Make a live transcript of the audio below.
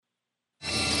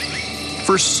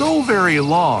For so very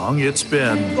long, it's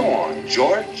been, Go on,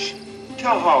 George.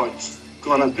 Tell how it's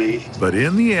gonna be. but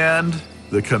in the end,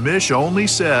 the commish only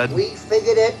said, We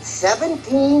figured it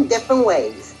 17 different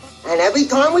ways. And every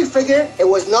time we figured it, it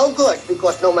was no good,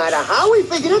 because no matter how we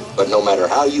figured it, But no matter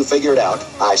how you figure it out,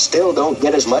 I still don't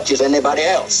get as much as anybody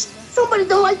else. somebody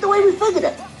don't like the way we figured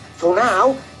it. So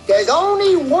now, there's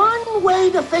only one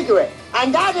way to figure it,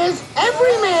 and that is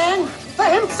every man for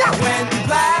himself. When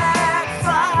Black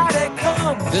Friday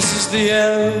comes, this is the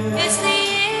end. It's the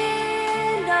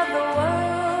end of the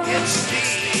world. It's the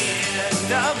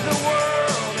end of the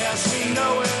world as we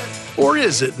know it. or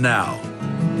is it now?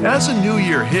 As a new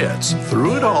year hits,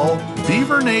 through it all,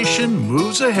 Beaver Nation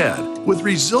moves ahead with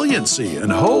resiliency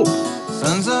and hope.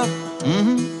 Sun's up,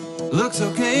 looks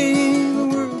okay. The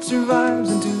world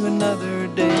survives into another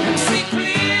day. And see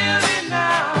clearly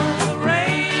now, the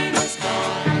rain is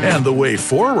gone. And the way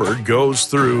forward goes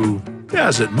through,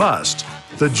 as it must,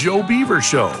 The Joe Beaver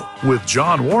Show with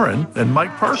John Warren and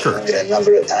Mike Parker. A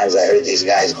number of times I heard these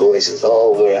guys' voices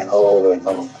over and over and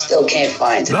over. Still can't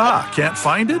find it. Can't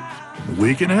find it?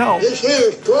 We can help. This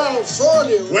here's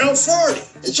 1240.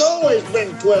 1240. It's always been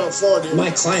 1240. My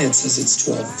client says it's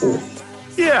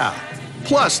 1240. Yeah,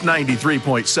 plus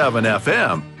 93.7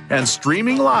 FM and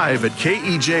streaming live at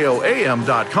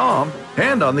KEJOAM.com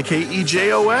and on the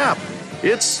KEJO app.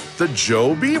 It's The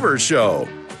Joe Beaver Show.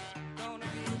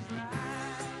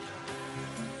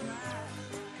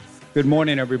 Good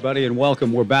morning, everybody, and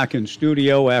welcome. We're back in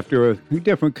studio after a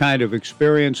different kind of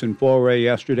experience and foray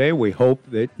yesterday. We hope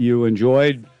that you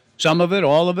enjoyed some of it,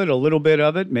 all of it, a little bit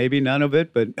of it, maybe none of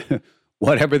it, but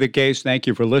whatever the case, thank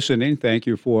you for listening. Thank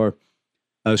you for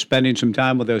spending some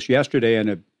time with us yesterday, and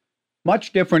a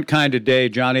much different kind of day,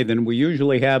 Johnny, than we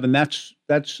usually have, and that's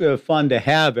fun to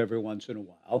have every once in a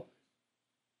while.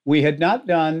 We had not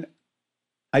done...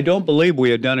 I don't believe we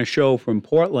had done a show from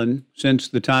Portland since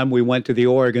the time we went to the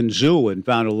Oregon Zoo and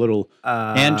found a little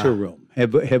anteroom.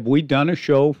 Have we done a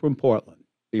show from Portland?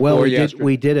 Well,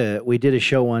 we did a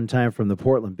show one time from the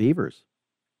Portland Beavers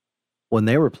when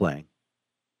they were playing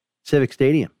Civic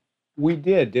Stadium. We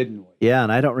did, didn't we? Yeah, and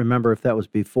I don't remember if that was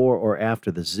before or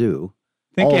after the zoo.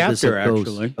 I think all after, of this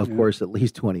actually. Of course, at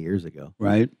least 20 years ago.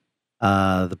 Right.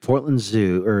 The Portland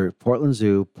Zoo,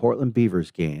 Portland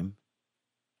Beavers game.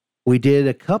 We did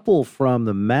a couple from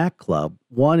the MAC Club,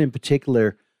 one in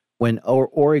particular when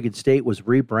Oregon State was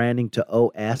rebranding to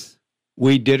OS.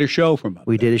 We did a show from it.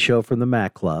 We did a show from the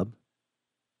MAC Club.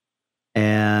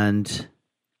 And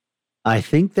I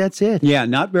think that's it. Yeah,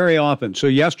 not very often. So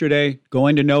yesterday,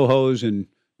 going to NoHo's in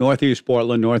Northeast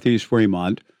Portland, Northeast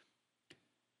Fremont,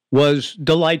 was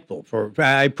delightful.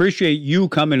 I appreciate you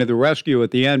coming to the rescue at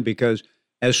the end because,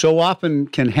 as so often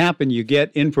can happen, you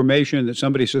get information that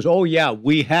somebody says, oh, yeah,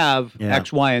 we have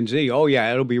X, Y, and Z. Oh,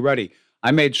 yeah, it'll be ready. I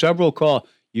made several calls.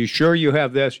 You sure you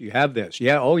have this? You have this.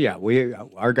 Yeah, oh, yeah, we've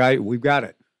got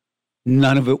it.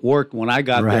 None of it worked when I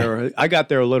got there. I got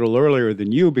there a little earlier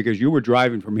than you because you were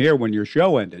driving from here when your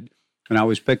show ended. And I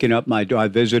was picking up I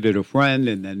visited a friend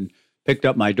and then picked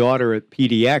up my daughter at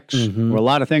PDX. There were a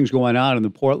lot of things going on in the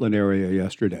Portland area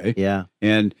yesterday. Yeah.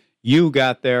 And you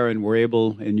got there and were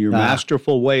able, in your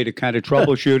masterful way, to kind of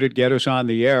troubleshoot it, get us on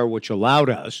the air, which allowed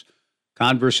us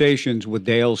conversations with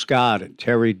Dale Scott and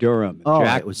Terry Durham and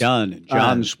Jack Dunn and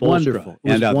John Spolstra. Wonderful.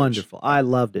 It was and wonderful. I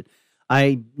loved it.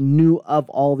 I knew of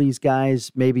all these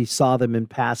guys, maybe saw them in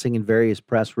passing in various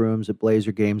press rooms at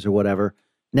Blazer games or whatever.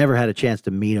 Never had a chance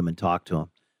to meet them and talk to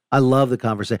them. I love the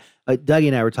conversation. Dougie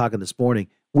and I were talking this morning.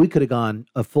 We could have gone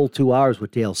a full 2 hours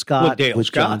with Dale Scott,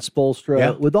 with John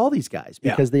Spolstra, with all these guys,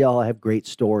 because they all have great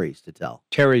stories to tell.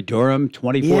 Terry Durham,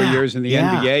 24 years in the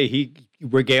NBA. He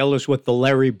regaled us with the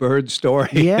Larry Bird story.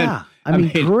 Yeah. I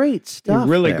mean, great stuff.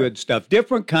 Really good stuff.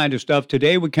 Different kind of stuff.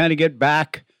 Today, we kind of get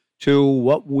back to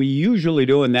what we usually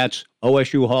do, and that's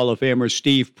OSU Hall of Famer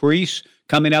Steve Preece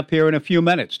coming up here in a few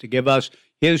minutes to give us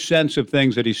his sense of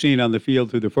things that he's seen on the field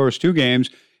through the first two games.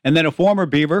 And then a former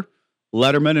Beaver,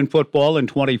 letterman in football in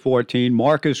 2014,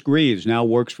 Marcus Greaves now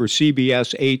works for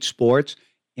CBS 8 Sports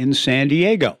in San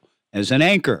Diego as an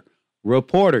anchor,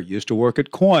 reporter, used to work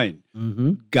at Coin,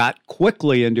 got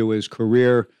quickly into his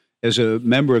career as a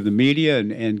member of the media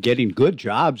and getting good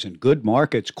jobs in good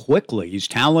markets quickly. He's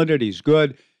talented, he's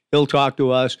good. He'll talk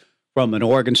to us from an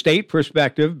Oregon State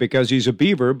perspective because he's a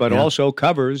Beaver, but also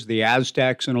covers the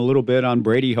Aztecs and a little bit on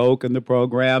Brady Hoke and the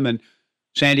program and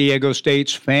San Diego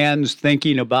State's fans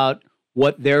thinking about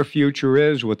what their future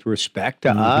is with respect to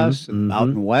us and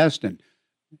Mountain West and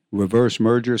reverse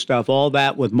merger stuff, all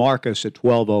that with Marcus at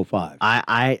 12:05.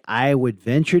 I would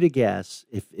venture to guess,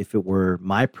 if it were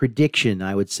my prediction,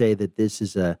 I would say that this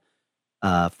is a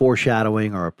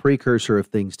foreshadowing or a precursor of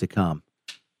things to come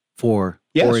for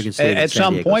Oregon State at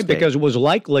some point, State. because it was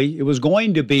likely it was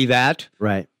going to be that.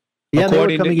 Right. Yeah, they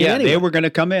were coming in anyway. They were going to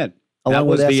come in. That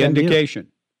was the indication.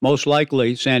 Most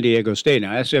likely San Diego State.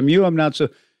 Now, SMU, I'm not so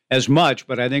as much,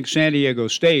 but I think San Diego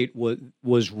State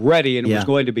was ready, and it was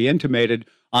going to be intimated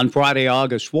on Friday,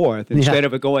 August 4th. Instead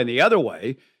of it going the other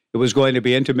way, it was going to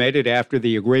be intimated after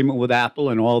the agreement with Apple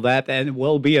and all that, and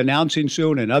we'll be announcing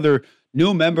soon another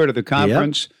new member to the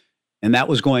conference, and that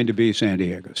was going to be San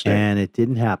Diego State. And it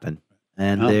didn't happen.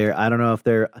 And I don't know if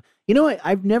they're,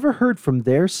 I've never heard from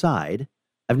their side,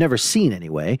 I've never seen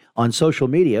anyway, on social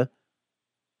media,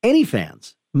 any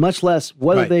fans, much less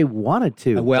whether they wanted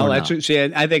to. Well, I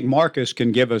think Marcus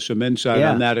can give us some insight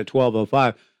on that at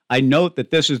 12:05. I note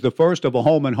that this is the first of a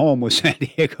home-and-home with San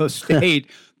Diego State,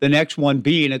 the next one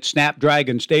being at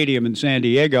Snapdragon Stadium in San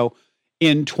Diego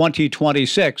in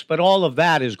 2026. But all of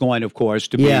that is going, of course,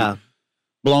 to be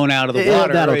blown out of the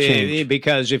water. That'll change.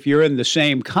 Because if you're in the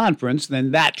same conference,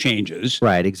 then that changes.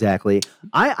 Right, exactly.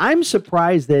 I'm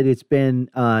surprised that it's been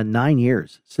 9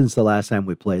 years since the last time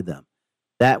we played them.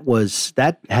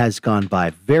 That has gone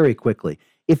by very quickly.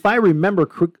 If I remember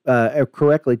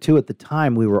correctly, too, at the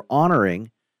time we were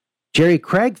honoring Jerry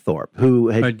Cragthorpe, who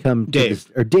had come to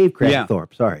Dave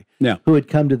Cragthorpe, who had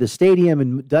come to the stadium,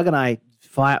 and Doug and I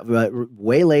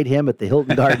waylaid him at the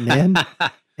Hilton Garden Inn.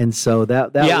 And so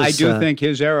that was, I do think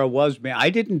his era was.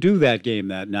 I didn't do that game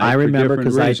that night. I remember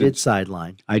because I did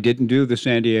sideline. I didn't do the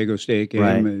San Diego State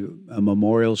game, a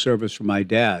memorial service for my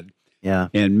dad. Yeah,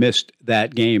 and missed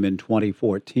that game in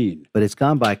 2014. But it's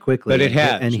gone by quickly. But it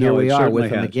has, and here we are with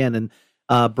him again.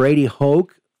 And Brady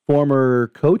Hoke,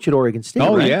 former coach at Oregon State.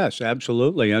 Oh, yes,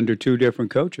 absolutely, under two different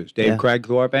coaches, Dave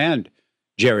Cragthorpe and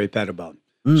Jerry Pettibone.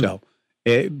 So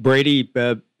Brady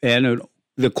and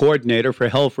the coordinator for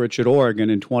Helfrich at Oregon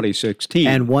in 2016.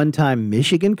 And one-time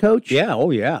Michigan coach?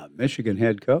 Yeah, Michigan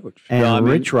head coach. And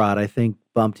Rich Rod, I think,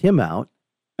 bumped him out.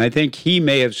 I think he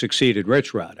may have succeeded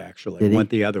Rich Rod, actually.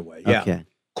 Went the other way. Yeah. Okay.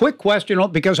 Quick question,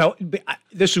 because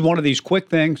this is one of these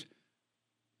quick things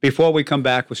before we come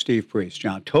back with Steve Preece,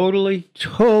 John. Totally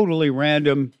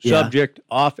random subject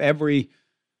off every...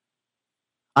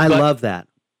 I love that.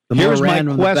 Here's my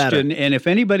question, and if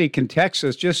anybody can text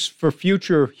us just for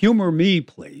future, humor me,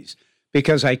 please,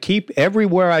 because I keep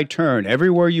everywhere I turn,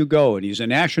 everywhere you go, and he's a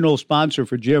national sponsor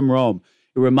for Jim Rome.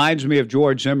 It reminds me of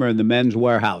George Zimmer in the Men's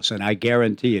Warehouse, and I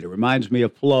guarantee it. It reminds me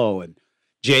of Flo and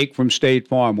Jake from State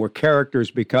Farm, where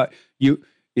characters become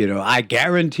I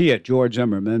guarantee it. George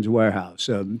Zimmer, Men's Warehouse.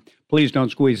 Please don't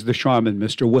squeeze the Charmin,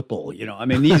 Mr. Whipple.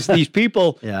 These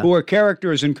people who are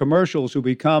characters in commercials who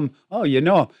become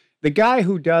the guy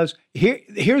who does.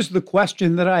 Here's the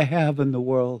question that I have in the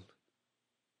world.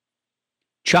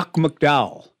 Chuck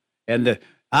McDowell and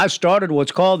I started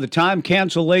what's called the time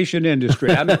cancellation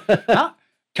industry.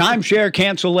 Timeshare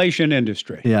cancellation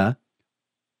industry. Yeah.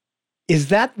 Is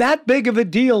that big of a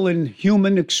deal in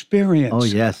human experience? Oh,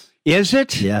 yes. Is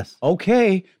it? Yes.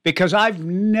 Okay, because I've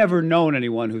never known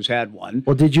anyone who's had one.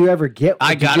 Well, did you ever get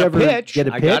I got a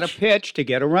pitch to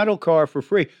get a rental car for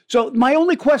free. So my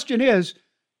only question is,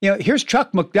 here's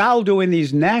Chuck McDowell doing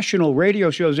these national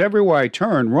radio shows everywhere I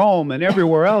turn, Rome and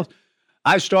everywhere else.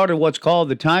 I started what's called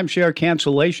the timeshare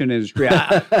cancellation industry.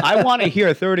 I want to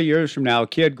hear 30 years from now, a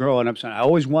kid growing up saying, I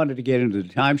always wanted to get into the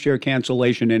timeshare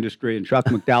cancellation industry, and Chuck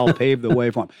McDowell paved the way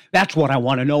for him. That's what I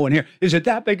want to know in here. Is it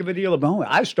that big of a deal?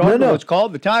 I started what's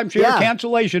called the timeshare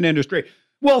cancellation industry.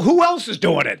 Well, who else is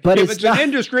doing it? But if it's an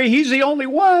industry, he's the only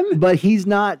one. But he's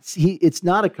not. It's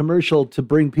not a commercial to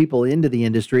bring people into the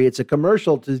industry. It's a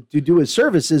commercial to do his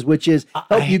services, which is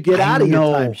help you get out of your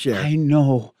timeshare. I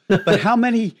know. But how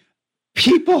many...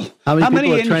 People, how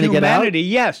many in humanity?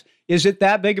 Yes. Is it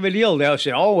that big of a deal? They'll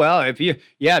say, oh, well,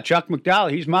 Chuck McDowell,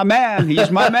 he's my man.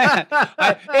 He's my man.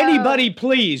 Anybody,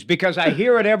 please, because I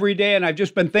hear it every day and I've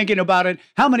just been thinking about it.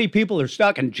 How many people are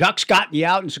stuck and Chuck's gotten you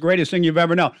out and it's the greatest thing you've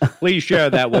ever known? Please share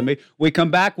that with me. We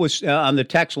come back with, on the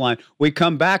text line, we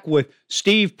come back with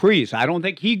Steve Preece. I don't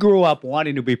think he grew up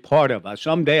wanting to be part of us.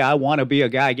 Someday I want to be a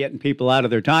guy getting people out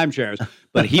of their timeshares,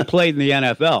 but he played in the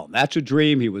NFL. That's a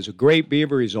dream. He was a great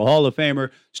Beaver. He's a Hall of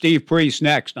Famer. Steve Preece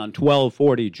next on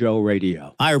 1240 Joe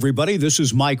Radio. Hi, everybody. This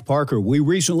is Mike Parker. We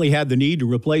recently had the need to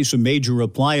replace some major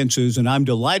appliances, and I'm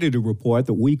delighted to report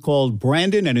that we called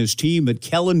Brandon and his team at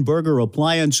Kellenberger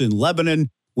Appliance in Lebanon.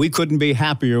 We couldn't be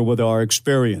happier with our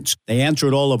experience. They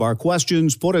answered all of our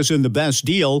questions, put us in the best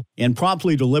deal, and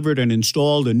promptly delivered and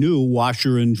installed a new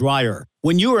washer and dryer.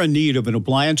 When you're in need of an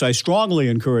appliance, I strongly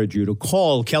encourage you to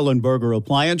call Kellenberger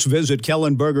Appliance. Visit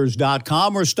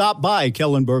kellenbergers.com or stop by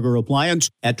Kellenberger Appliance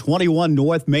at 21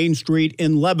 North Main Street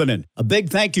in Lebanon. A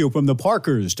big thank you from the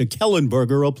Parkers to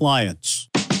Kellenberger Appliance.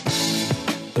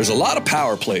 There's a lot of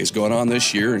power plays going on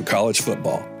this year in college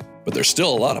football, but there's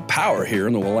still a lot of power here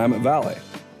in the Willamette Valley.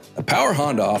 At Power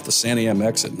Honda off the Sandy M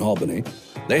exit in Albany,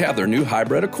 they have their new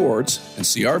hybrid Accords and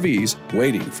CRVs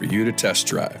waiting for you to test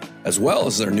drive, as well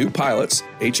as their new Pilots,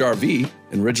 HRV,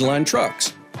 and Ridgeline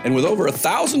trucks. And with over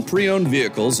 1,000 pre-owned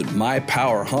vehicles at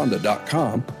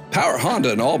mypowerhonda.com, Power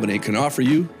Honda in Albany can offer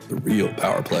you the real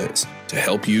power plays to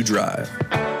help you drive.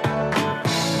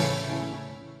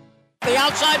 The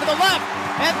outside to the left,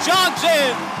 and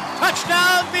Johnson,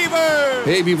 touchdown Beaver!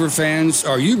 Hey Beaver fans,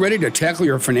 are you ready to tackle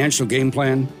your financial game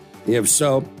plan? If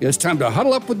so, it's time to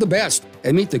huddle up with the best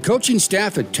and meet the coaching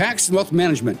staff at Tax and Wealth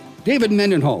Management, David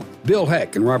Mendenhall, Bill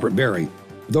Heck, and Robert Berry.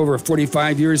 With over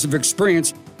 45 years of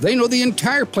experience, they know the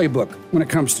entire playbook when it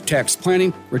comes to tax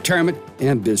planning, retirement,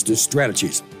 and business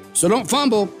strategies. So don't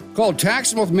fumble. Call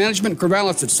Tax and Wealth Management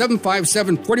Corvallis at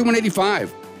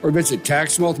 757-4185 or visit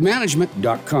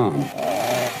taxandwealthmanagement.com.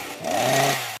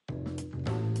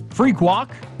 Free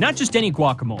guac? Not just any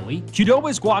guacamole.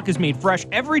 Qdoba's guac is made fresh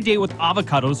every day with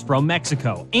avocados from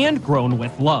Mexico and grown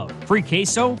with love. Free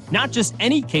queso? Not just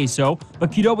any queso,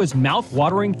 but Qdoba's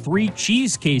mouth-watering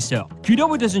 3-cheese queso.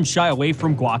 Qdoba doesn't shy away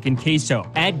from guac and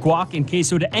queso. Add guac and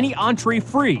queso to any entree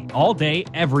free, all day,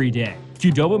 every day.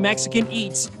 Qdoba Mexican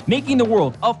Eats, making the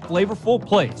world a flavorful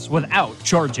place without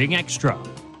charging extra.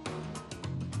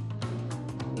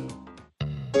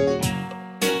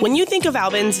 When you think of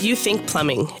Albin's, you think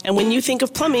plumbing. And when you think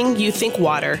of plumbing, you think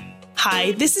water.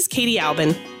 Hi, this is Katie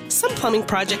Albin. Some plumbing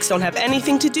projects don't have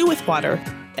anything to do with water.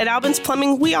 At Albin's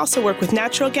Plumbing, we also work with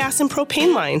natural gas and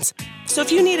propane lines. So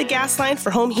if you need a gas line for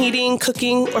home heating,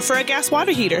 cooking, or for a gas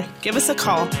water heater, give us a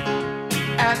call.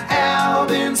 At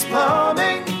Albin's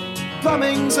Plumbing,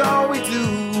 plumbing's all we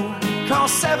do. Call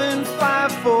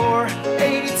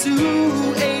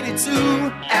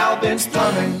 754-8282. Albin's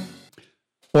Plumbing.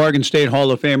 Oregon State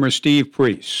Hall of Famer Steve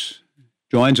Preece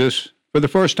joins us for the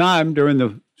first time during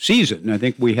the season. I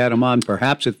think we had him on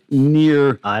perhaps at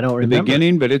near the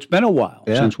beginning, but it's been a while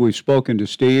since we've spoken to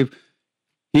Steve.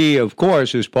 He, of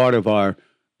course, is part of our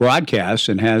broadcast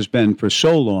and has been for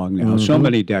so long now, so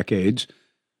many decades,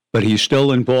 but he's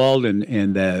still involved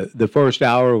in the first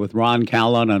hour with Ron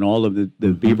Callan on all of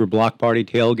the Beaver Block Party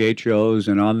tailgate shows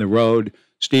and on the road.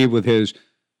 Steve with his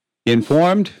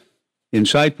informed,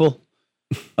 insightful,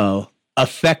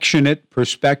 affectionate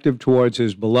perspective towards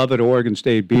his beloved Oregon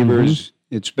State Beavers.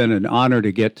 It's been an honor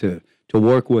to get to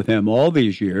work with him all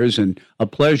these years and a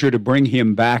pleasure to bring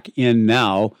him back in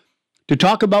now to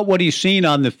talk about what he's seen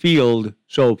on the field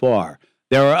so far.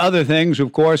 There are other things,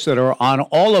 of course, that are on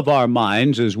all of our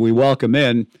minds as we welcome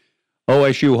in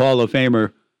OSU Hall of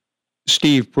Famer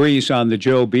Steve Preece on the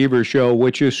Joe Beaver Show,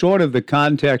 which is sort of the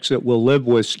context that we'll live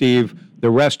with Steve the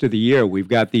rest of the year. We've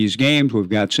got these games. We've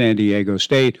got San Diego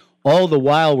State. All the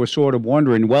while, we're sort of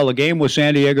wondering, well, a game with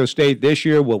San Diego State this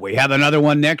year, will we have another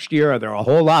one next year? Are there a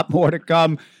whole lot more to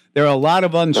come? There are a lot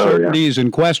of uncertainties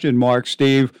and question marks,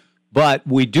 Steve, but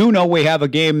we do know we have a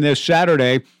game this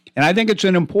Saturday, and I think it's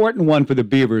an important one for the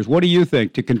Beavers. What do you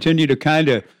think to continue to kind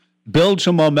of build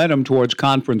some momentum towards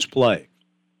conference play?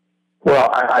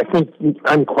 Well, I think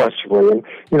unquestionably,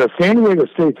 and San Diego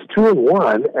State's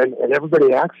 2-1, and everybody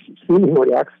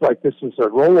seemingly acts like this is a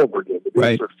rollover game. The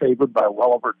Beavers are favored by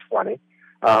well over 20.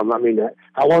 How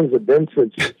long has it been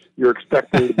since you're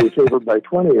expecting to be favored by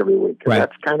 20 every week? And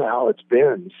that's kind of how it's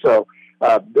been. So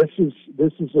this is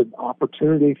an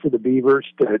opportunity for the Beavers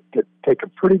to take a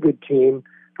pretty good team,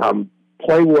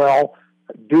 play well,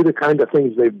 do the kind of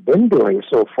things they've been doing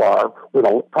so far with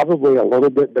probably a little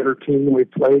bit better team than we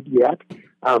played yet,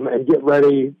 and get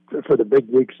ready for the big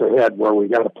weeks ahead where we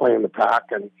got to play in the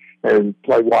pack and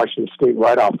play Washington State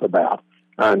right off the bat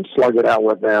and slug it out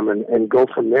with them and go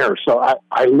from there. So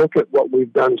I look at what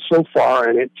we've done so far,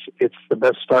 and it's the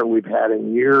best start we've had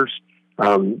in years.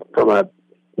 From a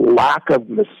lack of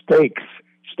mistakes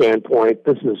standpoint,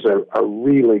 this is a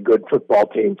really good football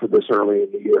team for this early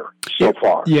in the year so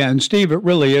far. Yeah, and Steve, it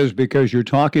really is, because you're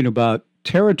talking about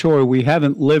territory we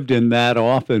haven't lived in that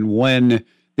often, when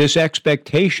this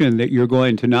expectation that you're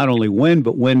going to not only win,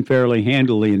 but win fairly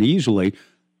handily and easily.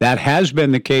 That has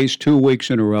been the case 2 weeks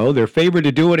in a row. They're favored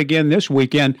to do it again this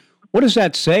weekend. What does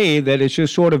that say? That it's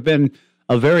just sort of been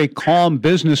a very calm,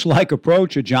 business-like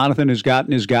approach that Jonathan has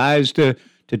gotten his guys to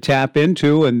tap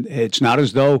into, and it's not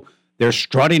as though they're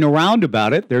strutting around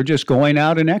about it. They're just going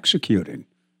out and executing.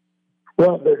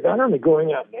 Well, they're not only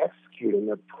going out and executing,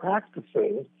 they're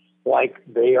practicing like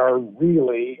they are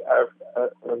really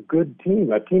a good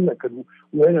team, a team that could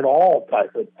win it all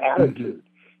type of attitude.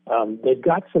 They've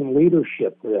got some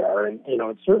leadership there, and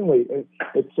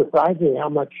it's surprising how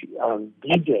much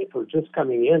DJ, for just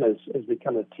coming in, has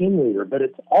become a team leader. But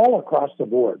it's all across the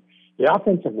board. The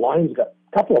offensive line's got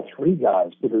a couple of three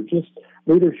guys that are just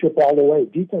leadership all the way.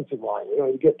 Defensive line,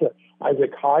 you get to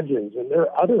Isaac Hodgins, and there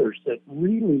are others that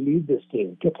really lead this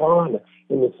team. Ketan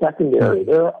in the secondary.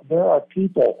 There are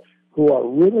people who are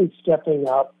really stepping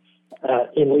up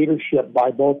in leadership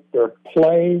by both their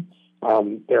play,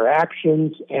 their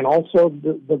actions, and also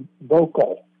the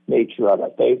vocal nature of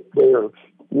it. They are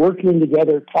working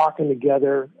together, talking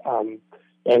together,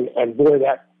 and boy,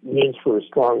 that means for a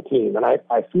strong team. And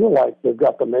I feel like they've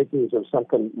got the makings of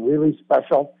something really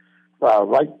special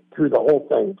right through the whole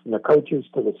thing, from the coaches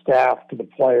to the staff to the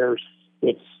players.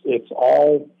 It's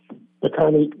all the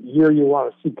kind of year you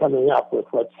want to see coming up with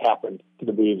what's happened to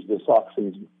the Beavs this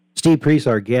offseason. Steve Preece,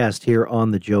 our guest here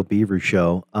on the Joe Beaver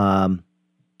Show.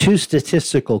 Two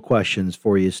statistical questions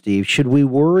for you, Steve. Should we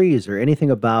worry? Is there anything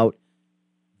about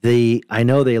I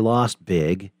know they lost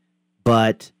big,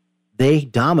 but they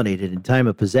dominated in time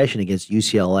of possession against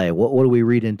UCLA. What do we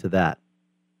read into that?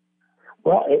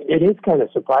 Well, it is kind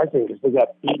of surprising because they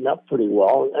got beaten up pretty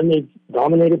well, and they've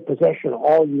dominated possession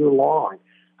all year long.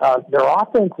 Their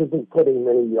offense isn't putting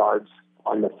many yards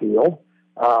on the field.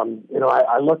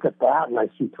 I look at that and I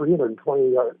see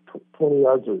 320 yards or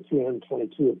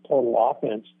 322 of total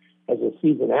offense as a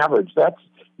season average. That's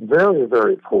very,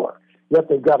 very poor. Yet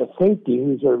they've got a safety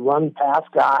who's a run-pass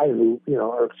guy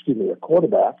a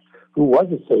quarterback who was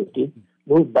a safety,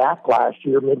 moved back last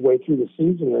year midway through the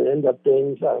season and ended up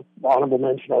being honorable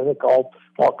mention, I think, all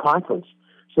conference.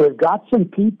 So they've got some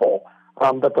people,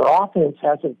 but their offense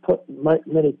hasn't put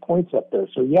many points up there.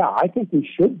 So, yeah, I think we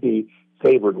should be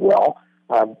favored well.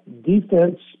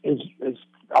 Defense is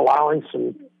allowing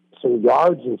some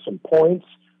yards and some points,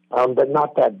 but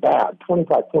not that bad.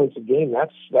 25 points a game,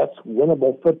 that's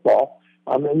winnable football.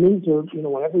 And these are,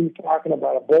 whenever you're talking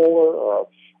about a bowler or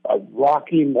a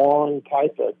Rocky Long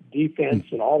type of defense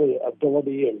and all the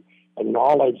ability and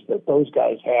knowledge that those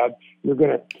guys have, you're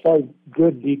going to play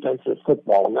good defensive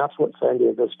football. And that's what San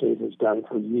Diego State has done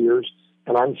for years.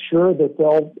 And I'm sure that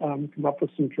they'll come up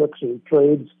with some tricks and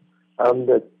trades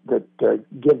that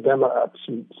give them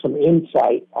some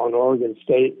insight on Oregon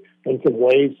State and some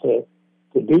ways to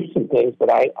do some things.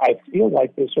 But I feel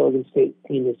like this Oregon State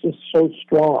team is just so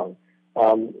strong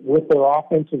with their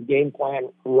offensive game plan,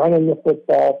 running the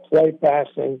football, play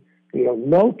passing,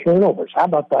 no turnovers. How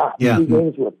about that? Yeah. 2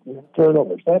 games with no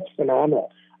turnovers. That's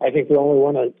phenomenal. I think they're only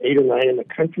one of 8 or 9 in the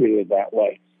country that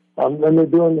way. And they're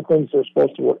doing the things they're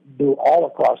supposed to do all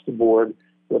across the board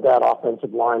with that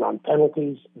offensive line on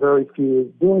penalties, very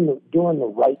few, doing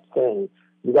the right thing.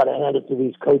 You got to hand it to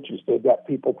these coaches. They've got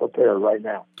people prepared right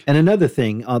now. And another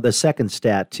thing, the second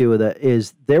stat too,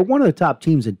 is they're one of the top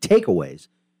teams in takeaways,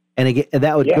 and again,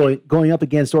 that would going up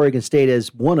against Oregon State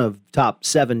as one of top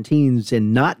 7 teams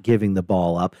in not giving the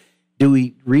ball up. Do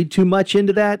we read too much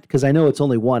into that? Because I know it's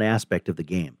only one aspect of the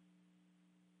game.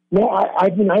 No, I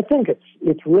think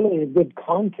it's really a good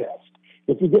contest.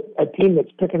 If you get a team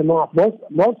that's picking them off,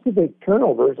 most of the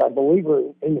turnovers, I believe, are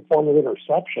in the form of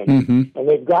interception, and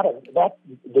they've got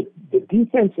the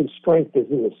defensive strength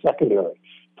is in the secondary.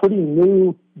 Pretty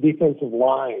new defensive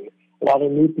line, a lot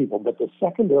of new people, but the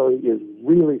secondary is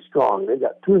really strong. They've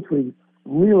got 2 or 3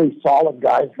 really solid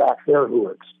guys back there who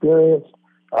are experienced.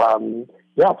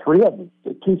 3 of them,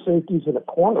 the 2 safeties in a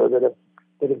corner that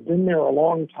have been there a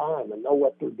long time and know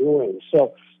what they're doing.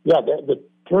 So, the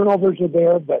turnovers are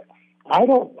there, but I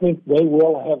don't think they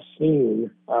will have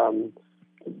seen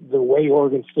the way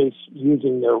Oregon State's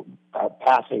using their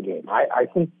passing game. I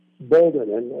think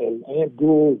Bolden and Ant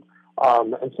Gould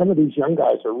and some of these young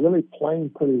guys are really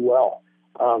playing pretty well.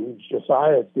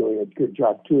 Josiah's doing a good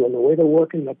job, too. And the way they're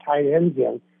working the tight ends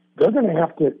in, they're going to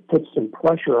have to put some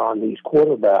pressure on these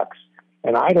quarterbacks.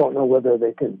 And I don't know whether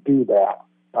they can do that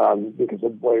because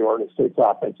of the way Oregon State's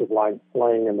offensive line is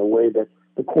playing and the way that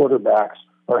the quarterbacks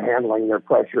are handling their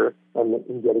pressure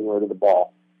and getting rid of the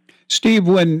ball. Steve,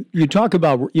 when you talk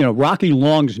about, Rocky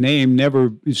Long's name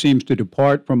never seems to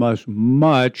depart from us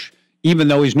much, even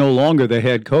though he's no longer the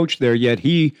head coach there, yet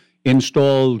he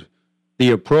installed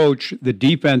the approach, the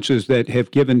defenses that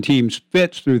have given teams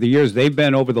fits through the years. They've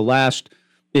been over the last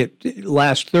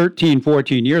 13,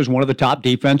 14 years, one of the top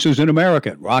defenses in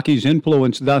America. Rocky's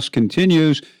influence thus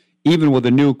continues, even with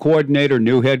a new coordinator,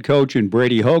 new head coach in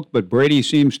Brady Hoke, but Brady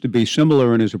seems to be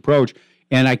similar in his approach.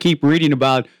 And I keep reading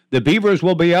about the Beavers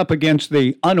will be up against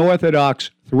the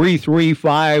unorthodox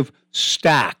 3-3-5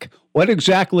 stack. What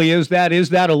exactly is that? Is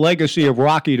that a legacy of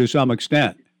Rocky to some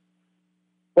extent?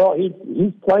 Well,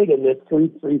 he's played in this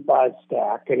 3-3-5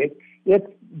 stack, and it's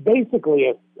basically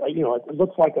it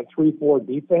looks like a 3-4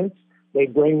 defense. They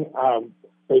bring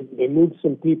they move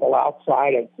some people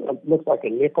outside. It looks like a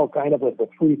nickel kind of with a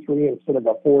 3-3 instead of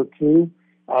a 4-2.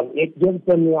 It gives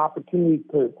them the opportunity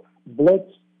to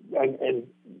blitz and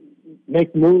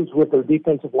make moves with their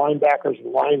defensive linebackers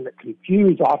and line that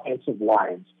confuse offensive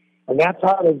lines. And that's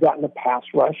how they've gotten the pass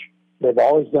rush. They've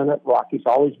always done it. Rocky's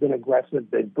always been aggressive.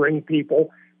 They bring people,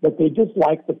 but they just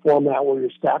like the format where you're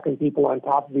stacking people on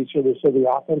top of each other so the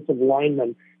offensive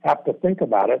linemen have to think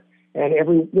about it. And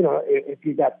if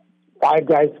you got 5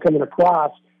 guys coming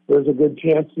across, there's a good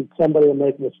chance that somebody will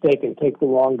make a mistake and take the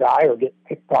wrong guy or get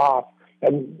picked off.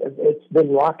 And it's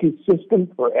been Rocky's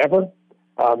system forever.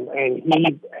 And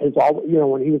he has always,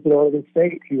 when he was at Oregon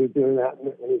State, he was doing that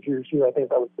in his years here. I think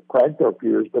that was the Kragthorpe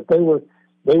years. But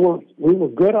we were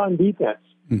good on defense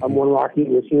when Rocky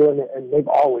was here, and they've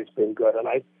always been good. And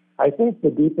I think the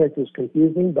defense is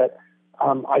confusing, but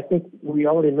I think we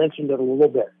already mentioned it a little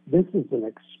bit. This is an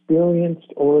experienced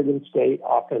Oregon State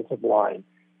offensive line.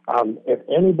 If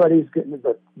anybody's getting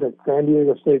that San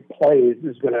Diego State plays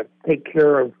is going to take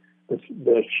care of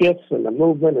the shifts and the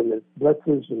movement and the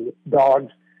blitzes and the dogs,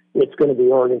 it's going to be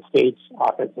Oregon State's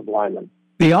offensive linemen.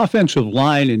 The offensive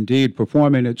line, indeed,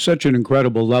 performing at such an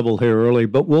incredible level here early.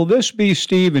 But will this be,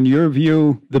 Steve, in your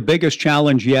view, the biggest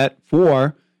challenge yet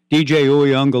for DJ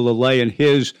Uiagalelei and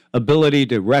his ability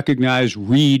to recognize,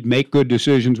 read, make good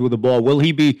decisions with the ball? Will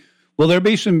there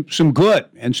be some good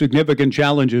and significant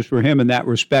challenges for him in that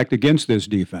respect against this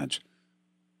defense?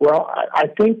 Well, I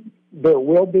think there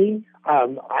will be.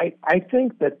 I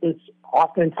think that this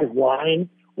offensive line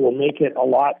will make it a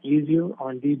lot easier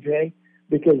on DJ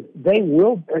because they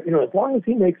will, as long as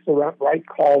he makes the right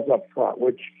calls up front,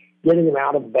 which getting him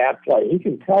out of bad play, he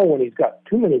can tell when he's got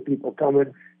too many people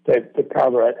coming to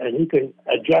cover it, and he can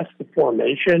adjust the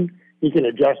formation, he can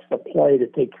adjust the play to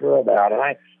take care of that. And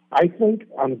I think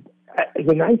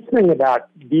the nice thing about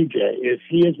DJ is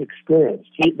he is experienced.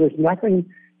 There's nothing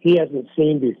he hasn't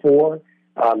seen before.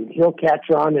 He'll catch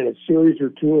on in a series or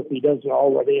two if he doesn't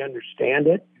already understand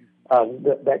it.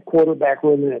 That quarterback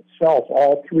room in itself,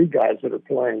 all 3 guys that are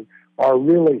playing are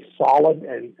really solid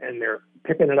and they're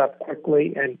picking it up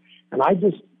quickly. And I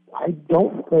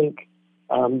don't think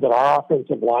that our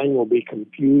offensive line will be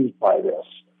confused by this.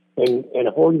 And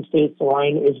if Oregon State's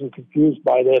line isn't confused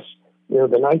by this,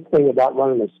 the nice thing about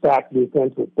running a stacked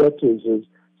defense with blitzes is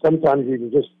sometimes you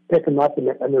can just pick them up and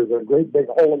there's a great big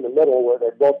hole in the middle where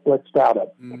they're both blitzed out of.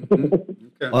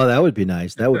 Okay. Oh, that would be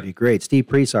nice. That would be great. Steve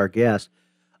Preece, our guest.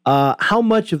 How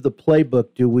much of the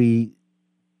playbook do we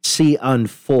see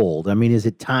unfold? I mean, is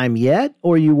it time yet,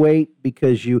 or you wait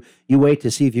because you wait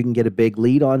to see if you can get a big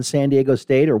lead on San Diego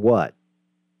State, or what?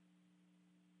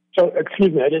 So,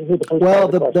 excuse me, I didn't hear the first Well, part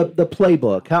of the question. the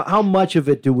playbook. How much of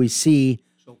it do we see?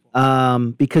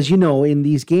 Because, in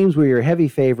these games where you're heavy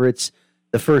favorites,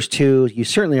 the first 2, you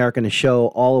certainly aren't going to show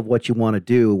all of what you want to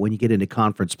do when you get into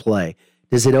conference play.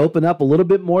 Does it open up a little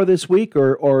bit more this week,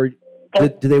 or do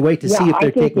they wait to see if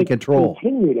they're taking control?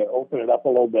 Continue to open it up a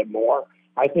little bit more.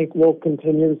 I think we'll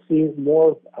continue to see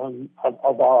more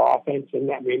of our offense, and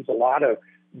that means a lot of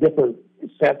different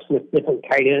sets with different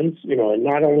tight ends, and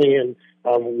not only in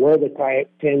where the tight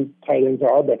ends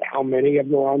are, but how many of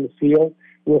them are on the field.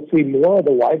 We'll see more of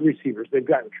the wide receivers. They've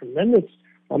gotten tremendous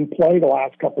play the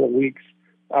last couple of weeks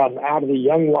out of the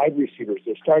young wide receivers.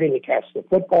 They're starting to catch the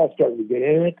football, starting to get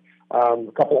in it.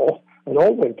 A couple, an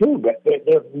old one too, but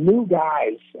they're new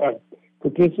guys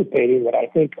participating that I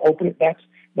think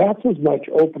that's as much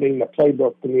opening the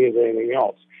playbook to me as anything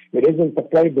else. It isn't the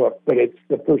playbook, but it's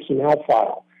the personnel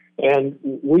file. And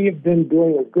we have been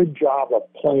doing a good job of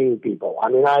playing people. I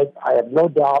mean, I have no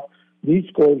doubt these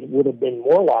scores would have been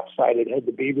more lopsided had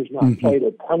the Beavers not played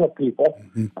a ton of people.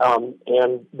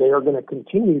 And they are going to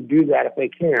continue to do that if they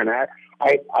can.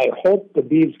 I hope the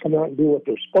Beavs come out and do what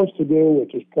they're supposed to do,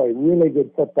 which is play really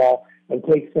good football and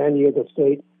take San Diego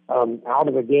State out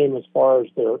of the game as far as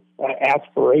their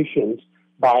aspirations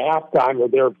by halftime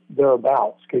or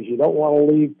thereabouts, because you don't want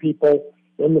to leave people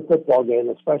in the football game,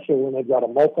 especially when they've got a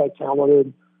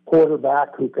multi-talented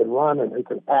quarterback who can run and who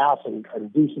can pass and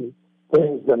do some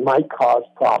things that might cause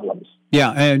problems.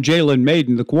 Yeah, and Jalen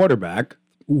Maiden, the quarterback,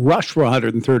 rushed for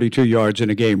 132 yards in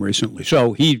a game recently.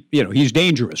 So he's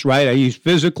dangerous, right? He's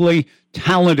physically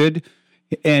talented,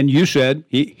 and you said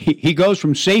he goes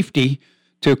from safety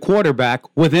to quarterback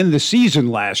within the season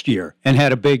last year and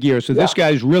had a big year. So this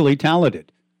guy's really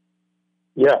talented.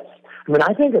 Yes. I mean,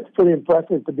 I think it's pretty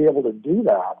impressive to be able to do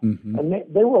that. Mm-hmm. And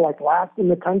they were like last in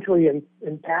the country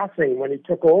in passing when he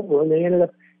took over, and they ended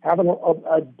up having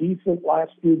a decent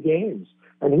last few games.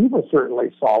 And he was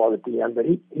certainly solid at the end. But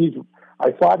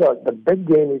I saw the big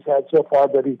game he's had so far,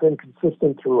 but he's been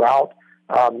consistent throughout.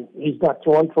 He's not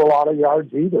throwing for a lot of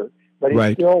yards either. But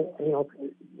he's still,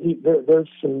 there's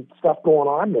some stuff going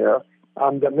on there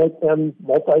that make them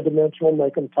multidimensional,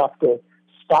 make them tough to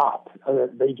stop.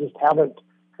 They just haven't.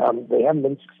 They haven't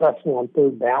been successful on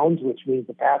third downs, which means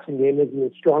the passing game isn't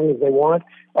as strong as they want,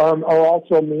 or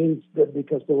also means that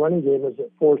because the running game is at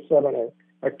 4.7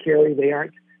 a carry, they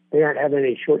aren't having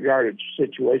any short yardage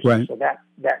situations, so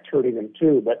that's hurting them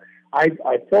too. But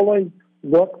I fully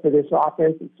look for this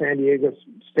offense at San Diego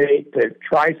State to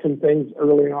try some things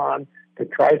early on, to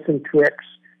try some tricks,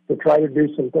 to try to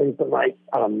do some things that might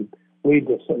lead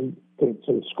to some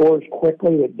scores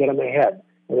quickly that get them ahead.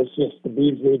 And it's just the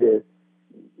Beavs need to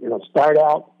start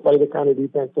out, play the kind of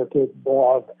defense they're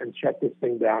capable of, and shut this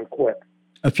thing down quick.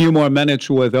 A few more minutes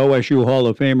with OSU Hall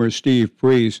of Famer Steve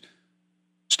Preece.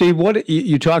 Steve, what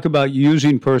you talk about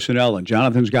using personnel, and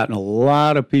Jonathan's gotten a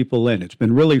lot of people in. It's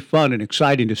been really fun and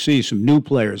exciting to see some new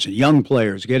players and young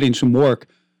players getting some work.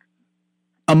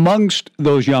 Amongst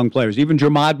those young players, even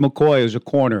Jermod McCoy is a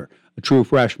corner, a true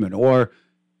freshman, or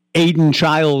Aiden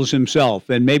Childs himself,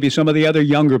 and maybe some of the other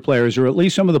younger players, or at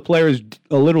least some of the players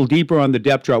a little deeper on the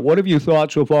depth chart. What have you thought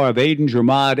so far of Aiden,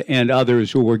 Jermod, and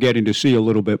others who we're getting to see a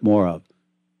little bit more of?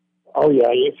 Oh,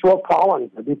 yeah. You throw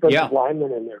Collins, the defensive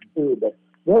lineman, in there, too. But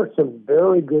there are some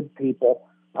very good people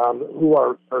who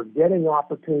are getting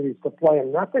opportunities to play,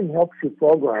 and nothing helps your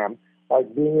program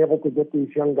like being able to get these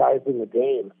young guys in the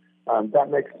game. That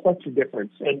makes such a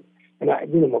difference. And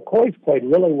McCoy's played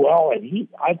really well, and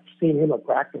I've seen him at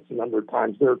practice a number of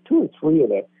times. There are 2 or 3 of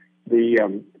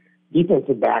the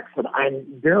defensive backs that I'm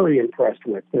very impressed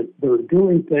with. They're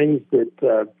doing things that,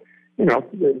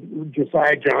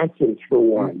 Josiah Johnson's for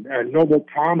one, and Noble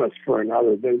Thomas for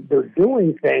another. They're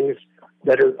doing things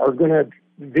that are going to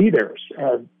be theirs.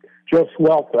 Joe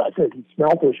Swelt, I think he's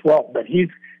Smelt or Swelt, but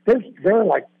there are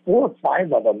like 4 or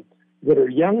 5 of them that are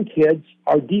young kids.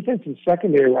 Our defensive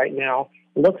secondary right now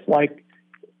looks like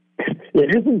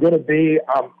it isn't going to be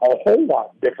a whole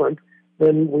lot different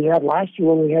than we had last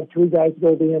year when we had 3 guys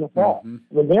go to the NFL.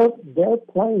 Mm-hmm. I mean, they're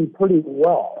playing pretty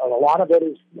well, and a lot of it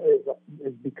is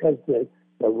because the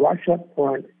rush up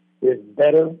front is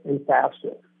better and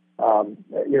faster.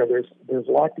 There's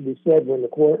a lot to be said when the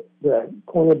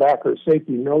cornerback or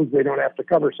safety knows they don't have to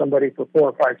cover somebody for 4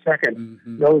 or 5 seconds,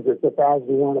 knows it's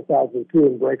 1,001, 1,002,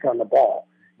 and break on the ball.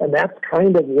 And that's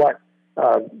kind of what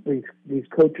these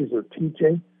coaches are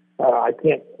teaching. I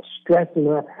can't stress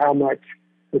enough how much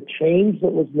the change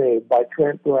that was made by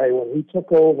Trent Bray when he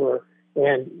took over,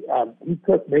 and he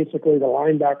took basically the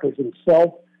linebackers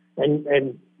himself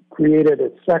and created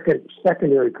a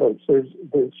secondary coach.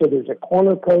 There's a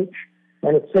corner coach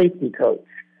and a safety coach,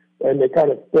 and they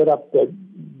kind of split up the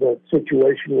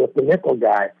situation with the nickel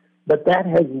guy. But that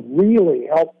has really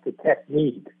helped the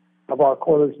technique of our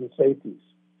corners and safeties.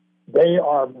 They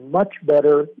are much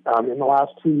better in the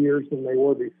last 2 years than they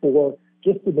were before,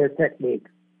 just in their technique.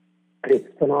 It's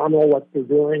phenomenal what they're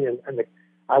doing, and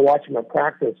I watch them at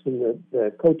practice, and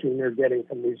the coaching they're getting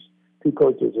from these 2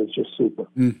 coaches is just super.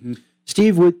 Mm-hmm.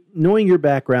 Steve, with knowing your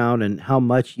background and how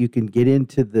much you can get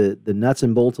into the nuts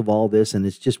and bolts of all this, and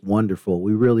it's just wonderful.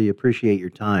 We really appreciate your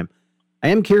time. I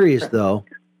am curious, though,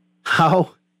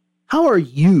 how are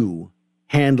you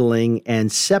handling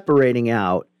and separating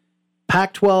out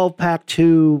Pac-12,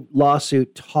 Pac-2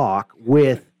 lawsuit talk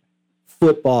with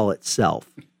football itself?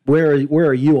 Where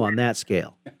are you on that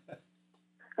scale?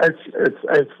 It's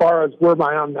as far as where am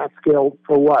I on that scale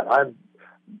for what? I'm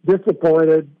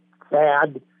disappointed,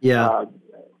 sad. Yeah.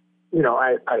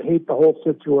 I hate the whole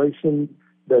situation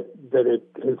that it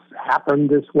has happened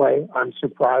this way. I'm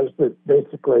surprised that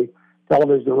basically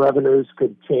television revenues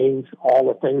could change all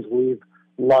the things we've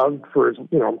loved for,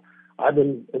 I've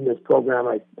been in this program.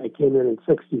 I came in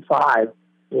 65,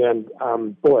 and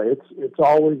it's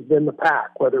always been the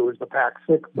Pac, whether it was the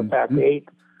Pac-6, the Pac-8,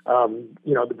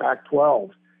 the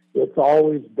Pac-12. It's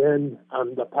always been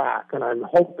the Pac, and I'm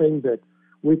hoping that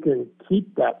we can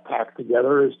keep that Pac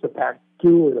together as the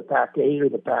Pac-2 or the Pac-8 or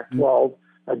the Pac-12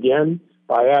 again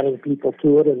by adding people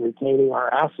to it and retaining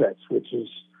our assets, which is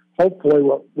hopefully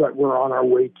what we're on our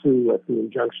way to with the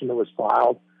injunction that was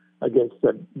filed against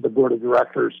the board of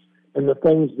directors. And the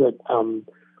things that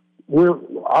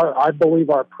I believe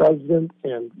our president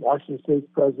and Washington State's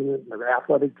president and their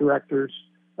athletic directors,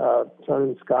 Son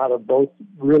and Scott, are both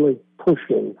really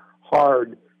pushing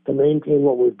hard to maintain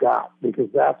what we've got, because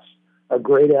that's a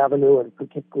great avenue, and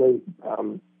particularly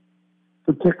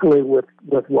with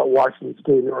what Washington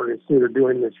State and Oregon State are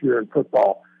doing this year in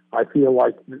football. I feel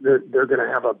like they're going to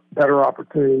have a better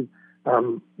opportunity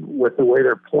with the way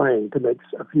they're playing to make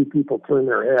a few people turn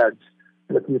their heads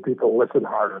and a few people listen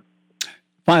harder.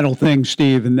 Final thing,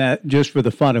 Steve, and that just for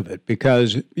the fun of it,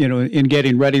 because, in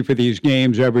getting ready for these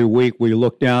games every week, we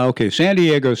look down, okay, San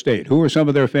Diego State, who are some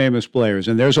of their famous players?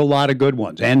 And there's a lot of good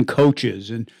ones, and coaches,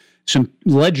 and some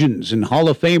legends and Hall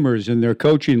of Famers in their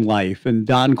coaching life, and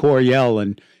Don Coryell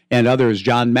and others,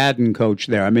 John Madden coach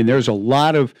there. I mean, there's a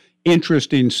lot of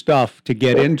interesting stuff to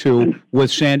get into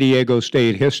with San Diego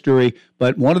State history,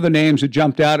 but one of the names that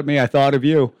jumped out at me, I thought of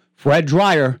you. Fred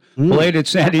Dreyer played at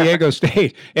San Diego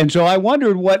State. And so I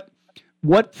wondered what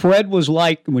Fred was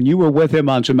like when you were with him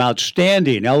on some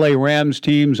outstanding L.A. Rams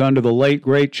teams under the late,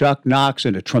 great Chuck Knox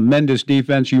and a tremendous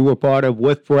defense you were part of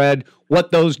with Fred,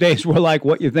 what those days were like,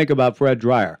 what you think about Fred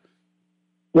Dreyer.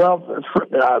 Well,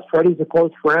 Freddie's a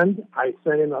close friend. I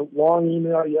sent him a long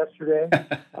email yesterday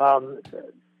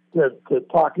to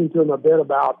talking to him a bit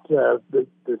about the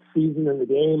season and the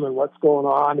game and what's going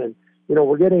on. And,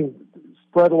 we're getting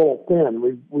spread a little thin.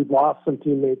 We've lost some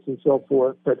teammates and so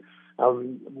forth, but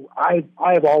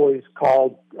I've always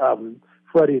called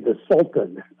Freddie the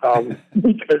Sultan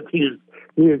because he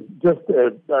is just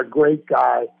a great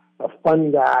guy, a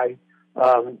fun guy.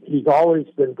 He's always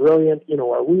been brilliant.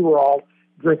 While we were all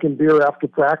drinking beer after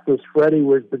practice, Freddie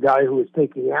was the guy who was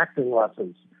taking acting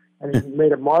lessons, and he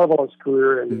made a marvelous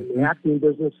career in the acting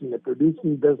business and the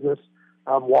producing business.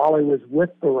 While he was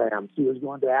with the Rams, he was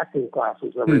going to acting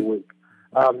classes every week.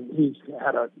 He's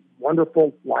had a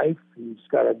wonderful life. He's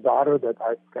got a daughter that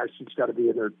she's got to be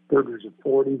in her 30s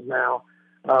or 40s now.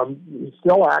 He's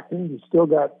still acting. He's still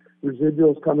got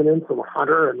residuals coming in from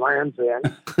Hunter and Land's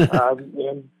End.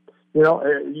 And,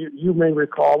 you may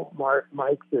recall,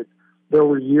 Mike, that there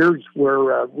were years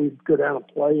where we'd go down and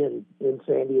play in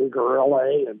San Diego or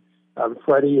L.A., and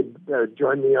Freddie had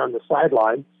joined me on the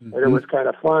sideline, and it was kind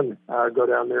of fun go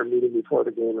down there and meet him before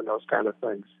the game and those kind of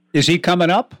things. Is he coming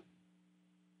up?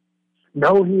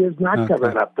 No, he is not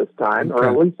coming up this time, or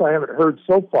at least I haven't heard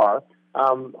so far.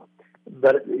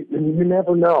 But you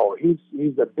never know.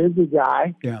 He's a busy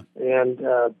guy,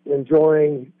 and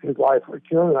enjoying his life.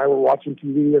 Karen and I were watching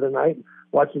TV the other night,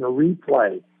 watching a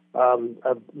replay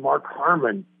of Mark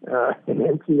Harmon in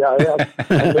NCIS,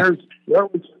 and there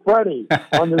was Freddie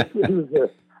on this. He was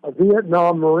a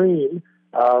Vietnam Marine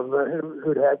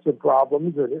who'd had some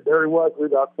problems, and there he was. We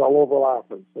got fell over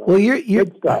laughing. So, well, you're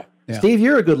good stuff. Yeah. Steve,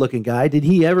 you're a good-looking guy. Did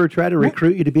he ever try to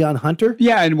recruit you to be on Hunter?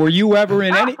 Yeah, and were you ever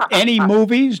in any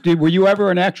movies? Were you ever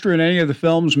an extra in any of the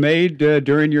films made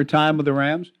during your time with the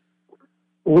Rams?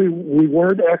 We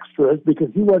weren't extras because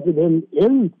he wasn't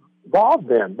involved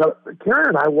then. But Karen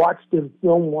and I watched him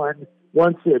film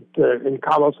once in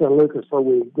Cabo San Lucas, where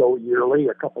we go yearly,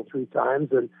 a couple, 3 times,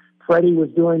 and Freddie was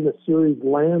doing the series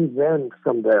Land's End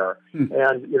from there. And,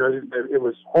 it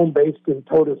was home-based in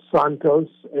Todos Santos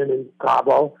and in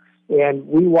Cabo. And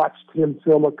we watched him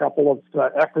film a couple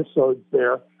of episodes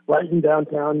there, right in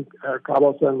downtown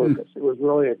Cabo San Lucas. It was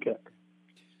really a kick.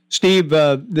 Steve,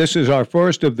 this is our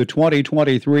first of the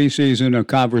 2023 season of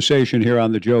conversation here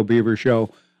on the Joe Beaver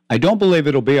Show. I don't believe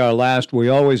it'll be our last. We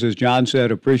always, as John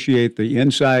said, appreciate the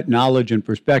insight, knowledge, and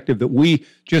perspective that we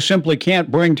just simply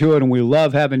can't bring to it, and we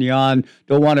love having you on.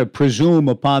 Don't want to presume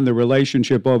upon the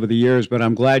relationship over the years, but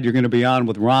I'm glad you're going to be on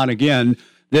with Ron again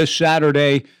this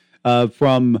Saturday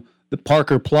from the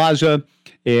Parker Plaza,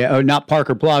 or not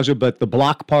Parker Plaza, but the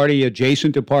block party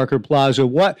adjacent to Parker Plaza.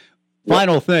 What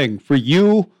final thing for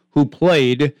you who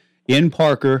played in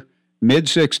Parker,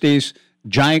 mid-'60s,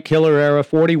 Giant Killer era,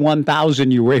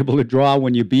 41,000 you were able to draw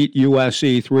when you beat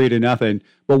USC 3-0.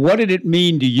 But what did it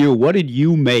mean to you? What did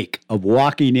you make of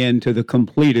walking into the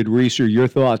completed Reeser? Your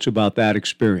thoughts about that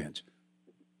experience?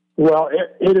 Well,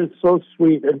 it is so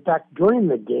sweet. In fact, during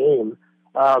the game,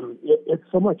 it's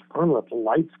so much fun with the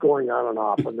lights going on and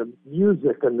off and the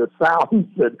music and the sounds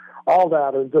and all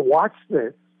that. And to watch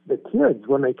the kids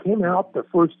when they came out the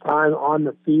first time on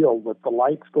the field with the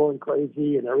lights going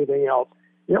crazy and everything else,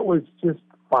 it was just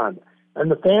fun. And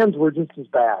the fans were just as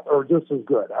bad or just as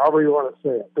good, however you want to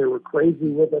say it. They were crazy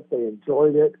with it. They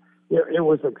enjoyed it. It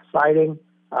was exciting.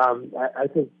 I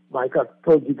think, Mike, I've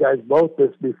told you guys both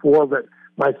this before, but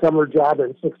my summer job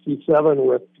in '67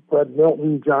 with Fred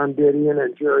Milton, John Didion,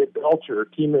 and Jerry Belcher,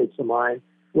 teammates of mine,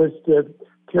 was to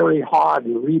carry hod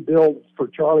and rebuild for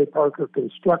Charlie Parker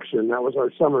Construction. That was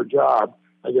our summer job.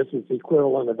 I guess it's the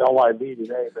equivalent of LIB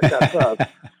today, but that's us.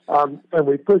 And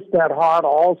we pushed that hod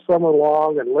all summer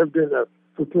long and lived in the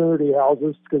fraternity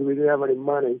houses because we didn't have any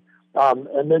money.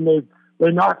 And then they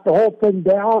they knocked the whole thing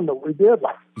down that we did.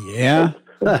 Yeah.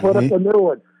 And put up a new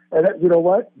one. And you know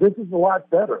what? This is a lot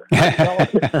better.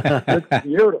 It's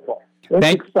beautiful. It's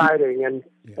exciting.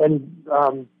 And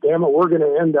damn it, we're going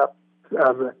to end up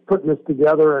putting this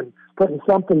together and putting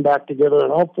something back together.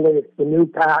 And hopefully it's the new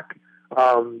pack.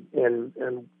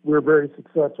 And we're very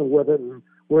successful with it. And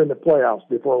we're in the playoffs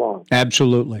before long.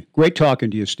 Absolutely. Great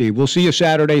talking to you, Steve. We'll see you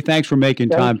Saturday. Thanks for making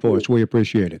time for us. We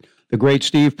appreciate it. The great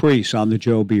Steve Preece on the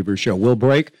Joe Beaver Show. We'll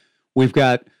break. We've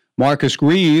got Marcus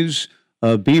Greaves,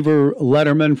 Beaver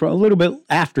letterman for a little bit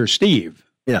after Steve.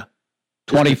 Yeah.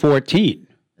 2014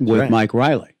 with Mike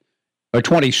Riley. Or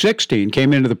 2016,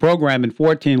 came into the program in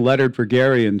 14, lettered for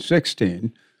Gary in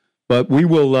 16. But we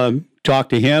will talk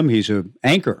to him. He's an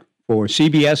anchor for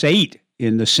CBS 8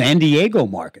 in the San Diego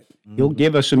market. He'll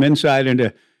give us some insight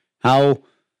into how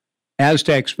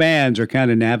Aztecs fans are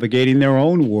kind of navigating their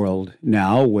own world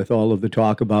now with all of the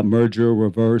talk about merger,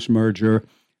 reverse merger.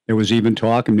 There was even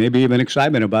talk and maybe even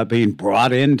excitement about being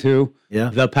brought into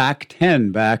the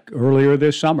Pac-10 back earlier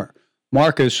this summer.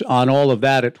 Marcus on all of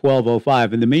that at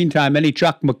 12:05. In the meantime, any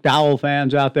Chuck McDowell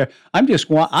fans out there, I'm just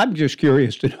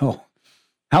curious to know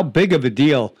how big of a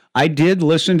deal. I did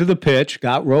listen to the pitch,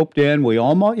 got roped in. We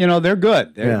almost, they're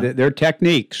good. Their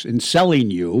techniques in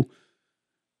selling you,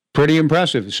 pretty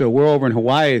impressive. So we're over in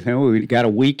Hawaii. We got a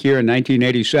week here in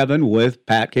 1987 with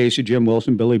Pat Casey, Jim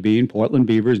Wilson, Billy Bean, Portland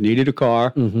Beavers, needed a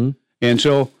car. Mm-hmm. And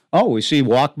so, we see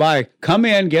walk by, come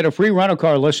in, get a free rental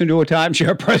car, listen to a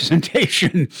timeshare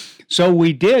presentation. So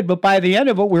we did, but by the end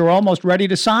of it, we were almost ready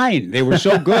to sign. They were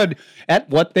so good at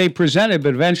what they presented,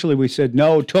 but eventually we said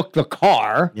no, took the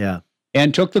car. Yeah.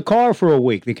 And took the car for a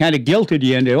week. They kind of guilted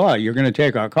you into, you're going to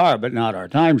take our car, but not our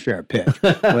timeshare pitch.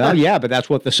 Well, yeah, but that's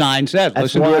what the sign says.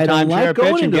 That's listen to a I don't timeshare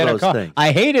like pitch and get a car. Things.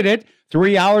 I hated it.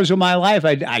 3 hours of my life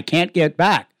I can't get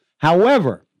back.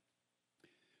 However,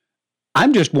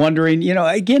 I'm just wondering,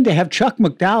 again, to have Chuck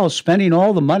McDowell spending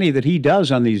all the money that he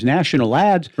does on these national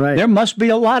ads, there must be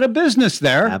a lot of business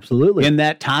there. Absolutely. In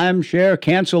that timeshare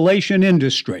cancellation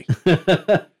industry.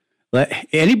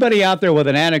 Anybody out there with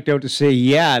an anecdote to say,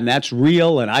 yeah, and that's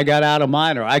real, and I got out of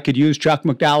mine, or I could use Chuck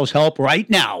McDowell's help right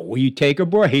now. We take a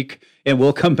break, and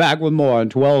we'll come back with more on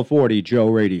 1240 Joe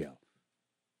Radio.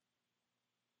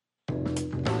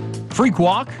 Free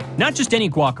guac? Not just any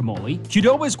guacamole.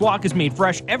 Qdoba's guac is made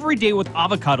fresh every day with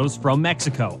avocados from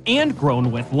Mexico and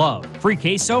grown with love. Free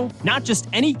queso? Not just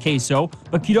any queso,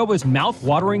 but Qdoba's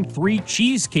mouth-watering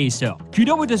 3-cheese queso.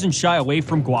 Qdoba doesn't shy away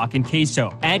from guac and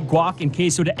queso. Add guac and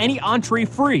queso to any entree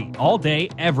free, all day,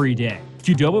 every day.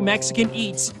 Qdoba Mexican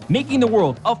Eats, making the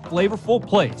world a flavorful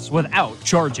place without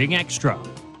charging extra.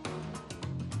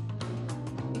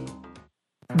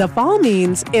 The fall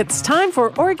means it's time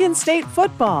for Oregon State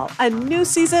football, a new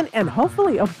season, and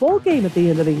hopefully a bowl game at the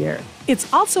end of the year.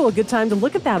 It's also a good time to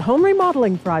look at that home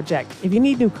remodeling project. If you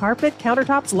need new carpet,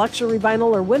 countertops, luxury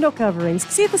vinyl, or window coverings,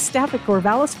 see the staff at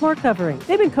Corvallis Floor Covering.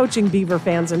 They've been coaching Beaver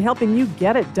fans and helping you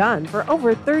get it done for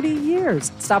over 30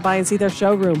 years. Stop by and see their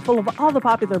showroom full of all the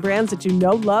popular brands that you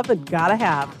know, love, and gotta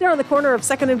have. They're on the corner of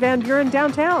 2nd and Van Buren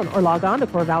downtown, or log on to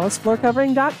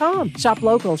CorvallisFloorCovering.com. Shop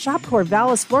local, shop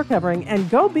Corvallis Floor Covering, and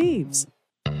go Beavs.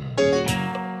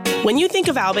 When you think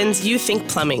of Albans, you think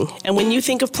plumbing. And when you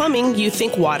think of plumbing, you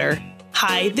think water.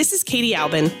 Hi, this is Katie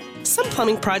Albin. Some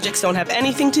plumbing projects don't have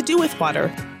anything to do with water.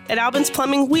 At Albin's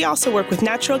Plumbing, we also work with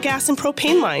natural gas and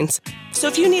propane lines. So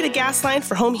if you need a gas line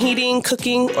for home heating,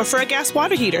 cooking, or for a gas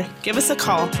water heater, give us a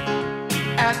call.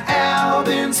 At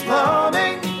Albin's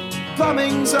Plumbing,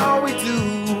 plumbing's all we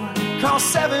do. Call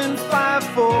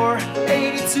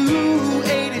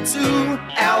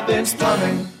 754-8282, Albin's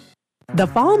Plumbing. The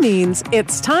fall means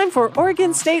it's time for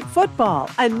Oregon State football,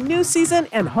 a new season,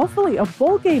 and hopefully a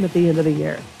bowl game at the end of the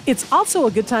year. It's also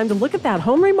a good time to look at that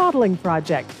home remodeling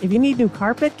project. If you need new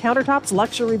carpet, countertops,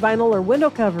 luxury vinyl, or window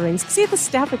coverings, see the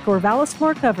staff at Corvallis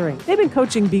Floor Covering. They've been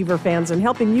coaching Beaver fans and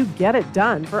helping you get it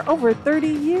done for over 30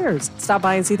 years. Stop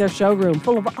by and see their showroom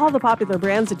full of all the popular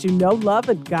brands that you know, love,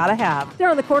 and gotta have.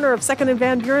 They're on the corner of 2nd and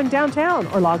Van Buren downtown,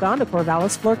 or log on to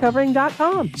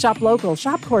CorvallisFloorCovering.com. Shop local,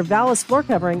 shop Corvallis Floor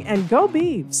Covering, and go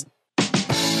Beavs.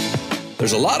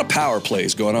 There's a lot of power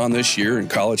plays going on this year in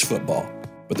college football,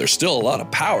 but there's still a lot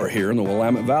of power here in the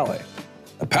Willamette Valley.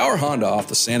 At Power Honda off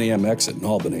the San Diego exit in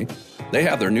Albany, they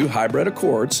have their new hybrid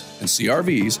Accords and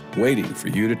CRVs waiting for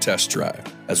you to test drive,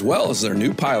 as well as their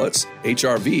new Pilots,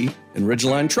 HRV, and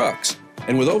Ridgeline trucks.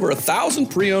 And with over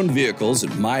 1,000 pre-owned vehicles at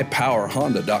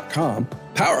mypowerhonda.com,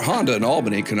 Power Honda in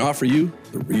Albany can offer you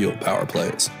the real power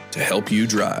plays to help you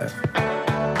drive.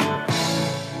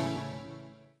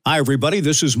 Hi, everybody.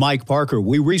 This is Mike Parker.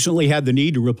 We recently had the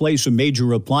need to replace some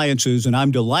major appliances, and I'm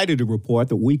delighted to report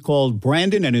that we called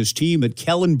Brandon and his team at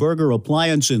Kellenberger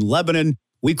Appliance in Lebanon.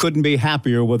 We couldn't be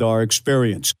happier with our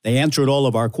experience. They answered all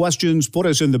of our questions, put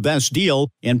us in the best deal,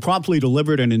 and promptly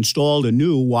delivered and installed a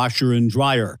new washer and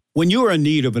dryer. When you're in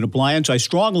need of an appliance, I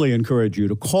strongly encourage you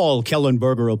to call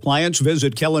Kellenberger Appliance,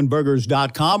 visit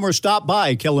kellenbergers.com, or stop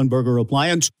by Kellenberger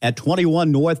Appliance at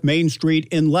 21 North Main Street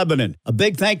in Lebanon. A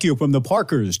big thank you from the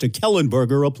Parkers to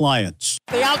Kellenberger Appliance.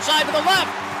 The outside to the left,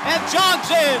 and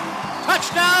Johnson.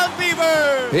 Touchdown,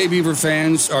 Beaver! Hey, Beaver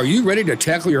fans, are you ready to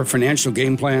tackle your financial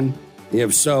game plan?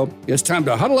 If so, it's time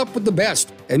to huddle up with the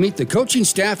best and meet the coaching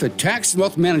staff at Tax and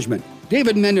Wealth Management,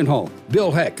 David Mendenhall,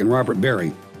 Bill Heck, and Robert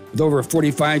Berry. With over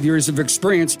 45 years of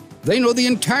experience, they know the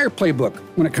entire playbook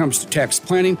when it comes to tax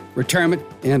planning, retirement,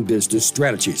 and business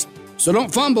strategies. So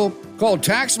don't fumble. Call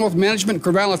Tax and Wealth Management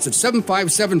in Corvallis at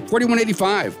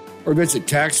 757-4185 or visit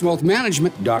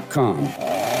taxandwealthmanagement.com.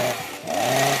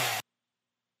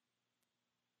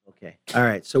 Okay. All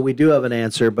right. So we do have an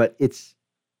answer, but it's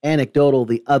anecdotal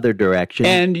the other direction.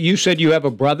 And you said you have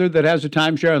a brother that has a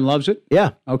timeshare and loves it? Yeah.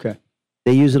 Okay.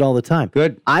 They use it all the time.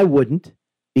 Good. I wouldn't,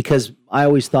 because I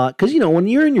always thought, because, when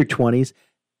you're in your 20s,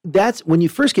 that's when you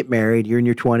first get married, you're in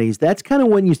your 20s, that's kind of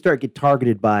when you start get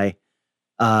targeted by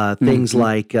things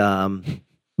like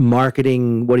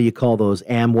marketing. What do you call those?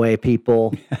 Amway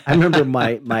people. I remember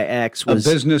my ex was...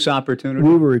 A business opportunity.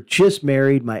 We were just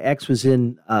married. My ex was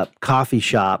in a coffee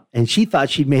shop, and she thought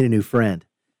she'd made a new friend.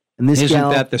 And this Isn't gal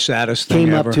that the saddest thing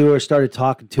came ever? up to her, started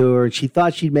talking to her, and she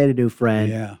thought she'd made a new friend.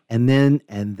 Yeah. And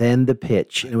then the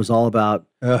pitch. And it was all about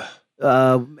I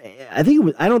don't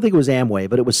think it was Amway,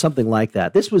 but it was something like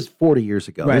that. This was 40 years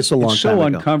ago. Right. This is a long time It's so ago.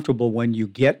 uncomfortable when you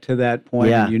get to that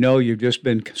point and you've just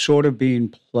been sort of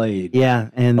being played. Yeah.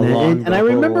 And I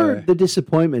remember the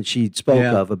disappointment she spoke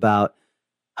of about,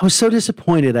 I was so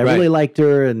disappointed. I really liked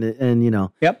her and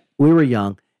we were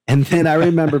young. And then I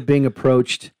remember being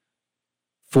approached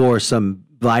for some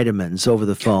vitamins over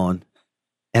the phone.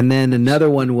 And then another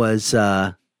one was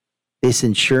this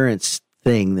insurance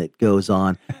thing that goes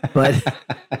on. But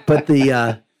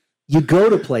you go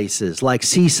to places like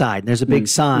Seaside, and there's a big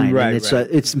sign. Right, and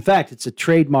it's in fact, it's a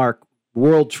trademark,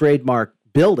 world trademark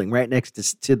building right next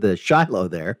to the Shiloh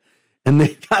there. And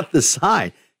they've got the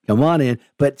sign, come on in.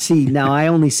 But see, now I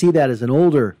only see that as an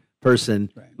older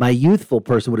person. Right. My youthful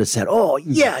person would have said, "Oh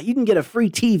yeah, you can get a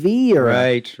free TV or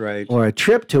or a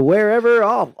trip to wherever.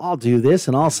 I'll do this,"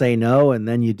 and I'll say no, and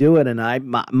then you do it. And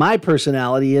my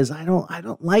personality is I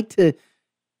don't like to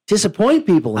disappoint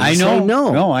people. And say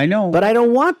no. No, I know, but I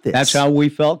don't want this. That's how we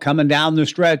felt coming down the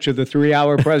stretch of the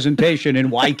 3-hour presentation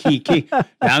in Waikiki,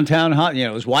 downtown.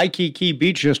 It was Waikiki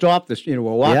Beach, just off the. We're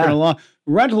walking along.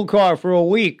 Rental car for a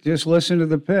week. Just listen to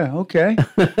the pitch. Okay.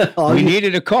 We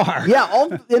needed a car. Yeah.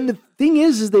 And the thing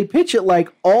is they pitch it like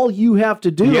all you have to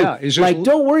do. Yeah. Is like,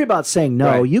 don't worry about saying no.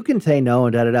 Right. You can say no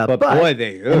and da-da-da. But boy,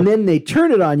 and then they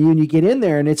turn it on you and you get in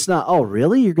there and it's not, oh,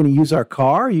 really? You're going to use our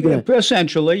car? You're going to...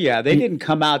 Essentially, yeah. They didn't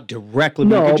come out directly.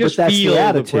 But no, you could just but that's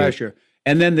feel the pressure.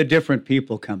 And then the different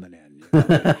people coming in.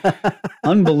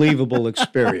 Unbelievable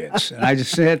experience. And I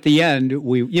just say at the end,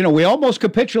 we almost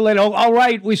capitulate. Oh, all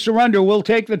right, we surrender. We'll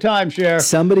take the timeshare.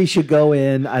 Somebody should go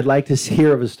in. I'd like to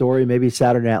hear of a story, maybe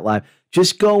Saturday Night Live.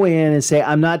 Just go in and say,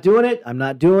 I'm not doing it. I'm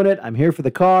not doing it. I'm here for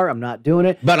the car. I'm not doing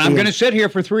it. But I'm going to sit here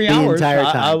for 3 hours. The entire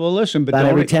time. I will listen. But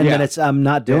every 10 minutes, I'm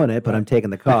not doing it, but I'm taking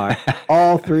the car.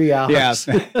 All 3 hours.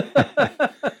 Yeah.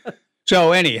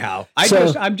 So anyhow,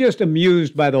 I'm just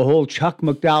amused by the whole Chuck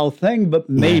McDowell thing, but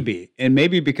maybe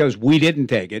because we didn't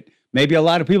take it, maybe a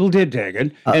lot of people did take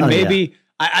it, and maybe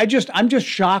I'm just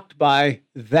shocked by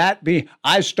that being.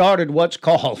 I started what's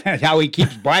called how he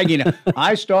keeps bragging.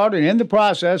 I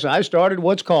started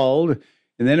what's called.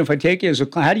 And then if I take it as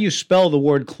how do you spell the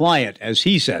word client as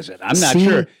he says it? I'm not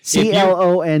sure.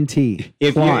 C-L-O-N-T.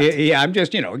 I'm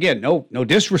just, again, no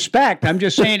disrespect. I'm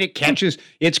just saying it catches.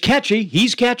 It's catchy.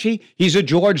 He's catchy. He's a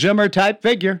George Zimmer type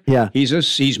figure. Yeah.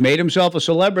 He's made himself a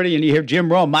celebrity. And you hear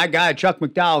Jim Rome, my guy, Chuck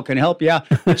McDowell can help you out.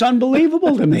 It's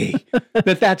unbelievable to me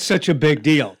that that's such a big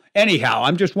deal. Anyhow,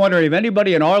 I'm just wondering if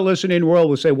anybody in our listening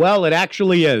world will say, well, it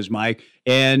actually is, Mike.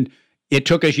 And it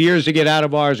took us years to get out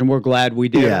of ours, and we're glad we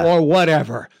did, or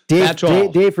whatever. That's all.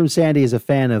 Dave from Sandy is a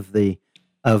fan of the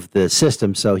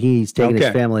system, so he's taken his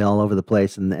family all over the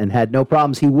place and had no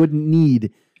problems. He wouldn't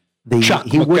need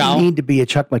wouldn't need to be a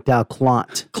Chuck McDowell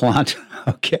client.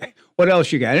 Okay. What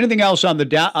else you got? Anything else on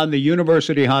the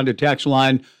University Honda text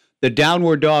line? The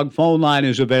Downward Dog phone line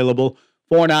is available,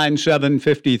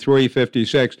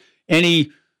 497-5356.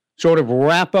 Any sort of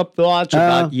wrap-up thoughts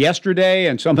about yesterday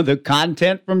and some of the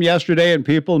content from yesterday and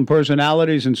people and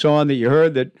personalities and so on that you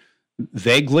heard that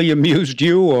vaguely amused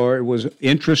you or was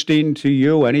interesting to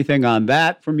you? Anything on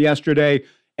that from yesterday?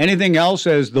 Anything else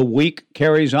as the week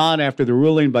carries on after the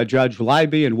ruling by Judge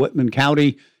Leiby in Whitman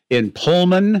County in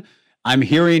Pullman? I'm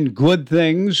hearing good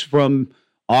things from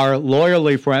our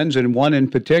lawyerly friends, and one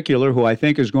in particular who I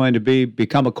think is going to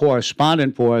become a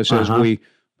correspondent for us as we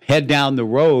head down the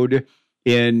road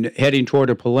in heading toward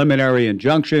a preliminary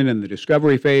injunction in the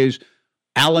discovery phase.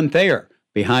 Alan Thayer,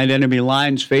 Behind Enemy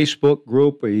Lines Facebook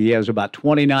group. He has about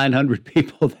 2,900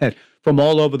 people that from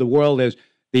all over the world. As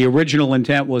the original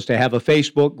intent was to have a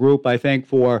Facebook group, I think,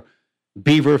 for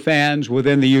Beaver fans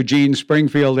within the Eugene,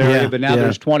 Springfield area, but now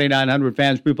there's 2,900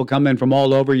 fans. People come in from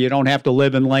all over. You don't have to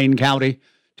live in Lane County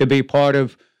to be part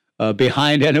of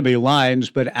Behind Enemy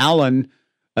Lines. But Alan,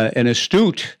 an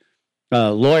astute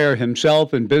lawyer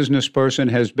himself and business person,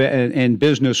 has been in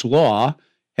business law,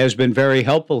 has been very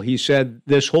helpful. He said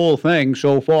this whole thing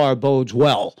so far bodes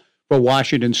well for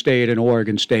Washington State and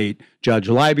Oregon State. Judge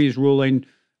Leiby's ruling,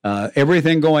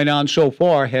 everything going on so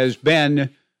far has been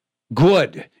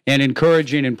good and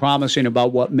encouraging and promising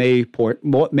about what may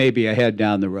be ahead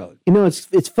down the road. You know,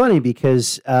 it's funny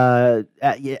because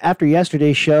after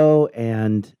yesterday's show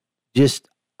and just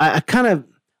I kind of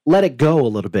let it go a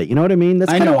little bit. You know what I mean?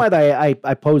 That's kind of why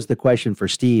I posed the question for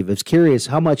Steve. I was curious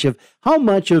how much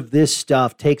of this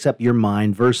stuff takes up your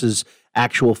mind versus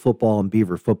actual football and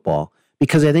Beaver football,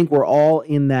 because I think we're all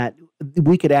in that.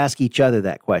 We could ask each other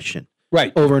that question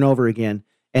over and over again.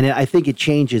 And I think it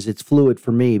changes. It's fluid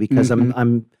for me because I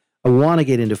want to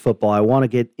get into football. I want to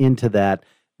get into that.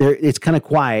 It's kind of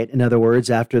quiet. In other words,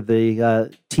 after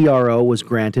the TRO was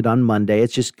granted on Monday,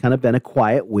 it's just kind of been a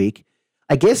quiet week.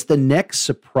 I guess the next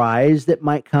surprise that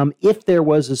might come, if there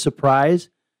was a surprise,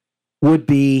 would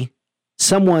be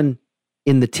someone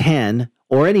in the 10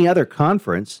 or any other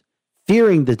conference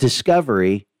fearing the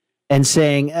discovery and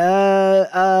saying,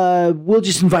 we'll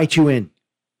just invite you in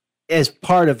as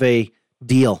part of a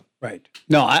deal. Right.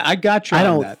 No, I got you. I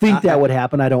don't think that would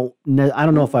happen. I don't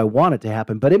know if I want it to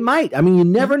happen, but it might. I mean, you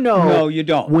never know. No, you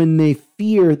don't. When they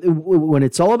fear, when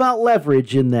it's all about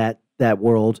leverage in that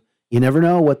world, you never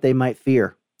know what they might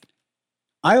fear.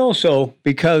 I also,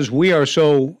 because we are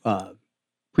so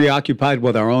preoccupied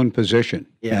with our own position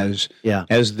as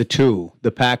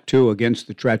the Pac-2 against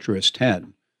the treacherous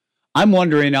 10, I'm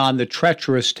wondering on the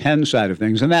treacherous 10 side of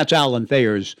things, and that's Alan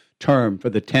Thayer's term for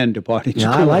the 10 departing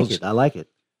schools. I like it.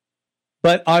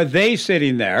 But are they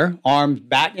sitting there, arms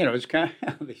back? You know, it's kind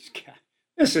of these guys.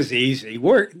 This is easy.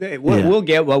 We'll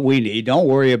get what we need. Don't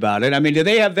worry about it. I mean, do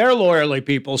they have their lawyerly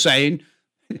people saying,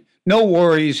 no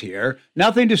worries here,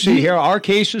 nothing to see here. Our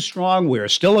case is strong. We're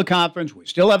still a conference. We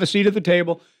still have a seat at the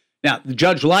table. Now,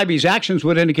 Judge Leiby's actions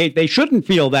would indicate they shouldn't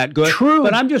feel that good. True.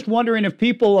 But I'm just wondering if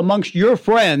people amongst your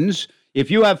friends, if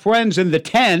you have friends in the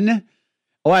 10,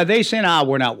 or are they saying,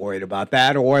 we're not worried about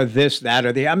that, or this, that,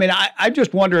 or the... I mean, I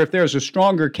just wonder if there's a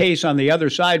stronger case on the other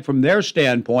side from their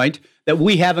standpoint that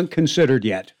we haven't considered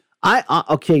yet.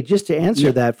 Okay, just to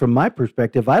answer that from my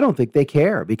perspective, I don't think they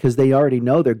care because they already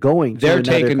know they're going to another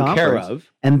taken conference, care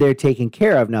of. and they're taken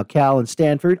care of. Now, Cal and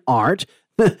Stanford aren't.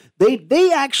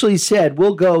 They actually said,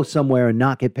 we'll go somewhere and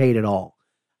not get paid at all.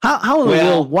 How in the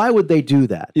world, why would they do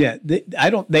that? Yeah,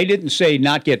 they didn't say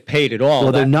not get paid at all.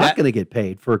 Well, they're not going to get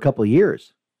paid for a couple of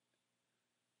years.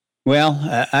 Well,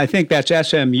 I think that's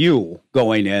SMU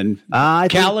going in.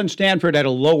 Cal and Stanford at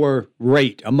a lower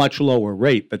rate, a much lower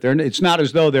rate, but it's not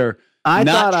as though they're I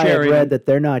not thought sharing. I had read that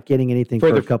they're not getting anything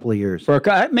for a couple of years.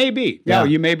 Maybe. No,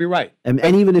 you may be right. And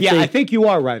even if I think you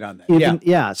are right on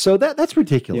that. So that's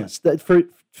ridiculous. Yeah. That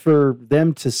for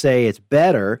them to say it's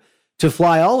better to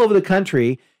fly all over the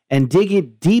country and dig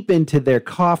it deep into their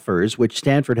coffers, which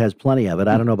Stanford has plenty of it.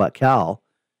 I don't know about Cal,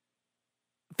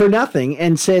 for nothing,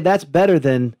 and say that's better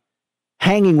than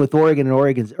hanging with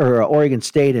Oregon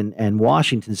State and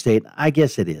Washington State. I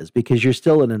guess it is because you're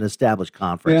still in an established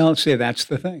conference. Well, see, that's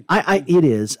the thing. It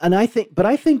is, and I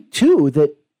think too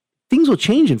that things will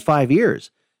change in 5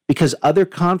 years because other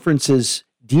conferences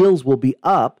deals will be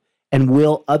up, and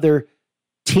will other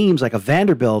teams like a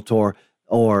Vanderbilt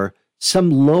or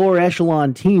some lower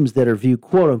echelon teams that are viewed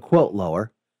quote unquote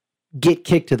lower get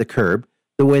kicked to the curb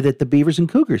the way that the Beavers and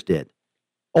Cougars did?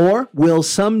 Or will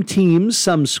some teams,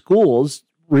 some schools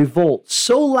revolt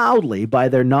so loudly by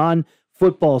their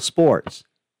non-football sports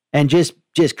and just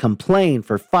complain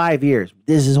for 5 years?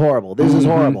 This is horrible. This is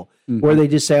horrible. Mm-hmm. Where they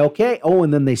just say, okay,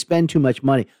 and then they spend too much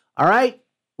money. All right,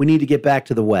 we need to get back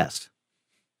to the West.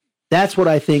 That's what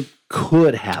I think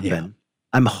could happen. Yeah.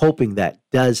 I'm hoping that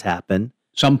does happen.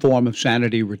 some form of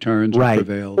sanity returns or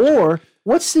prevails. Or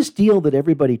what's this deal that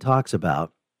everybody talks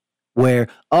about where,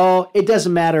 it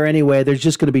doesn't matter anyway, there's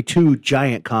just going to be 2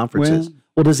 giant conferences.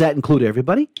 Well, does that include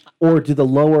everybody? Or do the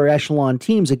lower echelon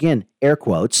teams, again, air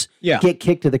quotes, get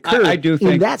kicked to the curb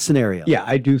in that scenario? Yeah,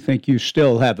 I do think you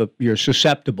still have you're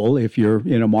susceptible if you're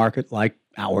in a market like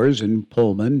ours in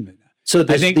Pullman. So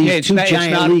I think these 2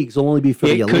 giant leagues will only be for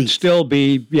the elite. It could still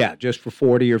be, just for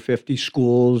 40 or 50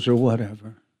 schools or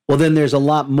whatever. Well, then there's a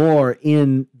lot more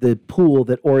in the pool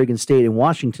that Oregon State and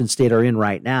Washington State are in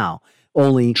right now.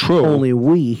 Only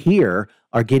we here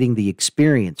are getting the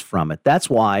experience from it. That's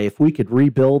why if we could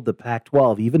rebuild the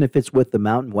Pac-12, even if it's with the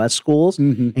Mountain West schools,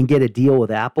 and get a deal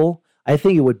with Apple, I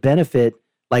think it would benefit,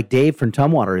 like Dave from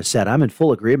Tumwater has said, I'm in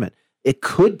full agreement. It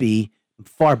could be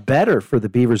far better for the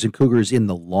Beavers and Cougars in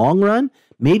the long run,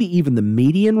 maybe even the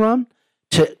median run,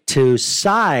 to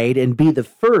side and be the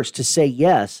first to say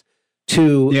yes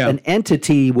to an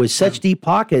entity with such deep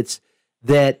pockets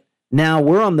that now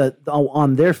we're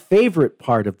on their favorite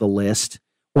part of the list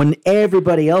when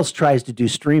everybody else tries to do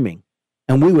streaming,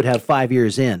 and we would have 5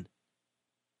 years in.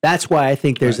 That's why I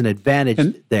think there's an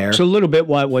advantage there. It's a little bit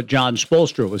what John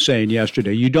Spolstra was saying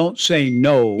yesterday. You don't say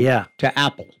no to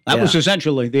Apple. That was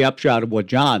essentially the upshot of what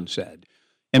John said.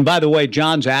 And by the way,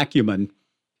 John's acumen,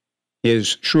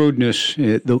 his shrewdness,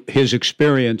 his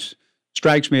experience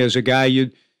strikes me as a guy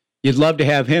you'd love to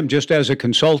have him just as a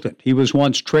consultant. He was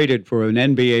once traded for an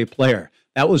NBA player.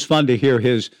 That was fun to hear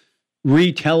his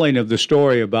retelling of the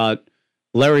story about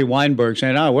Larry Weinberg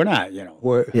saying, we're not,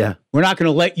 we're not going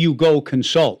to let you go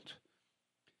consult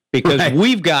because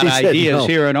we've got ideas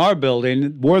here in our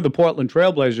building. We're the Portland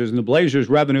Trailblazers, and the Blazers'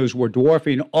 revenues were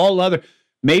dwarfing all other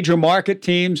major market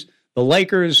teams, the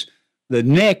Lakers, the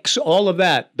Knicks, all of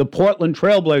that. The Portland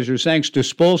Trailblazers, thanks to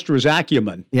Spolstra's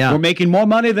acumen, were making more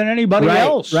money than anybody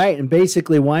else. Right, and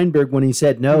basically Weinberg, when he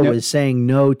said no, was saying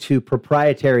no to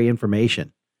proprietary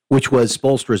information, which was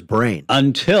Spolstra's brain.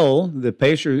 Until the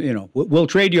Pacers, we'll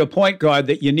trade you a point guard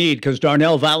that you need because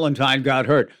Darnell Valentine got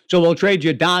hurt. So we'll trade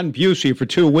you Don Busey for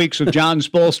 2 weeks of John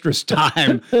Spolstra's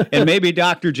time. And maybe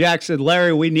Dr. Jack said,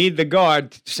 Larry, we need the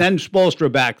guard. Send Spolstra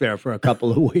back there for a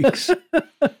couple of weeks.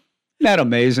 Isn't that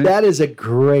amazing? That is a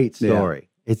great story.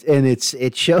 Yeah.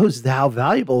 It shows how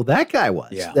valuable that guy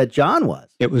was, that John was.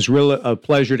 It was really a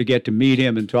pleasure to get to meet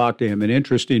him and talk to him. An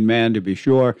interesting man, to be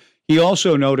sure. He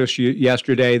also noticed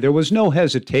yesterday there was no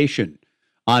hesitation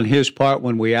on his part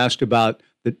when we asked about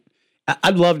the.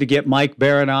 I'd love to get Mike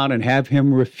Barrett on and have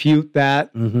him refute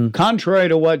that. Mm-hmm. Contrary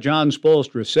to what John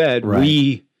Spolstra said,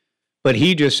 but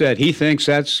he just said he thinks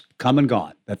that's come and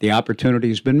gone, that the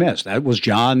opportunity's been missed. That was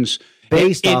John's.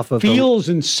 It feels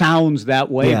and sounds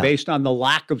that way based on the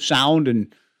lack of sound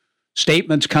and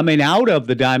statements coming out of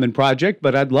the Diamond Project,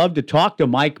 but I'd love to talk to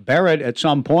Mike Barrett at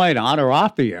some point, on or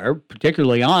off the air,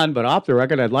 particularly on, but off the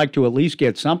record, I'd like to at least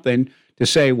get something to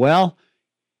say, well,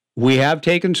 we have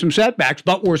taken some setbacks,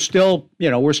 but we're still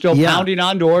pounding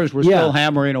on doors. We're still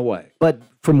hammering away. But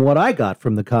from what I got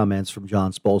from the comments from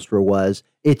John Spolstra was,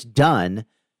 it's done,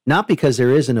 not because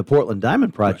there isn't a Portland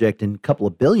Diamond Project and a couple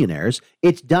of billionaires.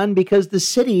 It's done because the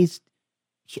city's,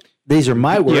 these are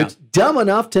my words, dumb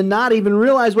enough to not even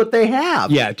realize what they have.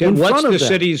 Yeah, what's the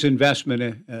city's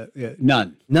investment?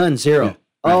 None. None, zero. Yeah, right.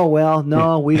 Oh, well,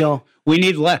 no, we don't. We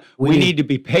need we need to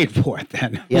be paid for it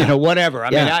then. Yeah. Whatever. I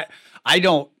mean, I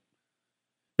don't.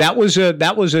 That was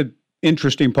a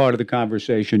interesting part of the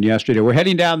conversation yesterday. We're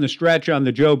heading down the stretch on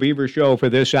the Joe Beaver Show for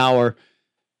this hour.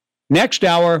 Next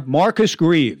hour, Marcus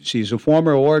Greaves. He's a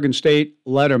former Oregon State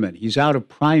letterman. He's out of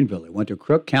Prineville. He went to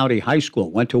Crook County High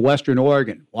School, went to Western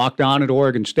Oregon, walked on at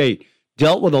Oregon State,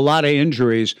 dealt with a lot of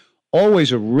injuries,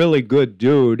 always a really good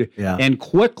dude, and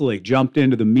quickly jumped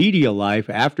into the media life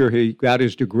after he got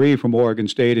his degree from Oregon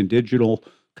State in digital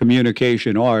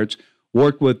communication arts,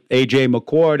 worked with A.J.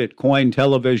 McCord at Coin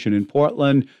Television in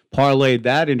Portland, parlayed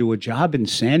that into a job in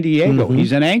San Diego. Mm-hmm.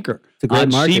 He's an anchor on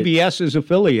CBS's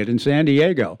affiliate in San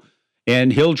Diego.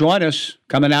 And he'll join us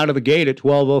coming out of the gate at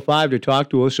 12:05 to talk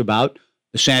to us about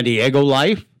the San Diego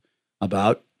life,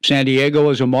 about San Diego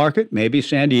as a market, maybe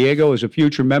San Diego as a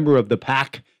future member of the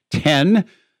Pac-10,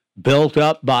 built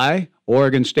up by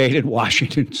Oregon State and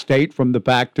Washington State from the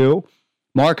Pac-2.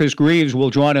 Marcus Greaves will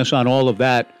join us on all of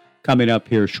that coming up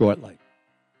here shortly.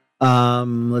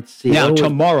 Let's see. Now,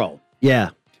 tomorrow. Yeah.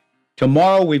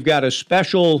 Tomorrow we've got a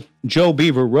special Joe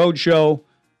Beaver Roadshow.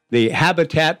 The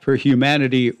Habitat for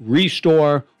Humanity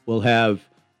Restore will have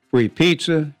free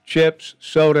pizza, chips,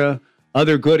 soda,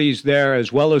 other goodies there,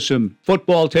 as well as some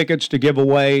football tickets to give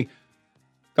away.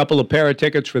 A couple of pair of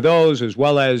tickets for those, as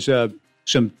well as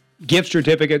some gift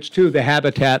certificates to the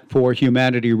Habitat for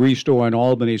Humanity Restore in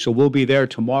Albany. So we'll be there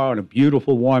tomorrow on a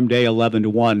beautiful warm day, 11 to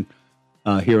 1,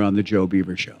 here on the Joe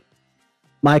Beaver Show.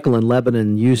 Michael in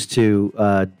Lebanon used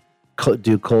to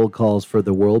do cold calls for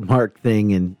the World Mark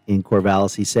thing in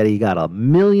Corvallis. He said he got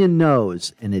 1 million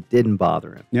no's, and it didn't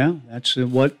bother him. Yeah, that's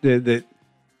what the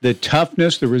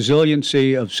toughness, the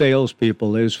resiliency of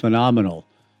salespeople is phenomenal.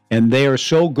 And they are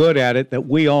so good at it that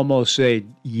we almost say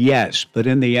yes, but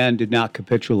in the end did not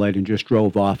capitulate and just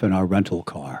drove off in our rental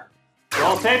car.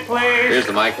 Roll tape, please. Here's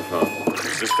the microphone.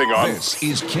 Is this thing on? This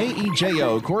is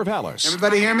KEJO Corvallis.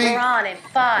 Everybody hear me? We're on in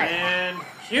 5. And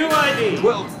QID.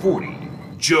 1240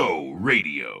 Joe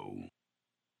Radio.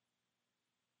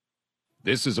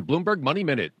 This is a Bloomberg Money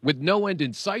Minute. With no end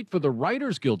in sight for the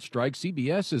Writers Guild strike,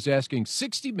 CBS is asking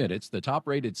 60 Minutes, the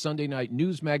top-rated Sunday night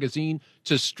news magazine,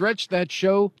 to stretch that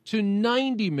show to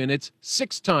 90 minutes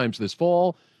 6 times this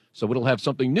fall, so it'll have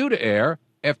something new to air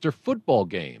after football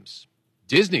games.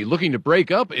 Disney, looking to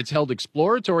break up, it's held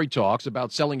exploratory talks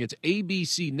about selling its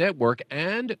ABC network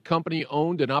and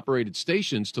company-owned and operated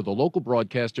stations to the local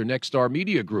broadcaster Nexstar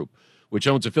Media Group, which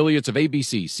owns affiliates of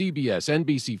ABC, CBS,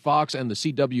 NBC, Fox, and the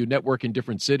CW network in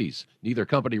different cities. Neither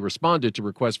company responded to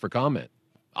requests for comment.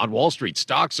 On Wall Street,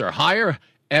 stocks are higher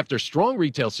after strong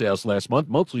retail sales last month,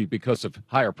 mostly because of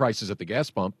higher prices at the gas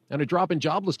pump and a drop in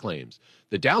jobless claims.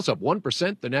 The Dow's up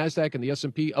 1%, the NASDAQ and the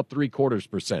S&P up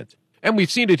 0.75%. And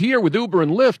we've seen it here with Uber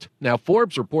and Lyft. Now,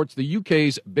 Forbes reports the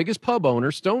UK's biggest pub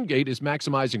owner, Stonegate, is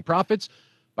maximizing profits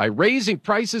by raising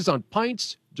prices on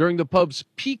pints during the pub's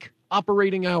peak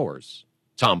operating hours.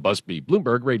 Tom Busby,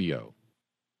 Bloomberg Radio.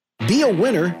 Be a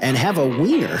winner and have a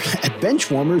wiener at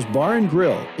Benchwarmers Bar and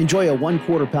Grill. Enjoy a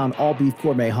 1/4 pound all-beef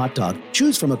gourmet hot dog.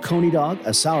 Choose from a coney dog,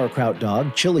 a sauerkraut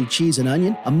dog, chili cheese and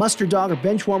onion, a mustard dog, or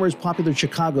Benchwarmers' popular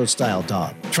Chicago-style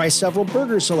dog. Try several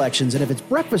burger selections, and if it's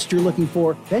breakfast you're looking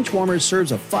for, Benchwarmers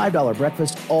serves a $5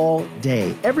 breakfast all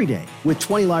day, every day. With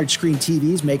 20 large screen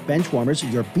TVs, make Benchwarmers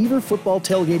your Beaver football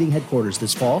tailgating headquarters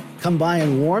this fall. Come by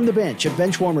and warm the bench at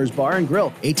Benchwarmers Bar and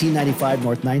Grill, 1895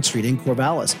 North 9th Street in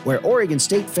Corvallis, where Oregon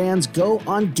State fans go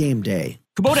on game day.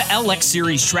 Kubota LX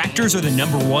Series tractors are the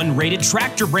 #1 rated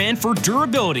tractor brand for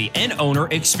durability and owner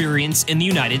experience in the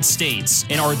United States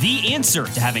and are the answer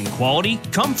to having quality,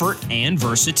 comfort, and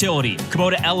versatility.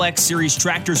 Kubota LX Series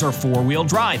tractors are 4-wheel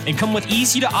drive and come with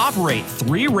easy-to-operate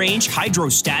 3-range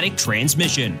hydrostatic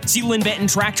transmission. See Lynn Benton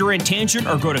Tractor and Tangent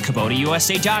or go to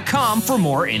KubotaUSA.com for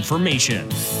more information.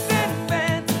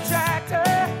 Benton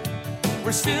Tractor,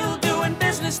 we're still doing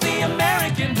business the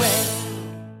American way.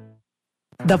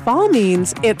 The fall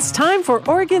means it's time for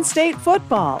Oregon State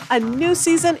football, a new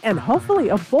season, and hopefully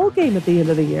a bowl game at the end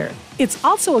of the year. It's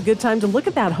also a good time to look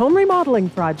at that home remodeling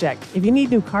project. If you need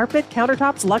new carpet,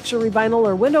 countertops, luxury vinyl,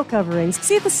 or window coverings,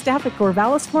 see the staff at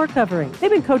Corvallis Floor Covering.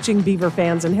 They've been coaching Beaver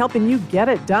fans and helping you get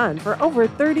it done for over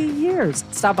 30 years.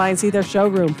 Stop by and see their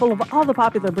showroom full of all the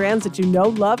popular brands that you know,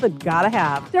 love, and gotta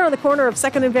have. They're on the corner of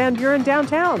 2nd and Van Buren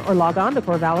downtown, or log on to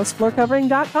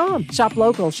CorvallisFloorCovering.com. Shop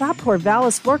local, shop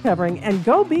Corvallis Floor Covering, and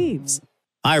go Beavs.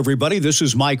 Hi, everybody. This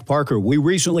is Mike Parker. We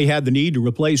recently had the need to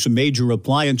replace some major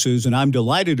appliances, and I'm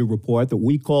delighted to report that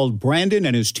we called Brandon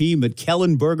and his team at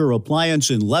Kellenberger Appliance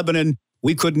in Lebanon.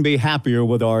 We couldn't be happier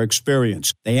with our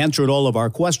experience. They answered all of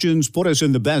our questions, put us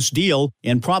in the best deal,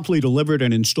 and promptly delivered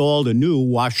and installed a new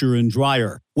washer and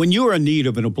dryer. When you're in need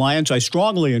of an appliance, I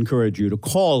strongly encourage you to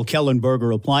call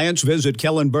Kellenberger Appliance, visit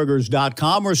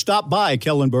kellenbergers.com, or stop by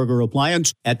Kellenberger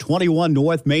Appliance at 21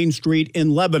 North Main Street in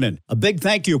Lebanon. A big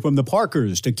thank you from the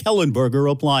Parkers to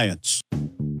Kellenberger Appliance.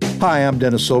 Hi, I'm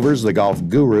Dennis Silvers, the golf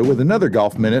guru, with another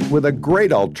Golf Minute with a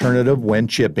great alternative when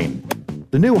chipping.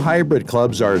 The new hybrid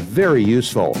clubs are very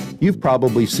useful. You've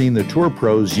probably seen the tour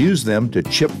pros use them to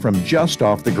chip from just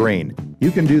off the green.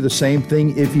 You can do the same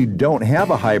thing if you don't have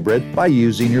a hybrid by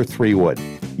using your 3-wood.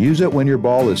 Use it when your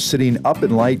ball is sitting up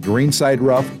in light greenside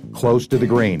rough close to the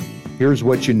green. Here's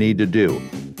what you need to do.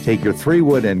 Take your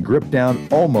 3-wood and grip down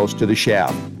almost to the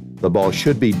shaft. The ball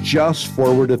should be just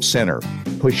forward of center.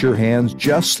 Push your hands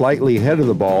just slightly ahead of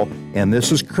the ball, and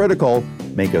this is critical.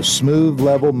 Make a smooth,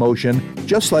 level motion,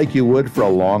 just like you would for a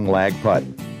long lag putt.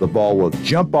 The ball will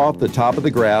jump off the top of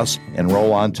the grass and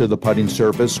roll onto the putting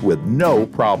surface with no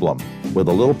problem. With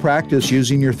a little practice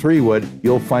using your 3-wood,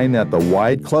 you'll find that the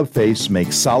wide club face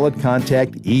makes solid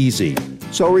contact easy.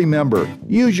 So remember,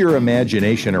 use your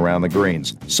imagination around the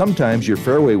greens. Sometimes your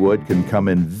fairway wood can come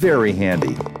in very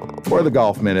handy. For the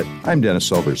Golf Minute, I'm Dennis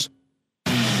Silvers.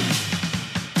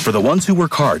 For the ones who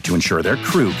work hard to ensure their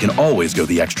crew can always go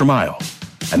the extra mile,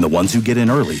 and the ones who get in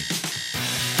early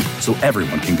so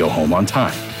everyone can go home on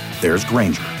time, there's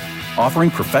Grainger, offering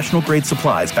professional-grade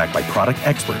supplies backed by product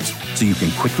experts so you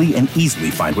can quickly and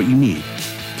easily find what you need.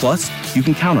 Plus, you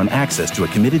can count on access to a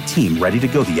committed team ready to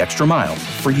go the extra mile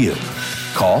for you.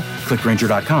 Call, click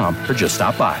Grainger.com, or just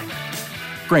stop by.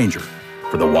 Grainger,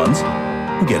 for the ones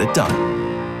who get it done.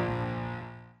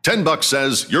 $10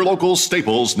 says your local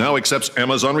Staples now accepts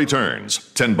Amazon returns.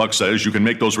 $10 says you can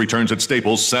make those returns at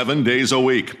Staples 7 days a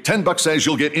week. $10 says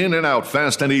you'll get in and out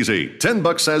fast and easy.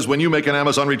 $10 says when you make an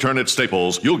Amazon return at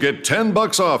Staples, you'll get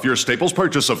 $10 off your Staples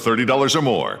purchase of $30 or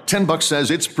more. $10 says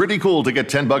it's pretty cool to get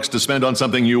 $10 to spend on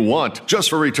something you want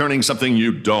just for returning something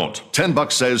you don't.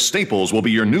 $10 says Staples will be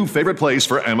your new favorite place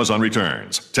for Amazon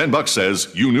returns. $10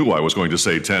 says you knew I was going to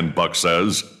say $10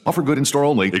 says. Offer good in store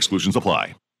only. Exclusions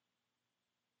apply.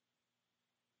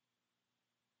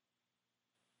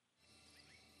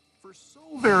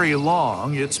 Very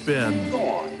long it's been. Go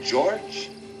on, George.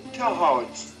 Tell how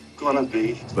it's gonna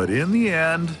be. But in the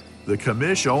end, the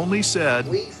commish only said,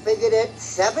 we figured it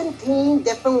 17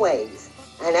 different ways.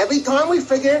 And every time we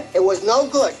figured it was no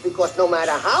good, because no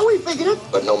matter how we figured it...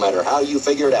 But no matter how you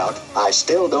figure it out, I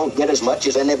still don't get as much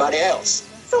as anybody else.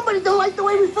 Somebody don't like the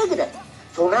way we figured it.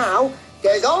 So now,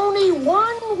 there's only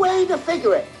one way to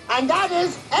figure it. And that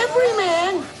is every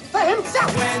man for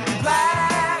himself. When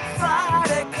Black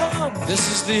Friday comes,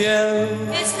 this is the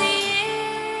end. It's the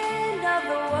end of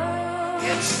the world.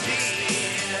 It's the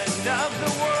end of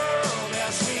the world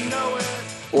as we know it.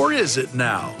 or is it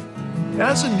now?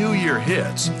 As a new year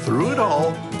hits, through it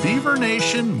all, Beaver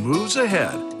Nation moves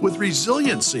ahead with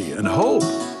resiliency and hope.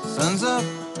 Sun's up,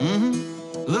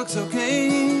 looks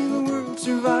okay, the world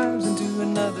survives into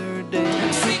another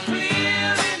day. See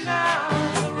clearly now,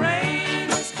 the rain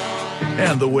is gone.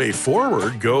 And the way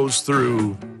forward goes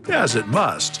through, as it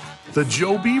must, the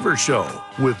Joe Beaver Show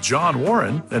with John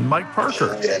Warren and Mike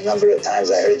Parker. A number of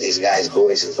times I heard these guys'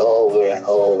 voices over and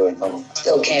over and over.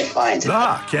 Still can't find it.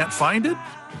 Can't find it?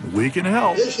 We can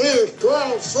help. This here's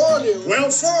 1240.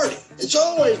 1240. It's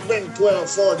always been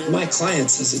 1240. My client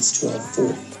says it's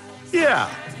 1240. Yeah,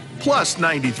 plus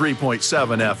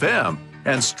 93.7 FM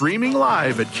and streaming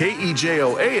live at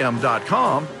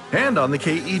KEJOAM.com and on the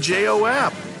KEJO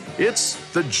app. It's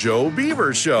the Joe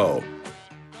Beaver Show.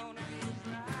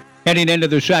 Heading into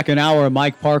the second hour,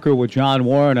 Mike Parker with John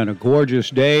Warren on a gorgeous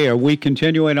day. Are we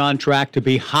continuing on track to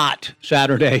be hot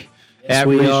Saturday? Yes,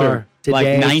 we are. Today,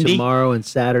 like 90? Tomorrow, and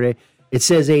Saturday. It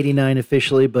says 89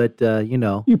 officially, but,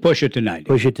 you push it to 90.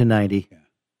 Push it to 90. Yeah.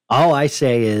 All I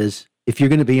say is, if you're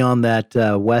going to be on that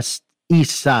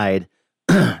east side,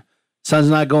 sun's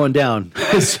not going down.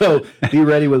 So be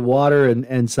ready with water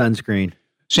and sunscreen.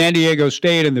 San Diego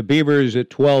State and the Beavers at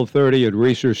 12:30 at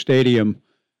Reser Stadium.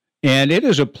 And it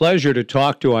is a pleasure to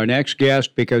talk to our next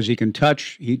guest because he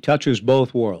touches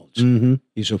both worlds. Mm-hmm.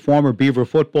 He's a former Beaver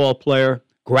football player,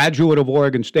 graduate of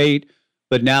Oregon State,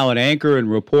 but now an anchor and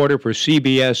reporter for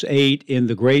CBS 8 in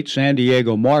the great San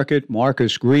Diego market.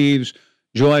 Marcus Greaves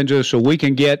joins us so we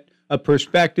can get a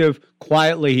perspective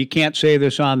quietly. He can't say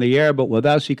this on the air, but with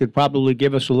us, he could probably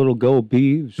give us a little go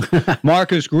Beavs.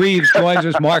 Marcus Greaves joins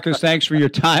us. Marcus, thanks for your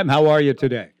time. How are you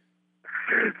today?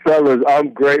 Fellas,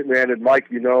 I'm great, man. And Mike,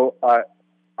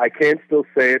 I can still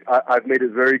say it. I've made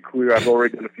it very clear. I've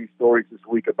already done a few stories this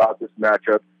week about this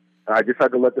matchup. And I just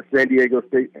had to let the San Diego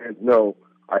State fans know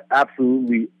I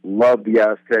absolutely love the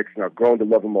Aztecs, and I've grown to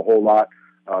love them a whole lot.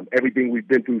 Everything we've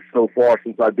been through so far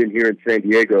since I've been here in San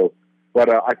Diego. But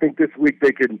I think this week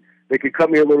they could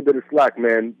cut me a little bit of slack,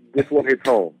 man. This one hits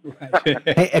home.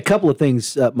 Hey, a couple of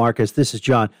things, Marcus. This is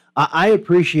John. I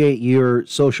appreciate your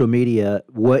social media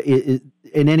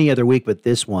in any other week but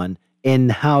this one,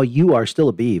 and how you are still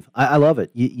a Beav. I love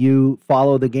it. You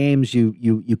follow the games.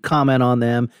 You comment on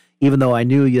them, even though I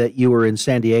knew that you were in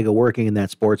San Diego working in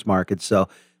that sports market. So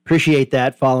appreciate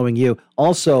that, following you.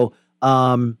 Also,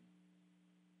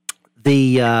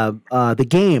 the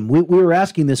game, we were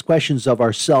asking these questions of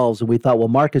ourselves, and we thought, well,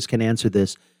 Marcus can answer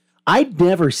this. I'd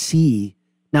never see,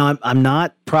 now I'm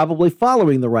not probably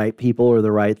following the right people or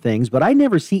the right things, but I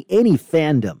never see any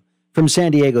fandom from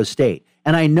San Diego State.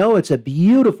 And I know it's a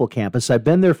beautiful campus. I've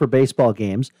been there for baseball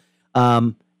games,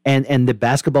 and the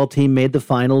basketball team made the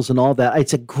finals and all that.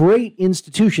 It's a great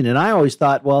institution, and I always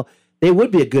thought, well, they would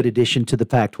be a good addition to the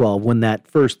Pac-12 when that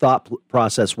first thought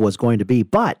process was going to be.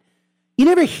 But you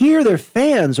never hear their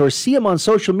fans or see them on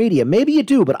social media. Maybe you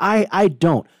do, but I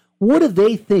don't. What do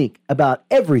they think about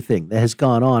everything that has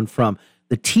gone on, from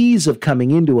the tease of coming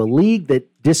into a league that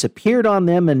disappeared on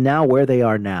them and now where they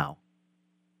are now?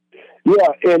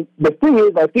 Yeah, and the thing is,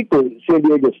 I think the San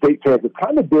Diego State fans have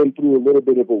kind of been through a little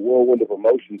bit of a whirlwind of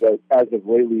emotions as of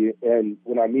lately. And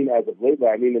when I mean as of lately,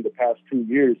 I mean in the past 2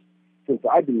 years since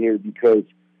I've been here, because,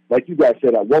 like you guys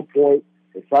said, at one point,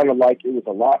 it sounded like it was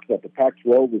a lock that the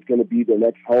Pac-12 was going to be their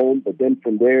next home. But then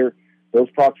from there, those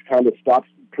talks kind of stopped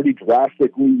pretty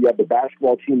drastically. You have the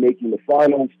basketball team making the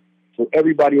finals. So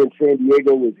everybody in San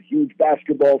Diego is a huge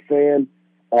basketball fan.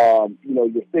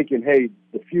 You're thinking, hey,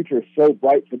 the future is so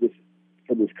bright for this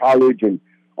college and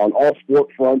on all sport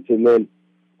fronts. And then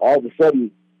all of a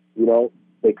sudden,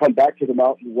 they come back to the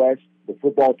Mountain West. The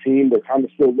football team, they're kind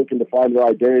of still looking to find their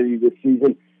identity this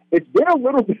season. It's been a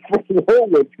little bit for the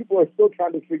whirlwind. People are still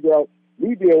trying to figure out,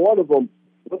 me being one of them,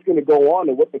 what's going to go on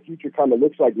and what the future kind of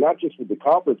looks like, not just with the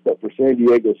conference, but for San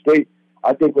Diego State.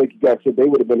 I think, like you guys said, they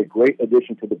would have been a great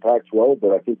addition to the Pac-12,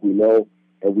 but I think we know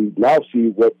and we now see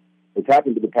what has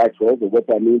happened to the Pac-12 and what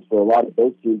that means for a lot of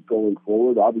those teams going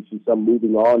forward. Obviously, some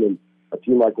moving on, and a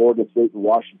team like Oregon State and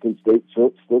Washington State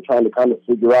still trying to kind of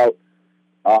figure out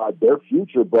their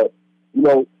future. But,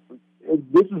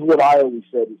 this is what I always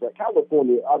said, is that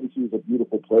California obviously is a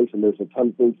beautiful place, and there's a ton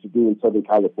of things to do in Southern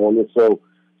California. So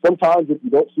sometimes if you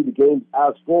don't see the games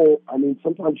as full,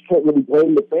 sometimes you can't really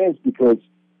blame the fans, because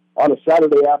on a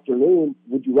Saturday afternoon,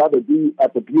 would you rather be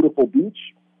at the beautiful beach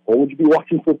or would you be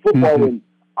watching some football? Mm-hmm.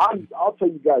 And I'll tell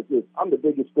you guys this, I'm the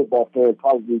biggest football fan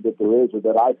probably that there is, or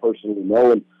that I personally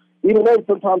know. And even then,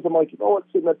 sometimes I'm like,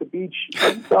 sitting at the beach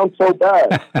doesn't sound so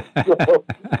bad.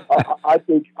 I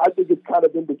think it's kind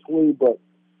of in between. But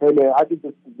hey, man, I think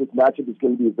this matchup is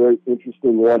going to be a very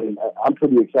interesting one, and I'm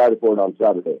pretty excited for it on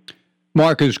Saturday.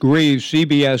 Marcus Greaves,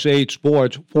 CBS 8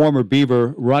 Sports, former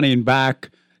Beaver running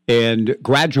back and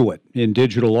graduate in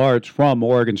digital arts from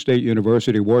Oregon State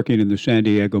University, working in the San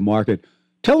Diego market.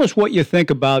 Tell us what you think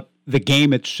about the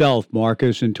game itself,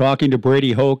 Marcus, and talking to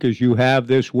Brady Hoke as you have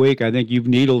this week. I think you've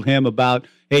needled him about,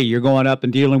 hey, you're going up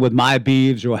and dealing with my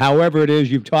Beavs, or however it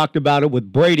is you've talked about it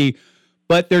with Brady.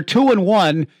 But they're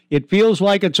 2-1. It feels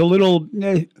like it's a little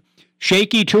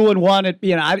shaky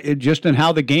 2-1, just in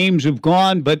how the games have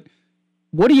gone. But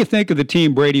what do you think of the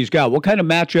team Brady's got? What kind of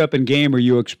matchup and game are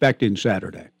you expecting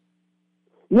Saturday?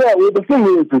 Yeah, well, the thing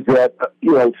is that,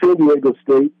 San Diego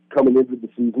State, coming into the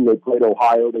season, they played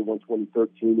Ohio, they won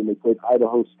 2013, and they played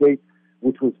Idaho State,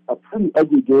 which was a pretty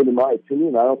ugly game in my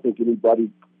opinion. I don't think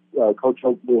anybody, Coach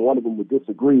Hope, one of them would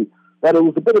disagree, that it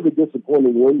was a bit of a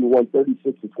disappointing win. You won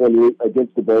 36-28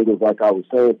 against the Bengals, like I was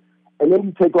saying. And then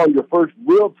you take on your first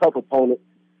real tough opponent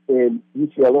in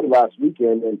UCLA last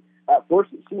weekend, and at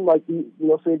first it seemed like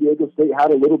San Diego State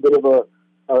had a little bit of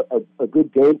a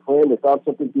good game plan. They found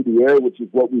something through the air, which is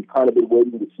what we've kind of been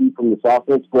waiting to see from this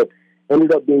offense, but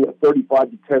ended up being a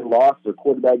 35-10 loss. Their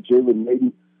quarterback, Jalen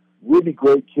Maiden, really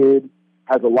great kid,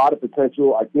 has a lot of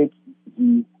potential. I think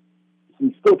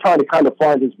he's still trying to kind of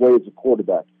find his way as a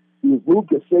quarterback. He was moved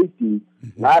to safety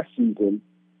last season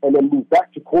and then moved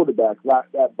back to quarterback by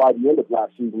the end of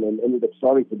last season and ended up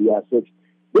starting for the Aztecs.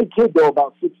 Big kid, though,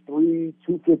 about 6'3",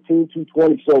 215,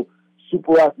 220, so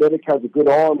super athletic, has a good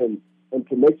arm and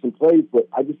can make some plays. But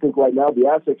I just think right now the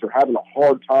Aztecs are having a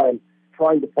hard time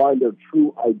trying to find their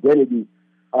true identity,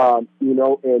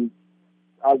 and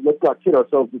let's not kid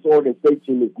ourselves. This Oregon State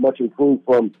team is much improved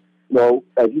from,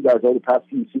 as you guys know, the past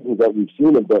few seasons that we've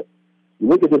seen them. But you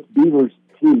look at this Beavers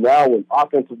team now, and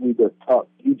offensively they're tough.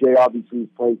 DJ obviously is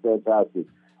playing fantastic.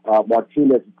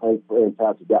 Martinez is playing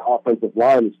fantastic. That offensive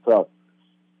line is tough.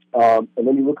 And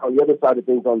then you look on the other side of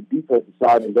things on the defensive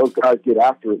side, and those guys get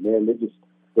after it, man.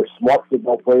 They're smart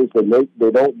football players.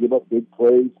 They don't give up big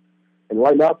plays. And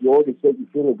right now, the Oregon State is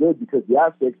feeling good because the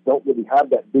Aztecs don't really have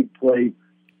that big play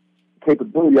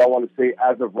capability, I want to say,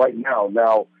 as of right now.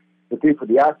 Now, the thing for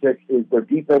the Aztecs is their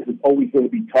defense is always going to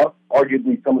be tough,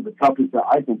 arguably some of the toughest that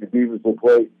I think the Beavers will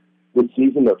play this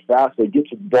season. They're fast. They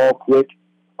get you the ball quick.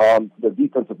 The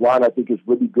defensive line, I think, is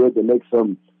really good. They make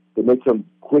some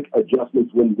quick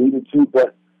adjustments when needed to.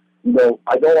 But,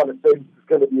 I don't want to say this is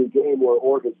going to be a game where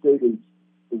Oregon State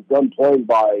is done playing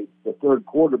by the third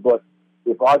quarter, but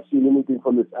if I've seen anything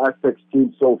from this Aztecs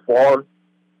team so far,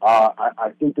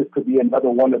 I think this could be another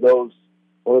one of those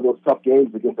tough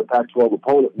games against a Pac-12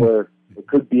 opponent where it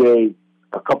could be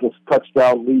a couple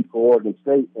touchdown lead for Oregon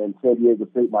State, and San Diego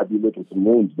State might be licking some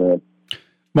wounds, man.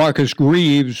 Marcus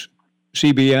Greaves,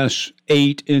 CBS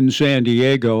 8 in San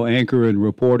Diego, anchor and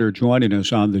reporter, joining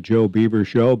us on the Joe Beaver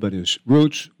Show, but his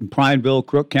roots in Prineville,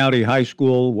 Crook County High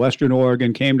School, Western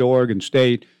Oregon, came to Oregon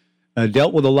State,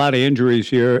 dealt with a lot of injuries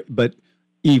here, but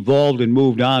evolved and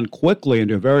moved on quickly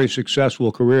into a very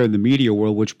successful career in the media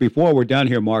world, which before we're done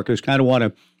here, Marcus, kind of want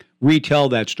to retell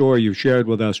that story you've shared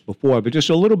with us before, but just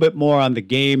a little bit more on the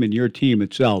game and your team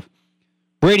itself.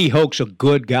 Brady Hoke's a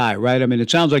good guy, right? I mean,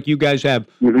 it sounds like you guys have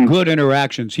good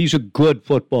interactions. He's a good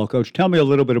football coach. Tell me a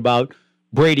little bit about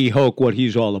Brady Hoke, what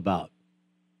he's all about.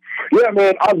 Yeah,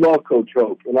 man, I love Coach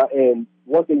Hoke. And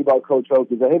one thing about Coach Hoke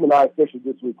is that him and I, especially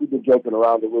this week, we've been joking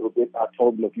around a little bit. I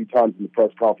told him a few times in the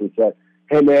press conference that,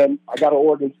 hey, man, I got an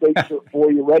Oregon State shirt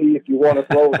for you ready if you want to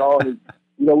throw it on. And,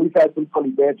 we've had some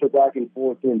funny banter back and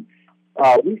forth. And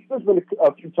there's been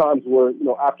a few times where,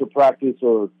 after practice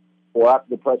or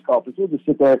after the press conference, we'll just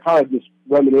sit there and kind of just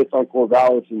reminisce on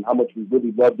Corvallis and how much we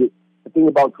really loved it. The thing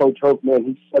about Coach Hoke, man,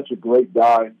 he's such a great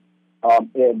guy.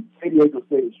 And San Diego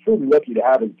State is truly lucky to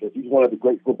have him because he's one of the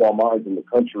great football minds in the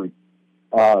country.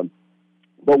 But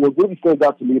what really stands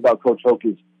out to me about Coach Hoke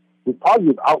is his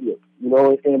positive outlook,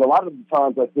 and a lot of the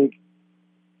times I think,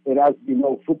 and as you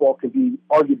know, football can be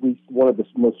arguably one of the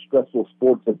most stressful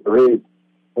sports that there is.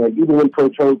 And even when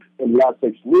Coach Hoke and the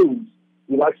Aztecs lose,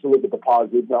 he likes to look at the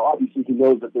positive. Now, obviously, he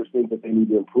knows that there's things that they need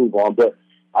to improve on, but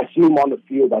I see him on the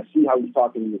field. I see how he's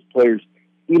talking to his players.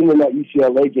 Even in that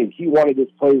UCLA game, he wanted his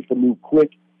players to move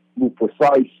quick, move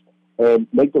precise, and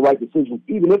make the right decisions,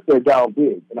 even if they're down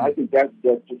big. And I think that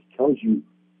just tells you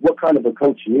what kind of a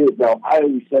coach he is. Now, I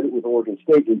always said it with Oregon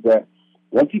State is that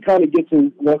once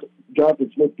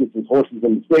Jonathan Smith gets his horses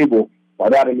in the stable, by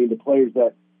that I mean the players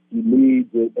that he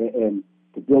leads and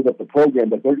to build up the program,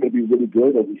 that they're going to be really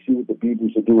good. And we see what the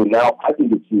Beavers are doing now. I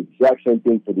think it's the exact same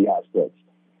thing for the Aztecs.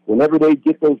 Whenever they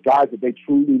get those guys that they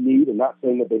truly need, and not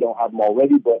saying that they don't have them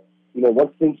already, but,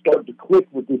 once things start to click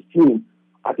with this team,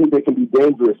 I think they can be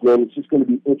dangerous, man. It's just going to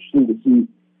be interesting to see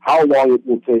how long it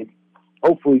will take,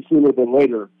 hopefully sooner than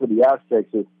later, for the Aztecs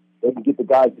if they can get the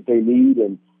guys that they need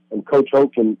and Coach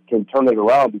Hoke can turn it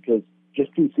around because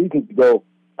just 2 seasons ago,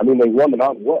 they won the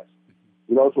Mountain West.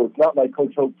 So it's not like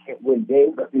Coach Hoke can't win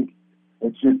games. I think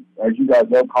it's just, as you guys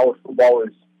know, college football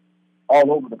is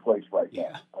all over the place right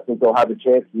now. I think they'll have a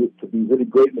chance to be really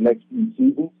great in the next few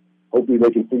seasons. Hopefully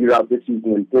they can figure out this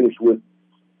season and finish with,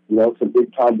 some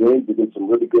big-time wins against some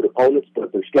really good opponents,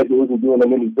 but their schedule isn't doing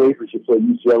them any favors. You play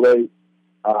UCLA,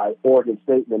 Oregon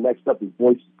State, and then next up is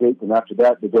Boise State, and after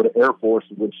that they go to Air Force,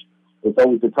 which is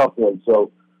always a tough one. So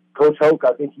Coach Hoke,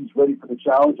 I think he's ready for the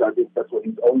challenge. I think that's what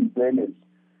he's always been, is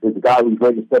the guy who's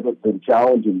ready to step up to the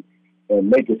challenge and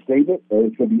make a statement, and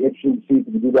it's going to be interesting to see if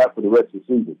he can do that for the rest of the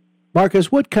season.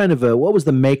 Marcus, what was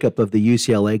the makeup of the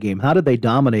UCLA game? How did they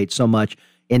dominate so much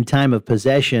in time of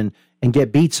possession and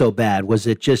get beat so bad? Was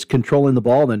it just controlling the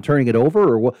ball and then turning it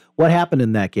over, or what happened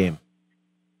in that game?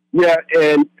 Yeah,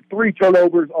 and 3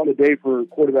 turnovers on the day for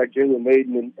quarterback Jalen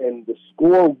Maiden, and the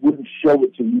score wouldn't show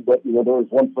it to you, but there was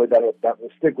one play that will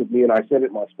stick with me, and I said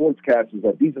it in my sportscast, is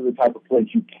that these are the type of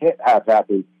plays you can't have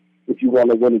happen if you want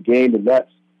to win a game, and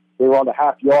they were on the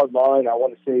half-yard line. I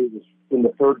want to say it was in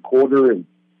the third quarter, and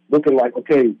looking like,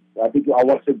 okay, I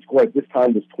want to say the score at this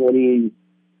time was 28-7.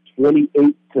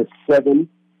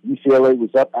 UCLA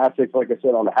was up. Aztecs, like I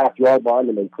said, on the half-yard line,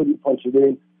 and they couldn't punch it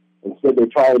in. Instead, they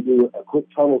tried to do a quick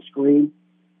tunnel screen,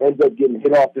 ends up getting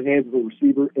hit off the hands of the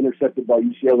receiver, intercepted by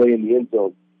UCLA in the end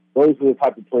zone. Those are the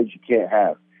type of plays you can't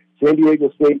have. San Diego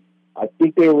State, I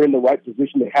think they were in the right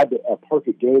position. They had a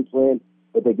perfect game plan,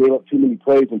 but they gave up too many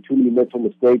plays and too many mental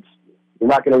mistakes. You're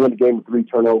not going to win a game with 3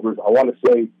 turnovers. I want to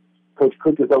say Coach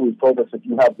Cook has always told us if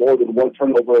you have more than 1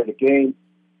 turnover in a game,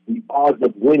 the odds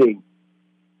of winning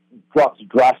drops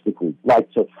drastically, like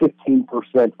to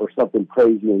 15% or something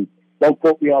crazy. And don't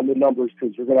quote me on the numbers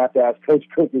because you're going to have to ask Coach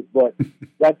Cook, but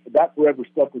that forever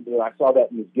stuck with me. And I saw that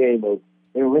in this game.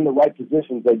 They were in the right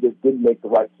positions, they just didn't make the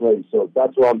right plays. So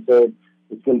that's what I'm saying.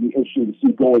 It's going to be interesting to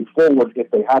see going forward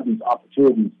if they have these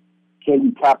opportunities, can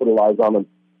you capitalize on them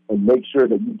and make sure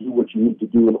that you do what you need to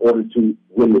do in order to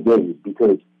win the games?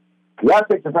 Because the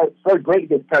Aztecs have started great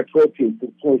against Pac-12 teams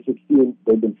since 2016.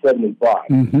 They've been 7-5.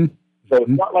 Mm-hmm. So it's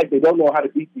not like they don't know how to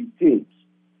beat these teams.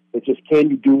 It's just, can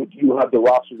you do it? Do you have the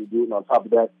roster to do it? And on top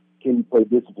of that, can you play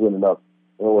discipline enough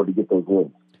in order to get those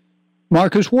wins?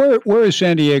 Marcus, where is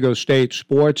San Diego State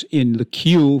sports in the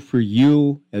queue for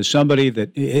you as somebody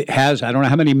that has, I don't know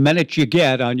how many minutes you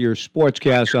get on your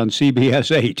sportscast on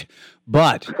CBS 8,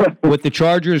 but with the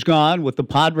Chargers gone, with the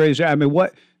Padres,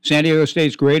 San Diego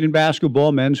State's great in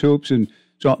basketball, men's hoops, and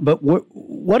so, but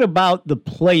what about the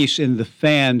place in the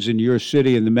fans in your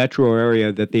city, in the metro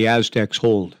area, that the Aztecs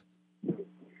hold?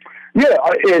 Yeah,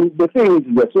 and the thing is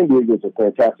that San Diego is a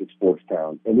fantastic sports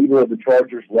town. And even though the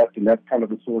Chargers left, and that's kind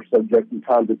of a sore subject from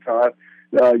time to time,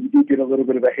 you do get a little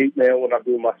bit of a hate mail when I'm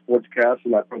doing my sportscast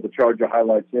and I throw the Charger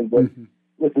highlights in. But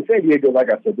listen, San Diego, like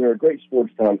I said, they're a great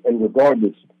sports town. And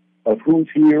regardless of who's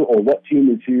here or what team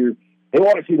is here, they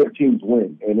want to see their teams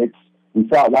win. And we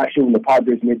saw it last year when the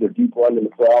Padres made their deep run in the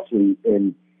playoffs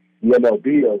in the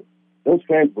MLB. Those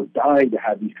fans were dying to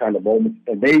have these kind of moments,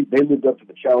 and they lived up to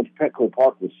the challenge. Petco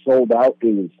Park was sold out.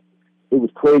 It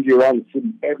was crazy around the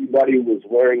city. Everybody was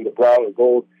wearing the brown and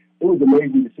gold. it was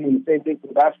amazing to see. And the same thing for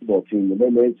the basketball team. When they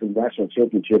made some national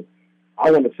championship,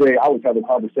 I want to say I was having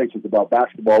conversations about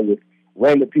basketball with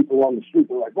random people on the street.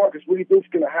 They're like, Marcus, what do you think's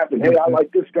going to happen? Hey, I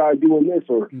like this guy doing this,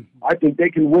 or I think they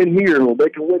can win here, or they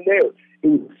can win there. It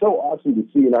was so awesome to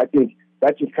see, and I think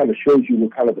that just kind of shows you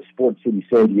what kind of a sports city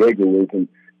San Diego is. And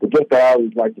the joke that I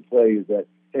always like to play is that,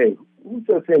 hey, who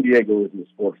says San Diego isn't a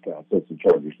sports town since the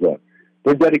Chargers left?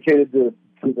 They're dedicated to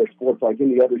their sports like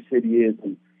any other city is.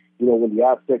 And, you know, when the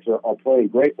Aztecs are playing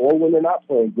great or when they're not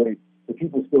playing great, the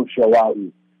people still show out.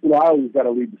 And, you know, I always got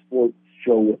to leave the sports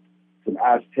show with some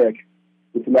Aztec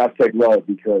love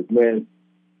because, man,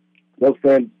 those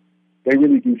fans, they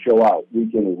really do show out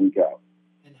week in and week out.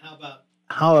 And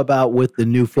how about with the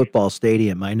new football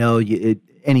stadium? I know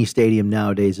any stadium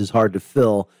nowadays is hard to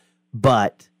fill,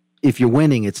 but if you're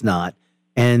winning, it's not.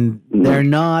 And they're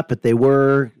not, but they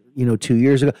were, 2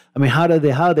 years ago. I mean, how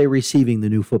are they receiving the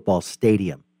new football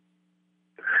stadium?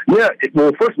 Yeah,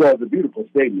 well, first of all, it's a beautiful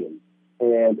stadium.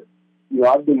 And,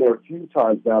 I've been there a few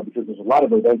times now because there's a lot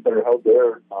of events that are held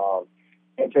there.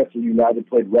 Manchester United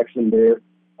played Wrexham there,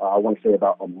 I want to say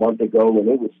about a month ago,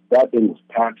 and that thing was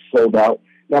packed, sold out.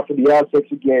 Now, for the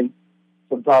Aztecs, again,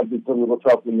 sometimes it's a little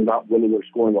tough when you're not winning or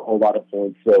scoring a whole lot of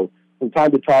points. So from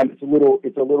time to time, it's a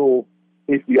little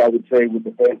iffy, I would say, with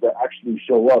the fans that actually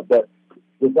show up. But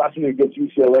this last year against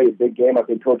UCLA, a big game, I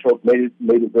think Coach Hope made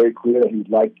it very clear that he'd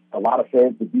like a lot of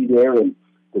fans to be there and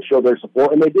to show their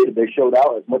support, and they did. They showed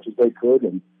out as much as they could,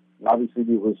 and obviously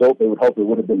the result, they would hope it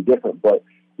would have been different. But,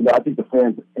 I think the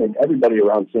fans and everybody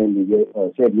around San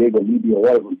Diego, media,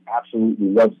 one of them absolutely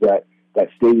loves that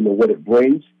stadium and what it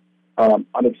brings. I'm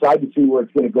excited to see where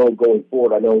it's going to go going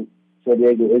forward. I know San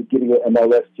Diego is getting an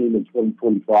MLS team in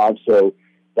 2025, so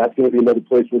that's going to be another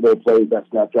place where they'll play that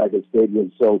Snapdragon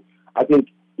Stadium. So I think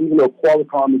even though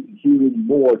Qualcomm isn't here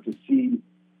anymore, to see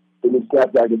the new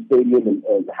Snapdragon Stadium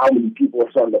and how many people are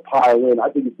starting to pile in, I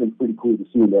think it's been pretty cool to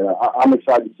see, man. I'm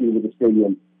excited to see where the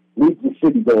stadium leads the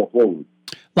city going forward.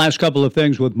 Last couple of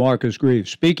things with Marcus Greaves.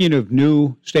 Speaking of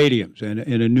new stadiums and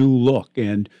a new look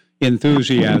and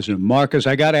enthusiasm, Marcus,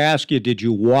 I got to ask you, did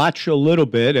you watch a little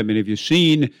bit? I mean, have you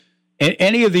seen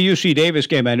any of the UC Davis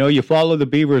game? I know you follow the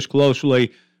Beavers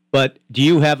closely, but do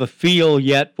you have a feel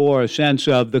yet for a sense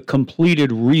of the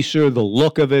completed Reeser, the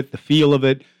look of it, the feel of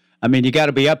it? I mean, you got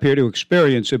to be up here to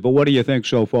experience it, but what do you think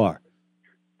so far?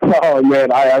 Oh,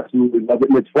 man, I absolutely love it.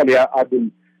 And it's funny,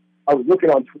 I was looking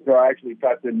on Twitter. I actually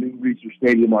typed the new Reeser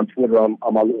Stadium on Twitter on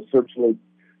my little search link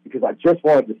because I just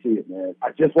wanted to see it, man. I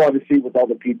just wanted to see it with all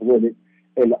the people in it.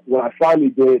 And when I finally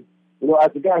did,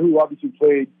 as a guy who obviously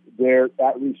played there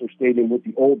at Reeser Stadium with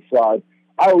the old side,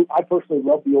 I personally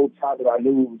love the old side, but I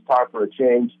knew it was time for a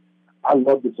change. I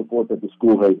love the support that the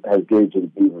school has gave to the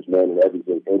Beavers, man, and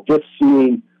everything. And just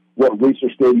seeing what Reeser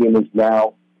Stadium is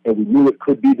now, and we knew it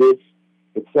could be this,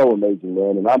 it's so amazing,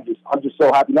 man. And I'm just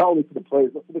so happy, not only for the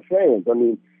players, but for the fans. I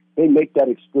mean, they make that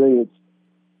experience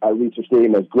at Reeser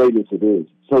Stadium as great as it is.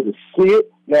 So to see it,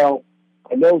 now,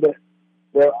 I know that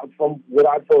from what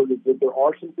I've heard is that there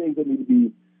are some things that need to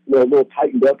be a little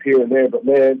tightened up here and there, but,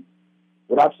 man,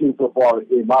 what I've seen so far,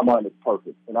 in my mind, is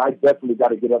perfect. And I definitely got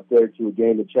to get up there to a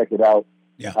game and check it out.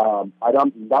 Yeah.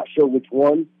 I'm not sure which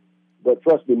one, but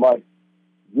trust me, Mike,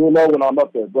 you'll know when I'm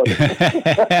up there, brother.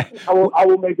 I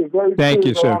will make it very Thank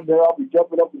clear you, sir. I'm there. I'll be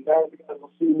jumping up and down. You guys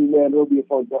will see me, man. It'll be a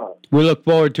fun time. We look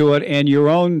forward to it. And your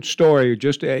own story,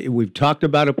 we've talked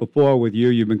about it before with you.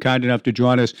 You've been kind enough to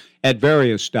join us at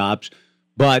various stops.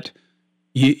 But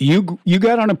you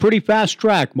got on a pretty fast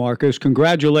track, Marcus.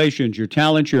 Congratulations. Your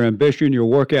talent, your ambition, your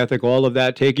work ethic, all of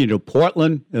that, taking you to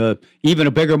Portland, even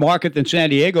a bigger market than San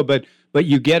Diego. But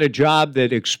you get a job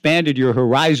that expanded your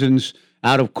horizons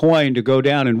out of coin to go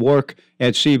down and work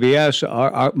at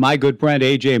CBS. My good friend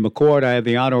A.J. McCord, I have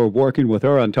the honor of working with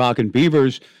her on Talking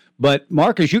Beavers. But,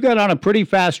 Marcus, you got on a pretty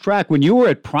fast track. When you were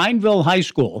at Prineville High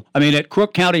School, at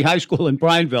Crook County High School in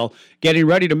Prineville, getting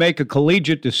ready to make a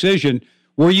collegiate decision,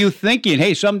 were you thinking,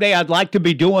 hey, someday I'd like to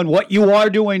be doing what you are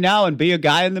doing now and be a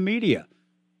guy in the media?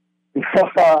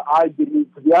 I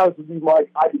didn't, to be honest with you, Mike,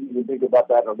 I didn't even think about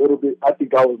that a little bit. I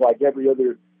think I was like every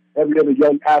other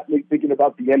young athlete thinking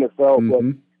about the NFL.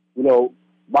 Mm-hmm. But,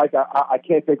 Mike, I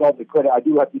can't take all the credit. I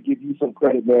do have to give you some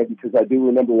credit, man, because I do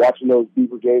remember watching those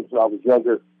Beaver games when I was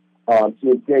younger,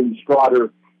 seeing Sammy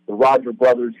Strotter, the Roger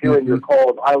brothers, hearing your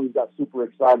calls. I always got super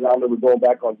excited. I remember going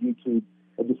back on YouTube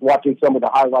and just watching some of the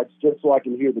highlights just so I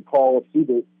can hear the calls, see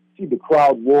the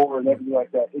crowd roar and everything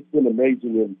like that. It's been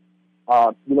amazing. And,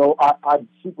 I'm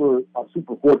super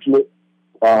fortunate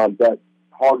that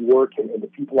hard work and the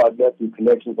people I've met through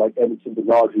connections like Emerson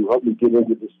Bernard, who helped me get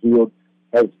into this field,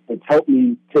 has helped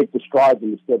me take the strides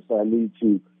and the steps that I need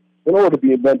to in order to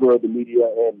be a member of the media.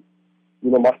 And,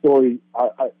 my story,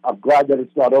 I'm glad that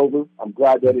it's not over. I'm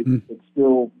glad that it's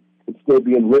still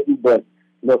being written. But,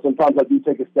 sometimes I do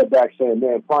take a step back saying,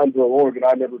 man, Pineville, Oregon,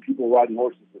 I remember people riding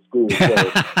horses to school. So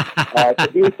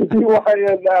to be where I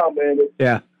am now, man,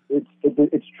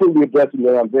 it's truly a blessing,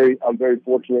 man. I'm very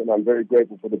fortunate, and I'm very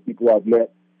grateful for the people I've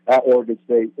met at Oregon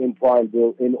State, in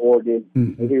Pineville, in Oregon,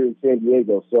 and here in San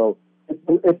Diego. So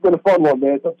it's been a fun one,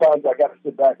 man. Sometimes I got to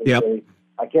sit back and say,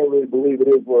 I can't really believe it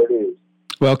is where it is.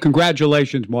 Well,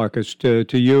 congratulations, Marcus, to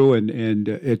you, and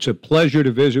it's a pleasure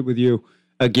to visit with you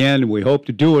again. We hope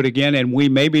to do it again, and we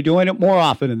may be doing it more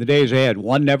often in the days ahead.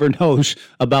 One never knows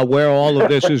about where all of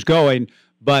this is going.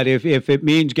 But if it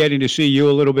means getting to see you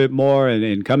a little bit more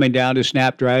and coming down to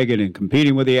Snapdragon and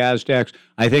competing with the Aztecs,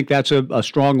 I think that's a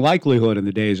strong likelihood in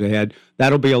the days ahead.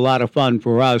 That'll be a lot of fun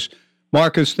for us.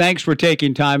 Marcus, thanks for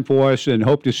taking time for us, and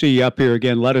hope to see you up here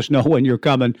again. Let us know when you're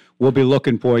coming. We'll be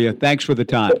looking for you. Thanks for the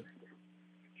time.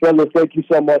 Chandler, thank you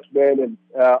so much, man. And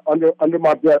under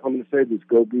my breath, I'm going to say this: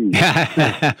 go Greaves.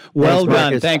 Well done.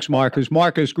 Marcus. Thanks, Marcus.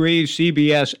 Marcus Greaves,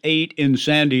 CBS 8 in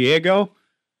San Diego.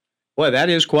 Boy, that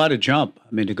is quite a jump.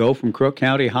 I mean, to go from Crook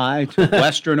County High to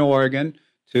Western Oregon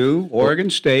to Oregon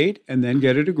State and then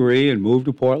get a degree and move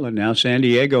to Portland, now San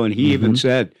Diego. And he even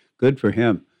said, good for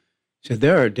him. He said,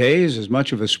 there are days, as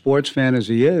much of a sports fan as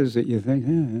he is, that you think,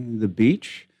 the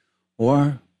beach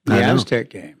or the Aztec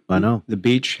game. I know. The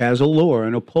beach has a lure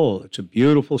and a pull. It's a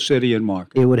beautiful city and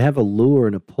market. It would have a lure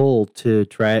and a pull to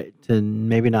try to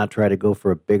maybe not try to go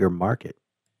for a bigger market.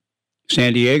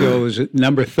 San Diego is at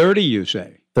number 30, you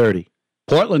say? 30.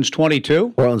 Portland's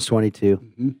 22? Portland's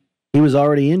 22. He was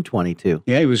already in 22.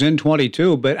 Yeah, he was in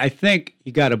 22, but I think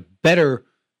he got a better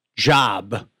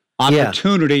job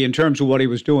opportunity in terms of what he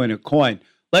was doing at Coin.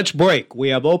 Let's break. We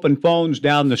have open phones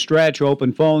down the stretch,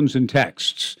 open phones and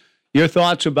texts. Your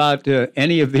thoughts about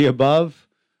any of the above?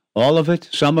 All of it?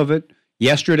 Some of it?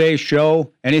 Yesterday's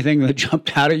show? Anything that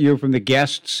jumped out at you from the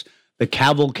guests? The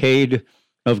cavalcade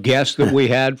of guests that we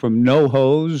had from No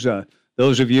Hose?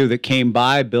 Those of you that came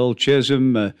by, Bill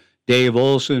Chisholm, Dave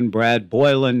Olson, Brad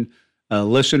Boylan,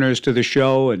 listeners to the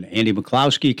show, and Andy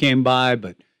McCloskey came by.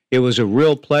 But it was a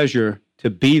real pleasure to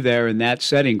be there in that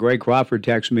setting. Greg Crawford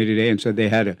texted me today and said they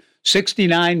had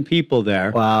 69 people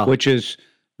there, which is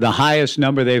the highest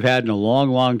number they've had in a long,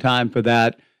 long time for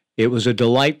that. It was a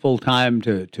delightful time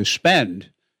to spend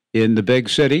in the big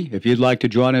city. If you'd like to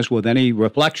join us with any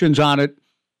reflections on it,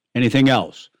 anything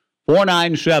else,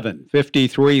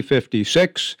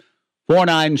 497-5356,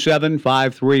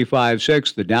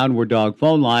 497-5356, the Downward Dog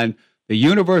phone line, the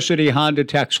University Honda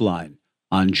text line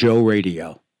on Joe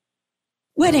Radio.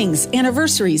 Weddings,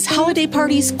 anniversaries, holiday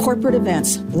parties, corporate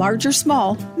events, large or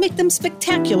small, make them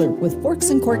spectacular with Forks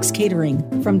and Corks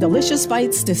Catering. From delicious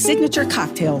bites to signature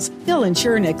cocktails, they'll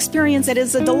ensure an experience that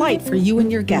is a delight for you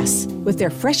and your guests. With their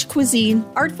fresh cuisine,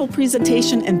 artful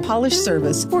presentation, and polished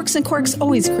service, Forks and Corks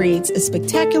always creates a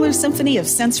spectacular symphony of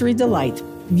sensory delight.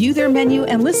 View their menu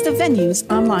and list of venues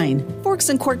online. Forks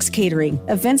and Corks Catering,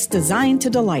 events designed to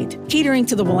delight. Catering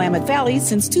to the Willamette Valley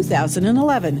since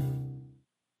 2011.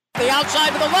 The outside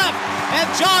to the left,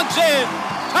 and jogs in.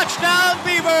 Touchdown,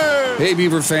 Beaver! Hey,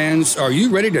 Beaver fans, are you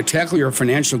ready to tackle your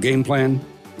financial game plan?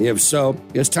 If so,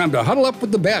 it's time to huddle up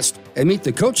with the best and meet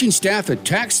the coaching staff at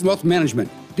Tax and Wealth Management,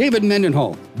 David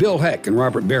Mendenhall, Bill Heck, and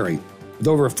Robert Berry. With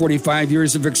over 45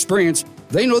 years of experience,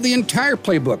 they know the entire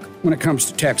playbook when it comes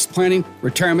to tax planning,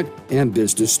 retirement, and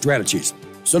business strategies.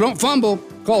 So don't fumble.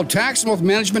 Call Tax and Wealth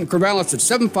Management in Corvallis at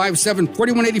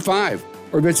 757-4185.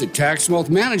 or visit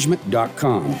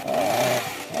taxwealthmanagement.com.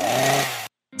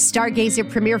 Stargazer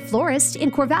Premier Florist in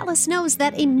Corvallis knows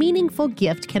that a meaningful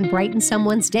gift can brighten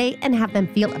someone's day and have them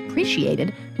feel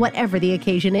appreciated, whatever the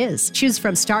occasion is. Choose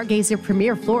from Stargazer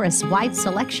Premier Florist's wide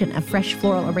selection of fresh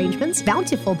floral arrangements,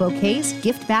 bountiful bouquets,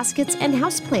 gift baskets, and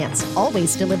houseplants,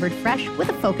 always delivered fresh with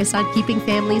a focus on keeping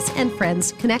families and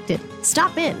friends connected.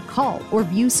 Stop in, call, or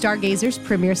view Stargazer's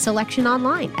Premier selection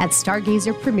online at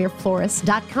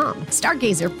stargazerpremierflorist.com.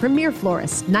 Stargazer Premier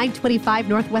Florist, 925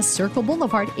 Northwest Circle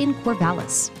Boulevard in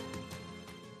Corvallis.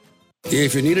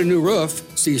 If you need a new roof,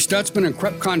 see Stutzman and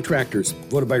Krupp Contractors,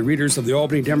 voted by readers of the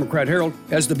Albany Democrat Herald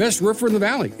as the best roofer in the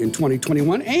Valley in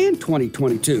 2021 and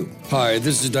 2022. Hi,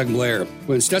 this is Doug Blair.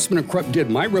 When Stutzman and Krupp did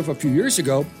my roof a few years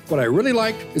ago, what I really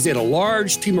liked is they had a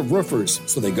large team of roofers,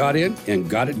 so they got in and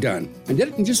got it done, and did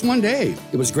it in just one day.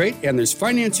 It was great, and there's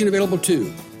financing available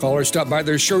too. Call or stop by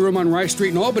their showroom on Rice Street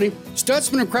in Albany.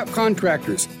 Stutzman and Krupp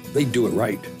Contractors. They do it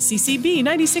right. CCB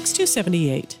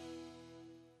 96278.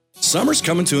 Summer's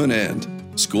coming to an end.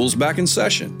 School's back in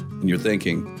session, and you're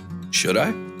thinking, should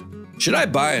I? Should I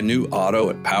buy a new auto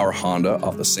at Power Honda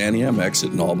off the Santiam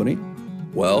exit in Albany?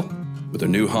 Well, with a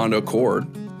new Honda Accord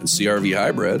and CR-V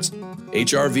hybrids,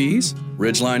 HRVs,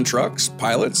 Ridgeline trucks,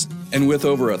 pilots, and with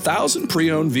over 1,000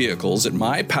 pre-owned vehicles at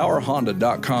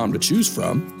mypowerhonda.com to choose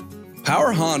from,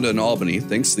 Power Honda in Albany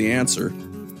thinks the answer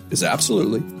is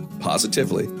absolutely,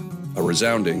 positively, a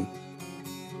resounding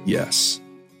yes.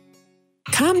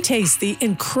 Come taste the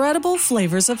incredible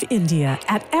flavors of India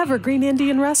at Evergreen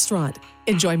Indian Restaurant.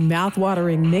 Enjoy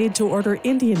mouth-watering made-to-order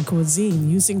Indian cuisine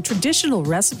using traditional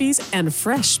recipes and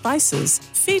fresh spices,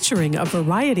 featuring a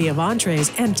variety of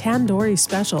entrees and tandoori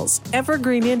specials.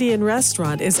 Evergreen Indian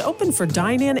Restaurant is open for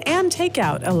dine-in and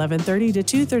takeout 11:30 to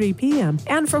 2:30 p.m.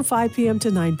 and from 5 p.m. to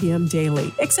 9 p.m.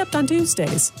 daily, except on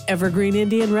Tuesdays. Evergreen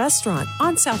Indian Restaurant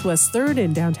on Southwest 3rd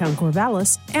in downtown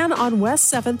Corvallis and on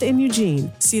West 7th in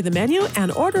Eugene. See the menu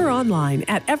and order online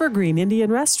at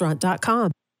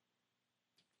evergreenindianrestaurant.com.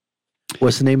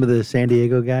 What's the name of the San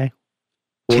Diego guy?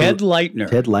 Ted Leitner.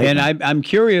 Ted Leitner. And I'm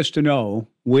curious to know,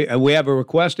 we have a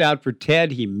request out for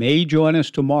Ted. He may join us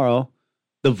tomorrow.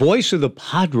 The voice of the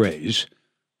Padres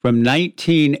from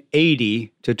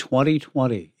 1980 to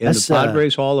 2020 in the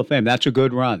Padres Hall of Fame. That's a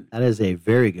good run. That is a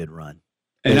very good run.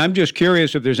 And I'm just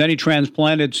curious if there's any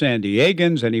transplanted San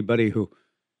Diegans, anybody who,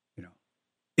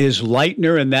 is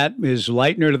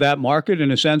Leitner to that market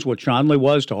in a sense what Chonley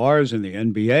was to ours in the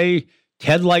NBA.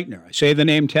 Ted Leitner. I say the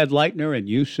name Ted Leitner, and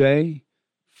you say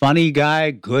funny guy,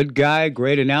 good guy,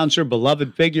 great announcer,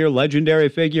 beloved figure, legendary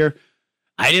figure.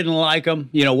 I didn't like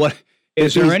him. You know what?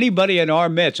 Is there anybody in our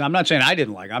midst? I'm not saying I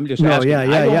didn't like him. I'm just asking.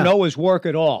 I don't know his work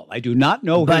at all. I do not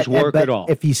know his work at all.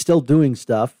 If he's still doing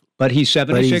stuff. But he's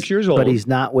 76 years old. But he's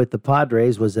not with the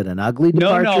Padres. Was it an ugly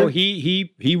departure? No.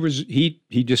 He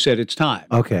just said it's time.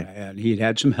 Okay. And he'd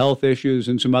had some health issues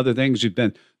and some other things. He'd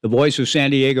been the voice of San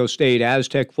Diego State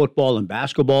Aztec football and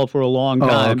basketball for a long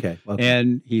time. Okay.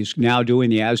 And he's now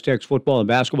doing the Aztecs football and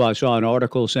basketball. I saw an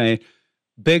article saying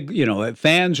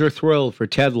fans are thrilled for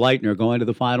Ted Leitner going to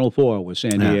the Final Four with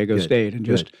San Diego State.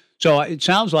 And so it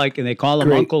sounds like, and they call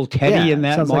him Uncle Teddy in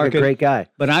that sounds market. Like a great guy.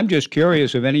 But I'm just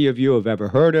curious if any of you have ever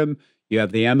heard him. You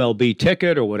have the MLB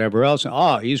ticket or whatever else.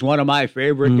 Oh, he's one of my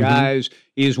favorite guys.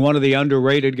 He's one of the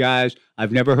underrated guys.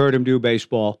 I've never heard him do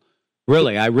baseball.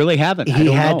 Really, I really haven't.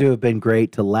 He had to have been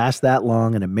great to last that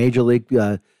long in a major league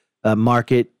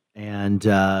market and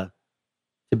to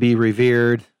be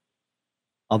revered.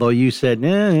 Although you said,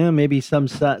 maybe some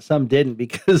didn't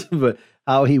because of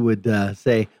how he would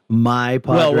say, my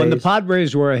Padres. Well, when the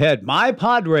Padres were ahead, my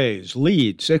Padres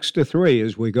lead 6-3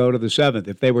 as we go to the 7th.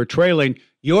 If they were trailing,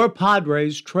 your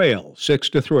Padres trail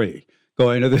 6-3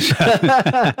 going to the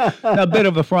 7th. A bit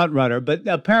of a front runner, but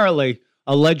apparently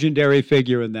a legendary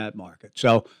figure in that market.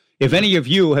 So if any of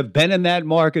you have been in that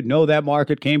market, know that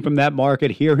market, came from that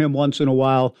market, hear him once in a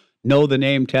while, know the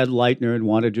name Ted Leitner and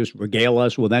want to just regale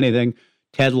us with anything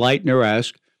Ted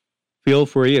Leitner-esque, feel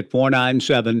free at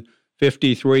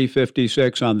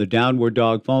 497-5356 on the Downward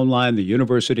Dog phone line, the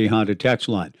University Honda text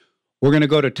line. We're going to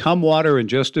go to Tumwater in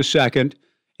just a second,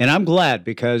 and I'm glad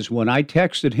because when I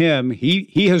texted him,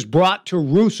 he has brought to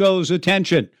Russo's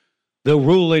attention the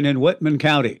ruling in Whitman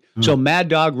County. So Mad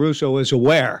Dog Russo is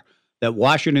aware that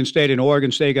Washington State and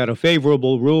Oregon State got a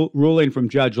favorable ruling from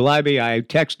Judge Libby. I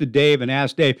texted Dave and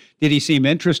asked Dave, did he seem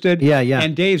interested? Yeah.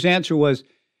 And Dave's answer was,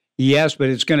 yes, but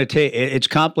it's going to take. It's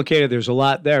complicated. There's a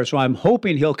lot there. So I'm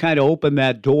hoping he'll kind of open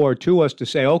that door to us to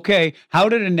say, okay, how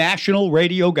did a national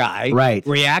radio guy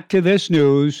react to this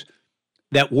news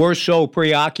that we're so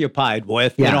preoccupied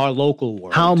with in our local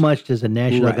world? How much does a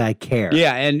national guy care?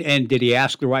 Yeah, and did he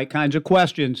ask the right kinds of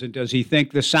questions? And does he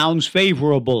think this sounds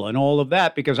favorable and all of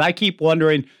that? Because I keep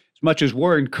wondering, as much as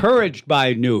we're encouraged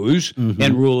by news and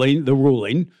the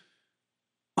ruling,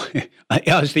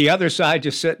 is the other side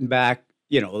just sitting back?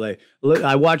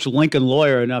 I watch Lincoln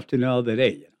Lawyer enough to know that,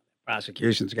 hey,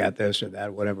 prosecution's got this or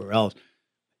that, whatever else.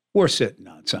 We're sitting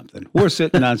on something. We're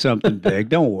sitting on something big.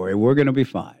 Don't worry. We're going to be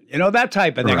fine. That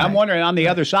type of thing. I'm wondering on the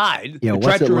other side, the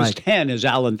treacherous 10 is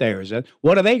Alan Thayer said.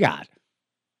 What do they got?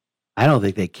 I don't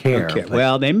think they care. Okay.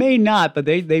 Well, they may not, but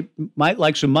they might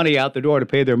like some money out the door to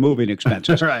pay their moving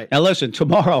expenses. Right. Now, listen,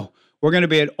 tomorrow we're going to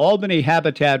be at Albany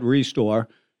Habitat Restore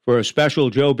for a special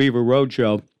Joe Beaver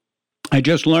Roadshow. I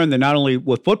just learned that not only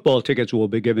with football tickets we'll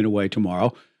be giving away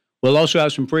tomorrow, we'll also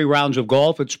have some free rounds of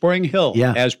golf at Spring Hill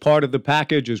as part of the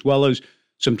package, as well as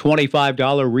some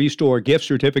 $25 Restore gift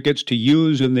certificates to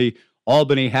use in the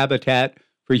Albany Habitat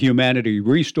for Humanity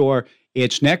Restore.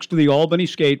 It's next to the Albany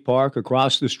Skate Park,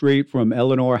 across the street from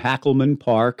Eleanor Hackelman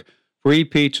Park. Free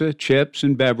pizza, chips,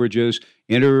 and beverages.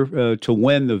 Enter to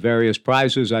win the various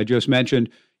prizes I just mentioned.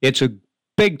 It's a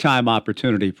big-time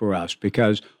opportunity for us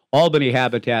because Albany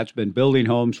Habitat's been building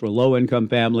homes for low-income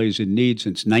families in need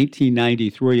since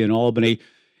 1993 in Albany.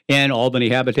 And Albany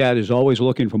Habitat is always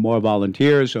looking for more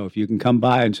volunteers. So if you can come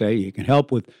by and say you can help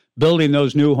with building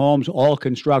those new homes, all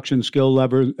construction skill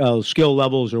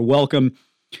levels are welcome.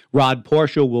 Rod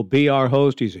Portia will be our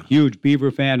host. He's a huge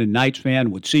Beaver fan and Knights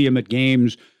fan. Would see him at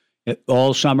games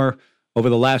all summer, over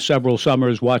the last several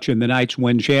summers, watching the Knights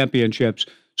win championships.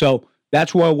 So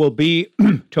that's where we'll be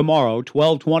tomorrow,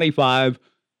 1225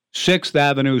 6th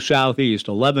Avenue Southeast,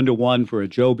 11 to 1 for a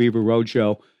Joe Beaver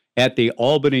Roadshow at the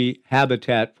Albany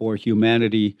Habitat for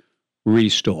Humanity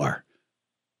Restore.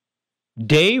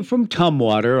 Dave from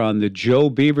Tumwater on the Joe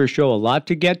Beaver Show. A lot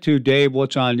to get to, Dave.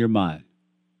 What's on your mind?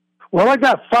 Well, I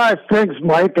got 5 things,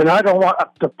 Mike, and I don't want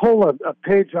to pull a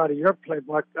page out of your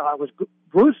playbook. I was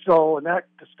Russo, and that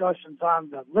discussion's on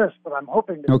the list, but I'm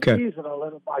hoping to tease it a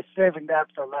little by saving that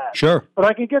for last. Sure. But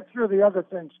I can get through the other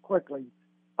things quickly.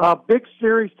 Big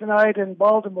series tonight in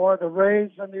Baltimore, the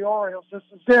Rays and the Orioles. This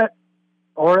is it.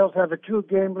 Orioles have a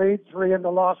 2-game lead, 3 in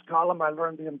the loss column. I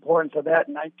learned the importance of that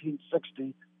in 1960.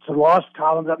 It's the loss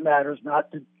column that matters,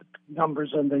 not the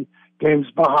numbers in the games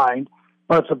behind.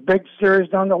 But it's a big series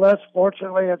nonetheless.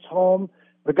 Fortunately, it's home.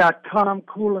 We got calm,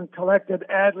 cool, and collected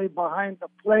Adley behind the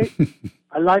plate.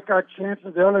 I like our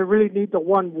chances. They only really need to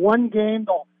win one game,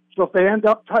 though. So if they end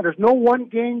up tied, there's no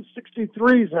one-game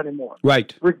 63s anymore.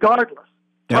 Right. Regardless.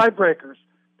 Yep. Tiebreakers.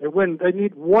 They win. They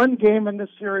need one game in the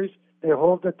series. They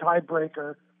hold the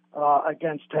tiebreaker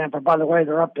against Tampa. By the way,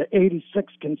 they're up to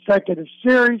 86 consecutive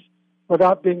series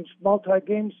without being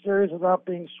multi-game series, without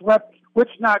being swept, which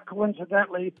not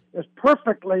coincidentally is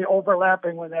perfectly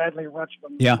overlapping when Adley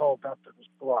Rutschman was called up to the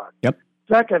squad. Yep.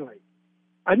 Secondly,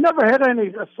 I never had any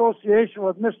association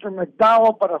with Mr.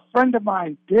 McDowell, but a friend of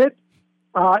mine did.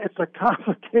 It's a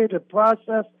complicated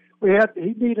process.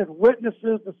 He needed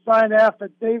witnesses to sign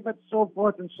affidavits, so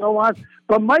forth and so on.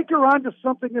 But Mike, you're on to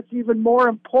something that's even more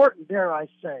important, dare I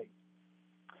say,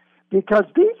 because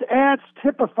these ads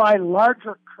typify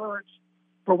larger currents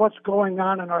for what's going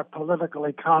on in our political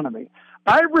economy.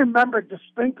 I remember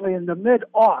distinctly in the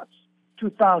mid-aughts,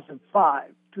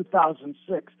 2005,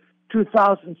 2006,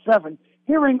 2007,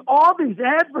 hearing all these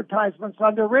advertisements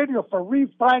on the radio for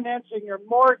refinancing your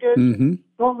mortgage. Mm-hmm.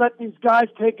 Don't let these guys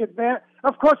take advantage.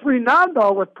 Of course, we now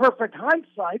know with perfect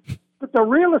hindsight that the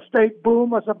real estate boom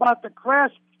was about to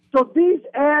crash. So these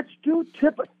ads do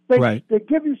they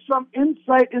give you some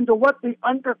insight into what the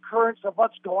undercurrents of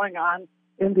what's going on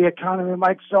in the economy,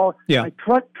 Mike. So I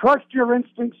trust your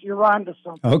instincts. You're on to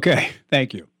something. Okay,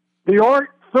 thank you. The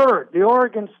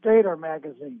Oregon Stater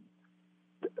magazine.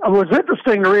 It was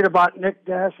interesting to read about Nick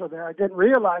Dasher there. I didn't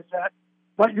realize that.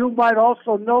 But you might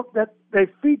also note that they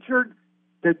featured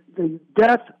the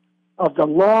death of the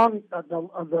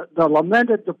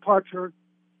lamented departure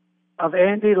of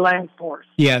Andy Langforth.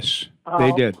 Yes,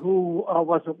 they did. Who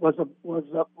was with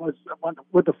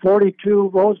the 42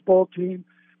 Rose Bowl team,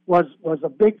 was a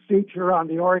big feature on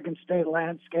the Oregon State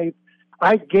landscape.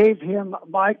 I gave him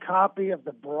my copy of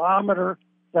the barometer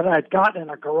that I'd gotten in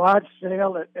a garage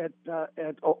sale at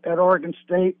Oregon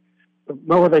State,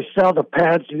 where they sell the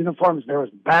pads, the uniforms. There was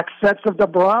back sets of the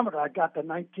barometer. I got the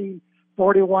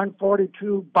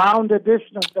 1941-42 bound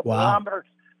edition of the barometer.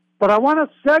 But I want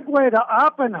to segue to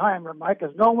Oppenheimer, Mike,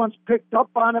 because no one's picked up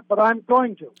on it, but I'm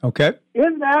going to. Okay.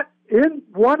 In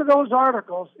one of those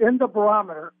articles in the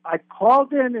barometer, I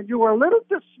called in, and you were a little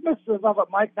dismissive of it,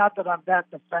 Mike. Not that I'm that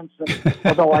defensive,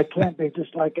 although I can't be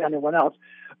just like anyone else.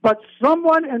 But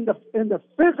someone in the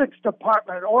physics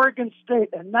department at Oregon State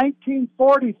in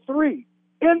 1943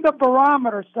 in the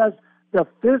barometer says the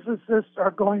physicists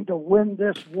are going to win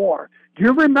this war. Do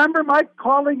you remember Mike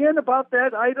calling in about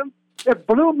that item? It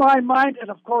blew my mind.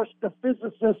 And of course, the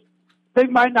physicists, they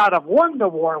might not have won the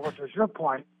war, which was your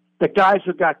point. The guys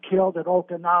who got killed at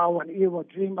Okinawa and Iwo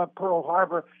Jima, Pearl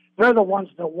Harbor, they're the ones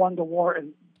that won the war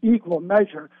in equal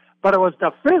measure. But it was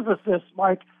the physicists,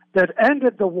 Mike, that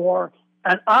ended the war.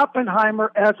 And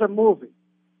Oppenheimer as a movie.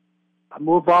 I'll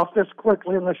move off this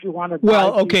quickly unless you want to.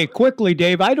 Well, okay, quickly,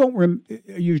 Dave. I don't.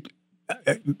 You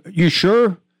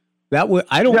sure that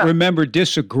I don't remember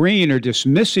disagreeing or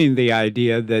dismissing the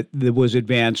idea that was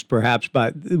advanced, perhaps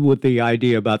with the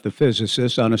idea about the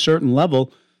physicists on a certain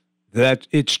level, that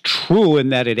it's true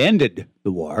and that it ended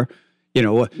the war.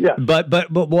 Yes.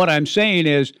 But what I'm saying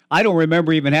is I don't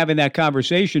remember even having that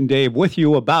conversation, Dave, with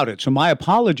you about it. So my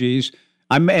apologies.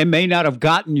 I may not have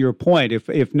gotten your point.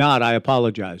 If not, I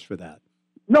apologize for that.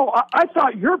 No, I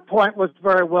thought your point was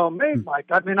very well made, Mike.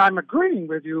 I mean, I'm agreeing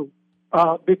with you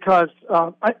because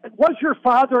was your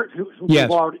father, who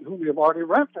yes. who we have already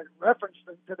referenced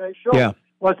in today's show,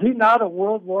 Was he not a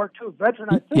World War II veteran?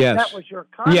 I think that was your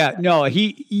contact. Yeah, no,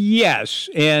 yes.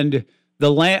 And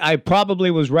the land, I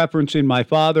probably was referencing my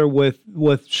father with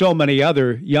so many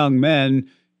other young men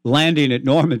landing at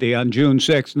Normandy on June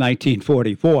 6,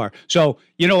 1944. So,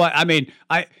 you know what, I mean,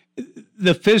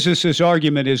 the physicist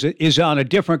argument is on a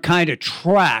different kind of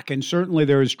track, and certainly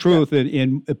there is truth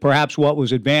in perhaps what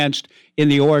was advanced in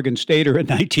the Oregon Stater in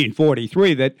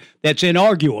 1943 that's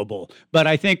inarguable. But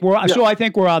I think we're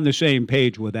on the same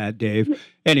page with that, Dave.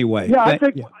 Anyway, I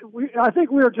think we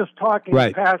were just talking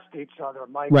past each other,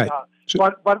 Mike. Right.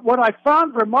 But what I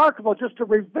found remarkable, just to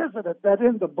revisit it, that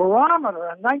in the barometer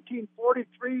in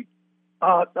 1943.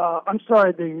 In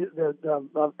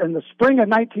the spring of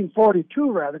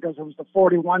 1942, rather, because it was the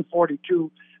 41-42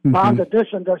 bound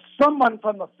edition, there's someone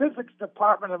from the physics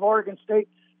department of Oregon State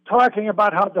talking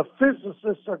about how the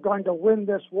physicists are going to win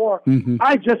this war.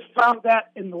 I just found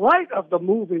that, in light of the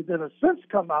movie that has since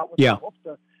come out, which I hope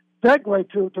to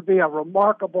segue to be a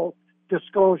remarkable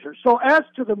disclosure. So as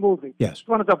to the movie, it's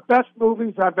one of the best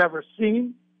movies I've ever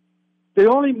seen. The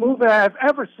only movie I've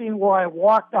ever seen where I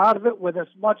walked out of it with as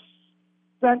much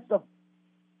sense of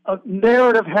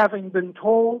narrative having been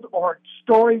told or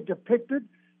story depicted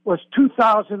was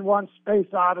 2001 Space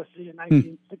Odyssey in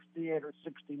 1968 or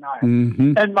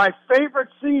 69. And my favorite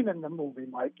scene in the movie,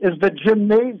 Mike, is the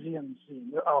gymnasium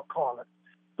scene, I'll call it.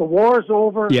 The war's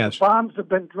over, the bombs have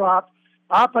been dropped,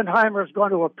 Oppenheimer is going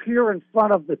to appear in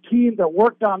front of the team that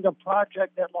worked on the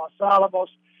project at Los Alamos,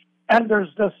 and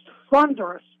there's this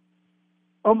thunderous,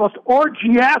 almost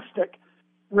orgiastic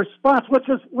response, which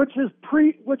is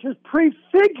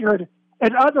prefigured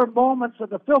in other moments of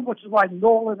the film, which is why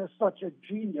Nolan is such a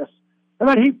genius. And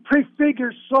then he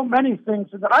prefigures so many things,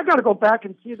 and I got to go back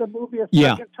and see the movie a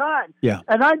second time. Yeah.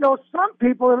 And I know some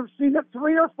people that have seen it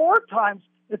 3 or 4 times.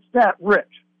 It's that rich.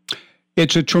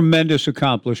 It's a tremendous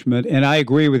accomplishment, and I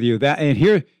agree with you. And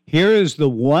here is the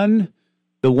one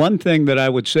thing that I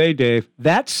would say, Dave.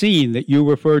 That scene that you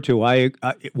refer to,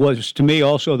 it was to me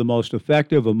also the most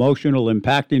effective, emotional,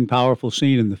 impacting, powerful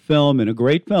scene in the film, in a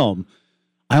great film.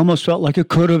 I almost felt like it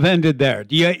could have ended there.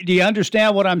 Do you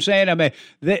understand what I'm saying? I mean,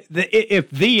 if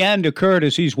the end occurred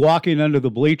as he's walking under the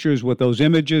bleachers with those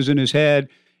images in his head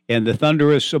and the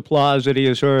thunderous applause that he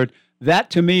has heard,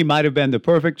 that to me might have been the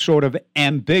perfect sort of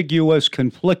ambiguous,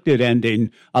 conflicted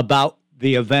ending about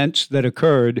the events that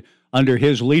occurred under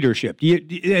his leadership.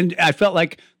 And I felt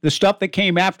like the stuff that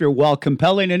came after, while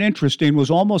compelling and interesting,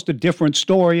 was almost a different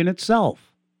story in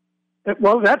itself.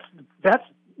 Well, that's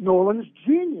Nolan's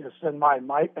genius in my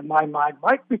mind,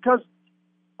 Mike, because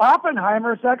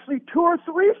Oppenheimer is actually 2 or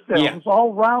 3 films,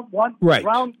 all round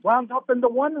up into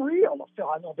one reel.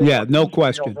 I know no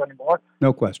question.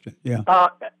 No question. Yeah.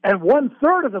 And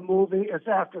 1/3 of the movie is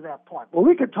after that point. Well,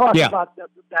 we could talk about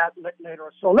that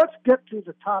later. So let's get to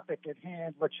the topic at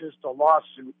hand, which is the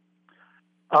lawsuit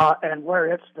and where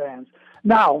it stands.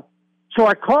 Now, so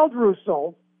I called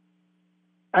Russo,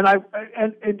 and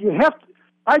you have to.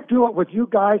 I do it with you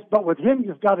guys, but with him,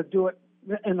 you've got to do it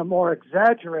in a more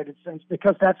exaggerated sense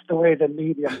because that's the way the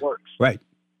medium works. Right.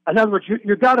 In other words,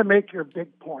 you got to make your big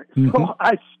point. So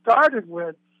I started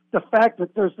with the fact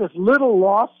that there's this little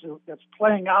lawsuit that's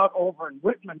playing out over in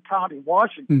Whitman County,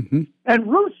 Washington.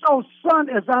 And Russo's son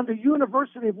is on the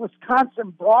University of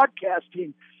Wisconsin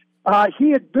broadcasting.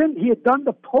 He had done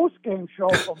the post-game show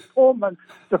from Pullman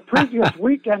the previous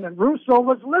weekend, and Russo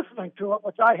was listening to it,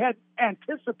 which I had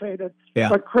anticipated. Yeah.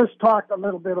 But Chris talked a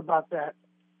little bit about that.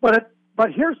 But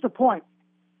here's the point.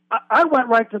 I went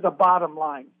right to the bottom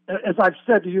line, as I've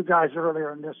said to you guys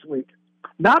earlier in this week.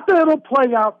 Not that it'll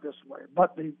play out this way,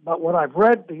 but what I've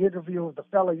read, the interview of the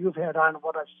fellow you've had on, and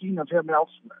what I've seen of him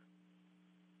elsewhere.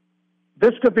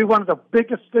 This could be one of the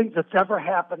biggest things that's ever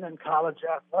happened in college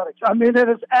athletics. I mean,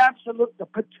 the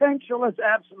potential is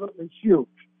absolutely huge.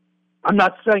 I'm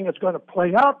not saying it's going to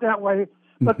play out that way,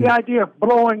 but the idea of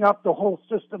blowing up the whole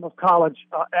system of college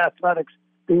athletics,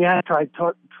 the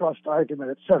antitrust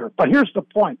argument, et cetera. But here's the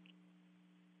point.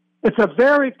 It's a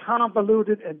very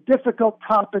convoluted and difficult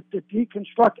topic to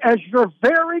deconstruct, as your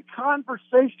very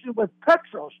conversation with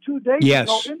Petros 2 days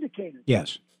ago indicated.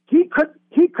 Yes. He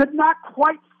could not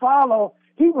quite follow.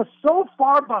 He was so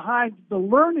far behind the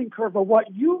learning curve of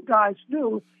what you guys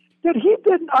knew. that he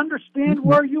didn't understand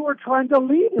where you were trying to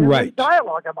lead in the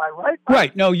dialogue. Am I right?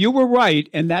 Right. No, you were right,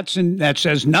 and that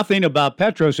says nothing about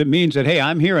Petros. It means that, hey,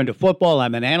 I'm here into football.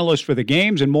 I'm an analyst for the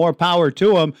games, and more power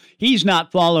to him. He's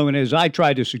not following, as I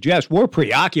tried to suggest. We're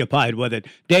preoccupied with it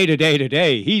day to day to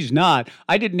day. He's not.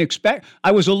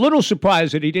 I was a little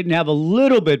surprised that he didn't have a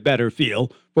little bit better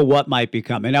feel for what might be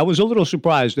coming. I was a little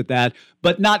surprised at that,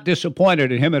 but not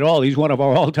disappointed in him at all. He's one of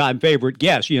our all-time favorite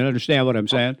guests. You understand what I'm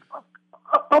saying?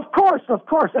 Of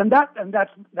course, and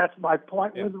that's my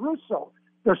point with Russo.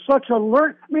 They're such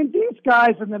alert. I mean, these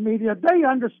guys in the media, they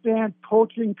understand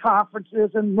coaching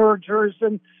conferences and mergers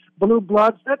and blue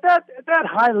bloods. At that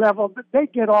high level, they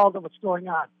get all of what's going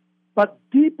on. But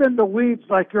deep in the weeds,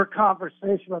 like your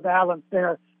conversation with Alan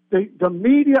there, the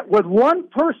media, with one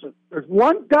person, there's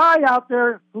one guy out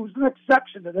there who's an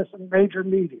exception to this in major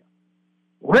media.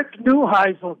 Rick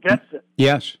Neuheisel gets it.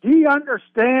 Yes. He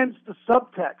understands the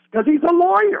subtext because he's a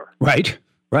lawyer. Right.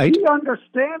 He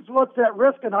understands what's at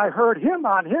risk, and I heard him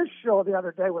on his show the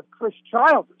other day with Chris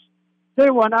Childers.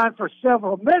 They went on for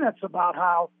several minutes about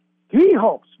how he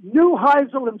hopes,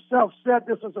 Neuheisel himself said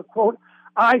this as a quote,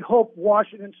 I hope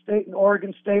Washington State and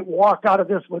Oregon State walk out of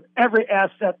this with every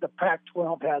asset the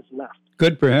Pac-12 has left.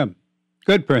 Good for him.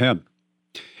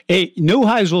 Hey,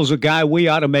 Neuheisel's a guy we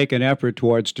ought to make an effort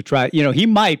towards to try. You know, he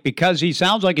might, because he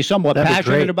sounds like he's somewhat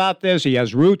passionate about this. He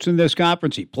has roots in this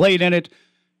conference. He played in it.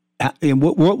 And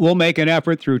we'll make an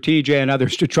effort through TJ and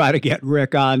others to try to get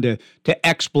Rick on to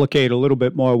explicate a little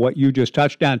bit more what you just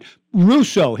touched on.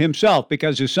 Russo himself,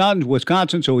 because his son's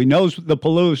Wisconsin, so he knows the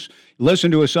Palouse.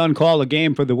 Listen to his son call a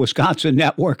game for the Wisconsin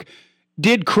network.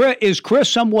 Is Chris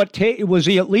somewhat, was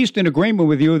he at least in agreement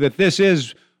with you that this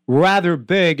is rather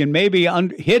big and maybe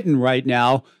hidden right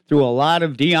now through a lot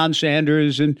of Deion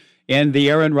Sanders and the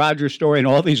Aaron Rodgers story and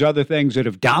all these other things that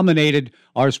have dominated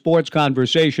our sports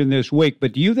conversation this week?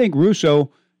 But do you think Russo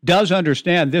does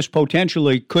understand this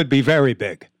potentially could be very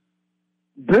big?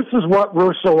 This is what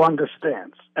Russo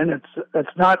understands, and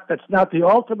it's not the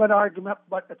ultimate argument,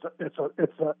 but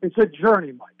it's a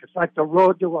journey, Mike. It's like the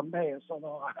road to Emmaus.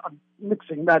 Although I'm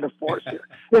mixing metaphors here,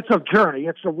 it's a journey.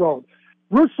 It's a road.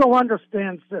 Russo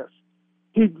understands this.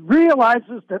 He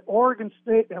realizes that Oregon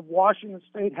State and Washington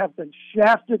State have been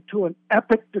shafted to an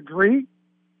epic degree,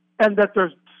 and that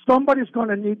somebody's going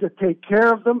to need to take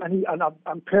care of them. And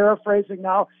I'm paraphrasing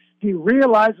now. He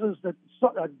realizes that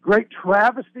a great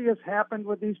travesty has happened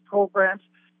with these programs,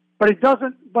 but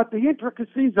the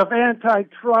intricacies of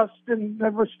antitrust and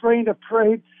the restraint of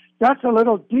trade, that's a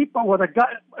little deeper with a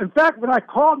guy. In fact, when I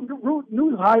called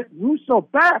Russo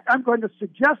back, I'm going to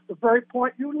suggest the very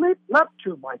point you leapt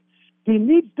to, Mike. He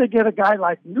needs to get a guy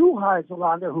like Neuheisel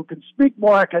on there who can speak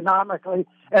more economically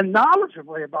and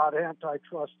knowledgeably about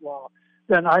antitrust law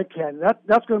than I can.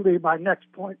 That's going to be my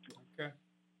next point. Okay.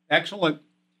 Excellent.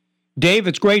 Dave,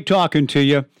 it's great talking to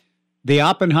you. The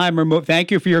Oppenheimer movie, thank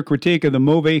you for your critique of the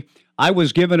movie. I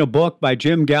was given a book by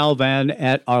Jim Galvan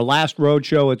at our last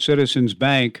roadshow at Citizens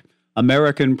Bank,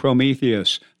 American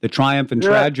Prometheus, The Triumph and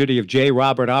Tragedy of J.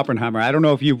 Robert Oppenheimer. I don't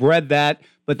know if you've read that,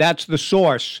 but that's the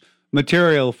source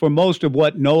material for most of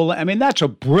what Nolan, I mean, that's a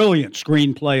brilliant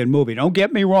screenplay and movie. Don't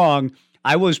get me wrong.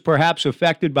 I was perhaps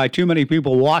affected by too many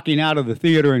people walking out of the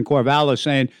theater in Corvallis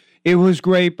saying, it was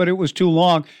great, but it was too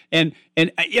long. And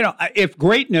you know, if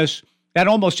greatness, that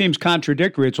almost seems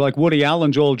contradictory. It's like Woody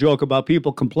Allen's old joke about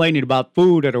people complaining about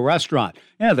food at a restaurant.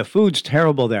 Yeah, the food's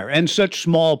terrible there, and such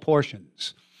small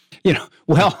portions. You know,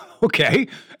 well, okay.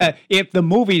 If the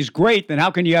movie's great, then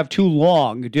how can you have too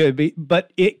long?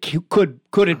 But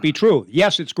could it be true?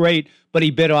 Yes, it's great, but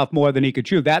he bit off more than he could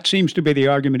chew. That seems to be the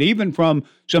argument, even from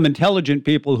some intelligent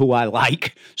people who I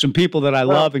like, some people that I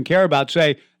love and care about,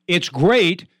 say it's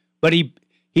great, but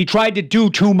he tried to do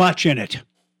too much in it.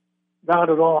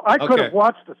 Not at all. I could have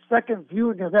watched the second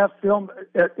viewing of that film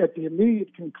at the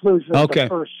immediate conclusion of the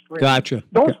first screen. Gotcha.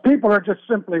 Those people are just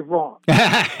simply wrong.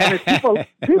 I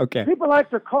mean, people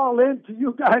like to call in to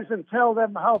you guys and tell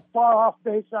them how far off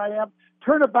base I am.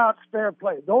 Turnabout's fair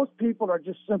play. Those people are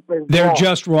just simply wrong. They're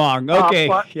just wrong. Okay.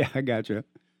 Yeah, I gotcha.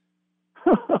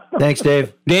 Thanks,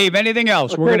 Dave. Dave, anything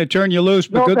else? We're going to turn you loose.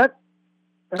 But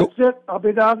that's it. I'll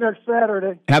be down there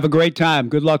Saturday. Have a great time.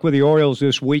 Good luck with the Orioles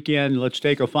this weekend. Let's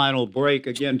take a final break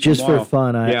again tomorrow. Just for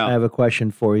fun, I have a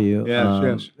question for you.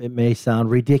 Yes. It may sound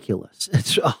ridiculous.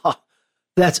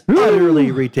 That's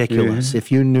utterly ridiculous if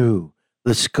you knew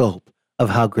the scope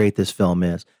of how great this film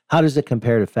is. How does it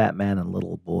compare to Fat Man and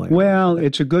Little Boy? Well,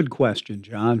 it's a good question,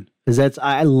 John. Because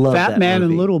I love Fat Man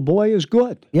and Little Boy is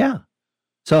good. Yeah.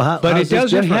 So how? But it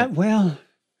doesn't have. Well,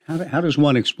 how does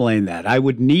one explain that? I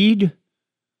would need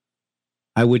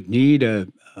a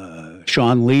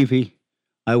Sean Levy.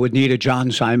 I would need a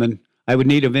John Simon. I would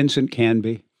need a Vincent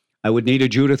Canby. I would need a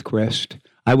Judith Christ.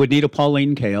 I would need a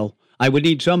Pauline Kael. I would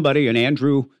need somebody, an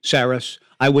Andrew Saris.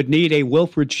 I would need a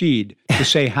Wilfred Sheed to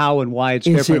say how and why it's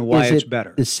different and why it's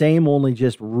better. The same, only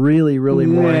just really, really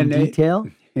more in detail?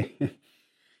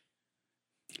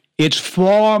 It's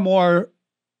far more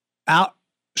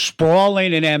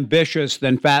sprawling and ambitious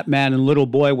than Fat Man and Little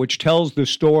Boy, which tells the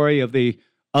story of the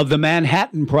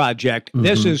Manhattan Project. Mm-hmm.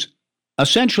 This is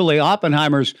essentially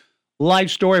Oppenheimer's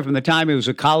life story from the time he was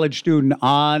a college student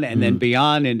on and then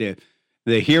beyond into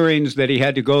the hearings that he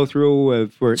had to go through.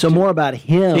 More about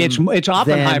him. It's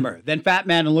Oppenheimer than Fat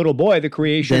Man and Little Boy, the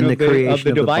creation of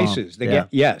the devices.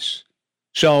 Yes.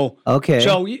 So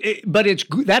but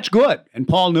that's good. And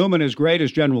Paul Newman is great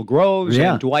as General Groves,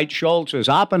 and Dwight Schultz as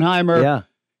Oppenheimer. Yeah.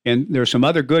 And there's some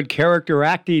other good character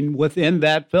acting within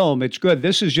that film. It's good.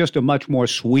 This is just a much more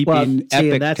sweeping,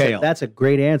 epic tale. That's a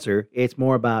great answer. It's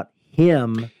more about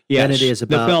him than it is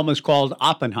about... The film is called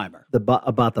Oppenheimer.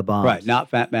 About the bombs. Right,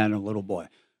 not Fat Man and Little Boy.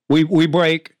 We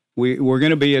break. We're going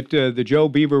to be at the Joe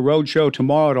Beaver Roadshow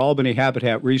tomorrow at Albany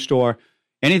Habitat Restore.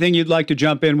 Anything you'd like to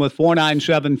jump in with,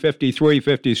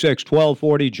 497-5356,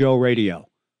 1240 Joe Radio.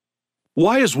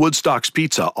 Why is Woodstock's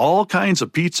Pizza all kinds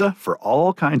of pizza for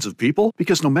all kinds of people?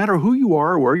 Because no matter who you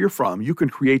are or where you're from, you can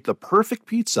create the perfect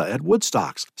pizza at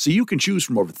Woodstock's. So you can choose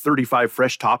from over 35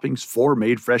 fresh toppings, 4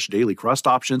 made fresh daily crust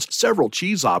options, several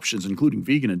cheese options including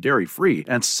vegan and dairy-free,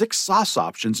 and 6 sauce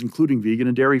options including vegan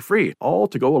and dairy-free, all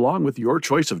to go along with your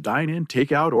choice of dine-in,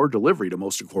 takeout, or delivery to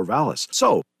most of Corvallis.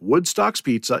 So Woodstock's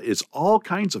Pizza is all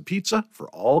kinds of pizza for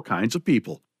all kinds of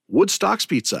people. Woodstock's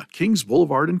Pizza, Kings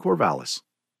Boulevard in Corvallis.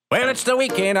 Well, it's the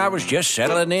weekend. I was just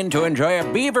settling in to enjoy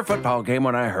a Beaver football game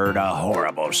when I heard a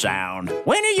horrible sound.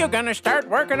 When are you going to start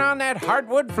working on that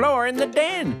hardwood floor in the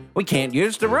den? We can't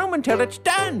use the room until it's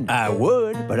done. I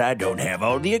would, but I don't have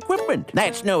all the equipment.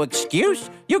 That's no excuse.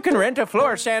 You can rent a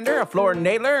floor sander, a floor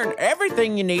nailer, and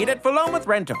everything you need at Philomath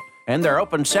Rental. And they're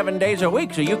open 7 days a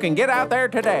week, so you can get out there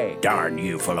today. Darn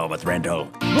you, Philomath Rental.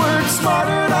 Work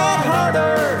smarter, not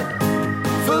harder.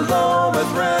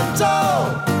 Philomath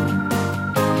Rental.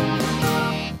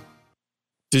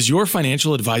 Does your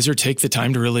financial advisor take the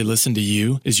time to really listen to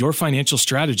you? Is your financial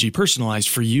strategy personalized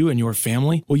for you and your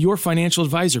family? Will your financial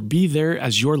advisor be there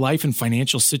as your life and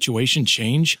financial situation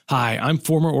change? Hi, I'm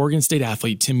former Oregon State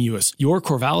athlete Tim Ewis, your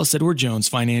Corvallis Edward Jones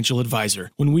financial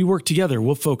advisor. When we work together,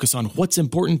 we'll focus on what's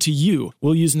important to you.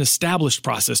 We'll use an established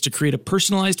process to create a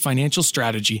personalized financial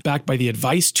strategy backed by the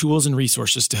advice, tools, and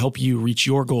resources to help you reach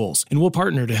your goals. And we'll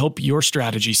partner to help your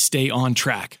strategy stay on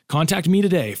track. Contact me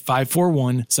today,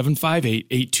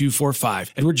 541-758-8245.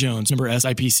 Edward Jones, member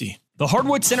SIPC. The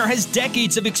Hardwood Center has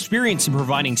decades of experience in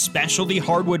providing specialty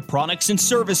hardwood products and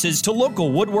services to local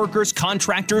woodworkers,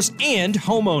 contractors, and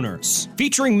homeowners.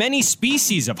 Featuring many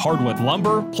species of hardwood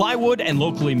lumber, plywood, and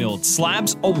locally milled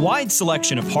slabs, a wide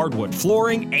selection of hardwood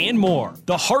flooring, and more.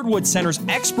 The Hardwood Center's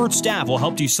expert staff will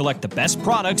help you select the best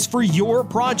products for your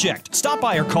project. Stop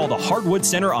by or call the Hardwood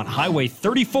Center on Highway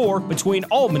 34 between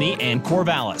Albany and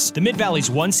Corvallis, the Mid-Valley's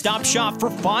one-stop shop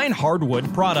for fine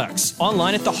hardwood products.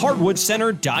 Online at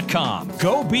thehardwoodcenter.com.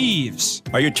 Go Beaves!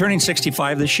 Are you turning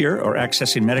 65 this year or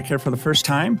accessing Medicare for the first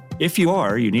time? If you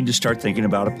are, you need to start thinking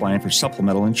about applying for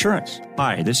supplemental insurance.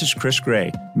 Hi, this is Chris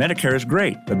Gray. Medicare is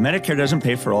great, but Medicare doesn't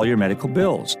pay for all your medical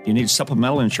bills. You need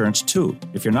supplemental insurance too.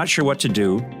 If you're not sure what to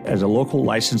do, as a local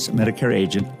licensed Medicare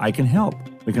agent, I can help.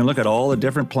 We can look at all the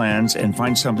different plans and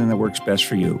find something that works best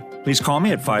for you. Please call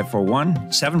me at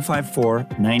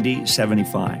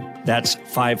 541-754-9075. That's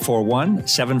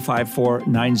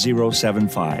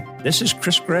 541-754-9075. This is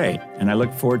Chris Gray, and I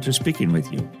look forward to speaking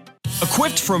with you.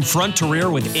 Equipped from front to rear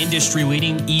with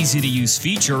industry-leading, easy-to-use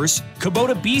features,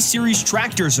 Kubota B-Series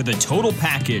tractors are the total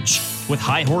package. With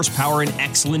high horsepower and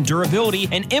excellent durability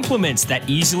and implements that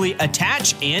easily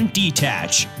attach and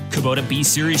detach. Kubota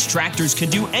B-Series tractors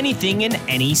can do anything in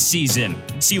any season.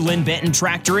 See Lynn Benton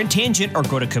Tractor and Tangent or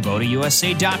go to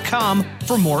KubotaUSA.com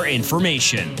for more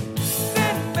information.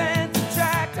 Lynn Benton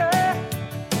Tractor,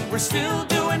 we're still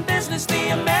doing business the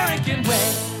American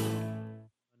way.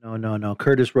 No.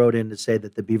 Curtis wrote in to say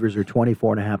that the Beavers are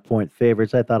 24.5-point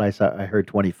favorites. I thought I heard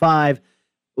 25.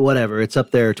 Whatever. It's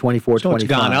up there, 24, so 25.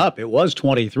 It's gone up. It was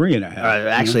 23.5.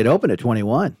 Actually, it opened at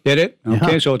 21. Did it?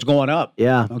 Okay, Yeah. so it's going up.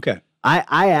 Yeah. Okay.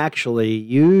 I actually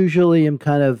usually am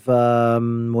kind of,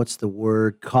 what's the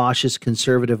word, cautious,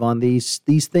 conservative on these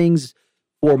things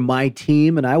for my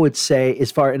team. And I would say,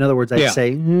 in other words, I'd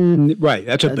say, right.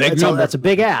 That's a big number. That's a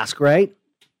big ask, right?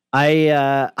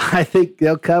 I think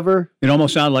they'll cover. It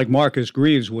almost sounded like Marcus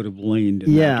Greaves would have leaned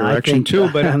in that direction too,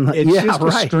 but it's just a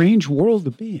strange world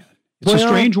to be in. It's a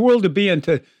strange world to be in.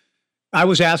 I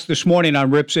was asked this morning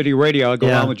on Rip City Radio. I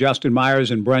go on with Justin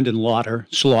Myers and Brendan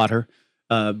Slaughter.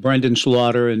 Brendan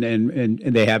Slaughter, and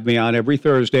they have me on every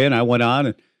Thursday, and I went on,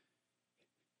 and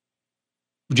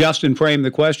Justin framed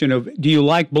the question of, do you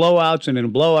like blowouts? And in a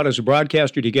blowout as a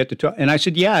broadcaster, do you get to talk? And I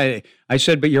said, yeah. I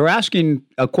said, but you're asking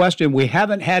a question we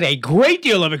haven't had a great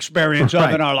deal of experience of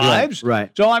in our lives. Right.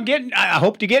 So I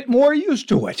hope to get more used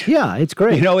to it. Yeah, it's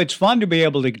great. You know, it's fun to be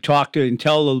able to talk to and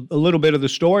tell a little bit of the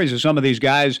stories of some of these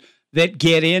guys that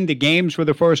get into games for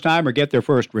the first time or get their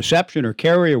first reception or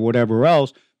carry or whatever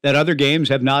else that other games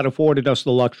have not afforded us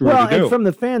the luxury to do. And from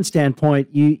the fan standpoint,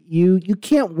 you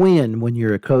can't win when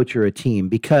you're a coach or a team,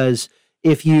 because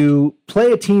if you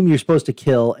play a team you're supposed to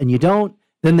kill and you don't,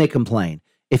 then they complain.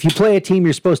 If you play a team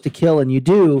you're supposed to kill and you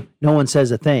do, no one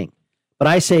says a thing. But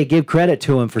I say give credit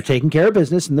to them for taking care of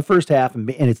business in the first half,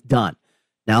 and it's done.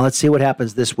 Now let's see what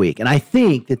happens this week. And I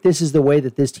think that this is the way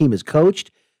that this team is coached,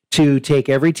 to take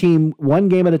every team one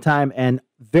game at a time and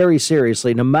very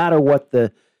seriously, no matter what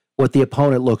the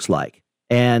opponent looks like.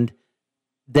 And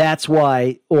that's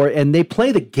why, and they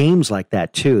play the games like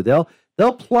that too. They'll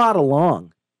plod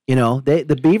along. You know,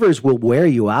 the Beavers will wear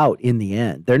you out in the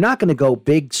end. They're not going to go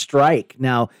big strike.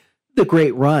 Now, the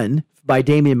great run by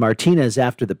Damian Martinez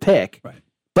after the pick, right,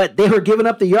 but they were giving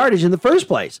up the yardage in the first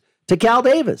place to Cal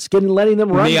Davis, letting them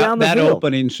run down the field. That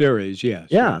opening series, yes.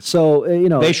 Yeah, so,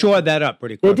 they shored that up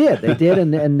pretty quickly. They did,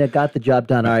 and they got the job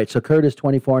done. All right, so Curtis,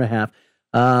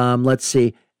 24.5. Let's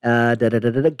see.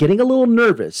 Getting a little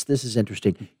nervous. This is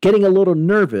interesting. Getting a little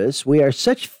nervous. We are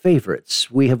such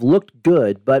favorites. We have looked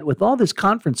good, but with all this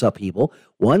conference upheaval,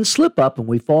 one slip up and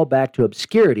we fall back to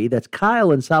obscurity. That's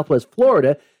Kyle in Southwest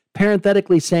Florida,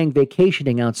 parenthetically saying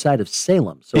vacationing outside of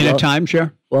Salem. So in a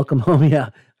timeshare? Welcome home, yeah.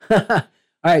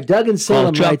 All right, Doug in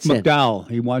Salem Chuck writes McDowell.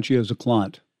 He wants you as a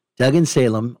client. Doug in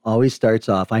Salem always starts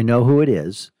off, I know who it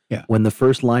is, when the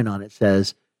first line on it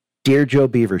says, Dear Joe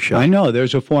Beaver Show. I know,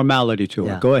 there's a formality to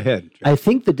it. Go ahead. I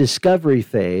think the discovery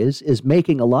phase is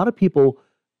making a lot of people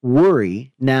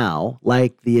worry now,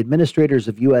 like the administrators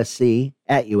of USC,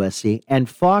 at USC, and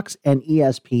Fox and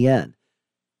ESPN.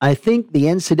 I think the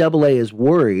NCAA is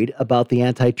worried about the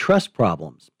antitrust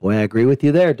problems. Boy, I agree with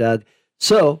you there, Doug.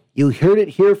 So, you heard it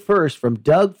here first from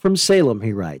Doug from Salem,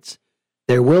 he writes.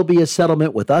 There will be a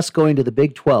settlement with us going to the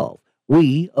Big 12.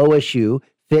 We, OSU,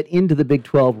 fit into the Big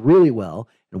 12 really well,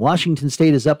 and Washington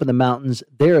State is up in the mountains.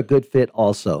 They're a good fit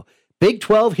also. Big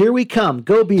 12, here we come.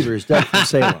 Go Beavers, Doug from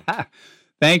Salem.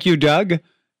 Thank you, Doug.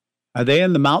 Are they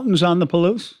in the mountains on the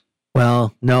Palouse?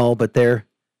 Well, no, but they're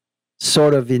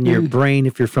sort of in your brain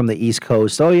if you're from the East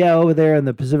Coast. Oh, yeah, over there in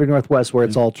the Pacific Northwest where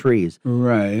it's all trees.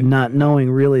 Right. Not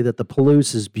knowing really that the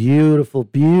Palouse is beautiful,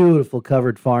 beautiful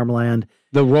covered farmland.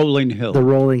 The rolling hills. The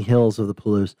rolling hills of the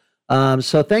Palouse.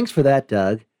 So thanks for that,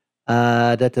 Doug.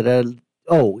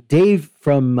 Oh, Dave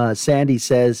from Sandy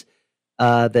says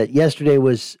that yesterday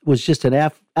was just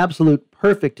an absolute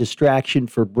perfect distraction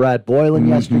for Brad Boylan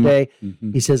yesterday.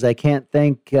 He says, I can't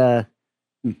thank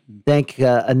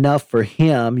enough for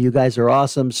him. You guys are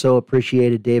awesome. So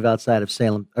appreciated, Dave, outside of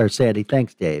Salem or Sandy.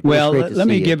 Thanks, Dave. Well, let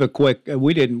me give a quick,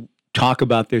 we didn't talk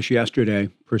about this yesterday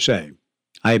per se.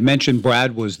 I mentioned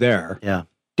Brad was there. Yeah.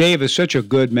 Dave is such a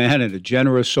good man and a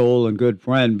generous soul and good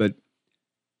friend, but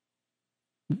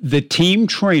the team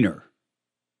trainer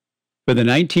for the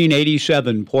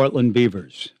 1987 Portland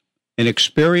Beavers, an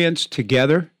experience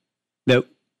together that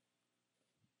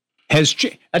has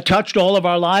touched all of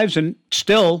our lives, and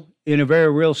still, in a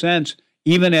very real sense,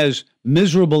 even as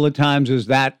miserable at times as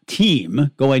that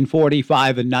team going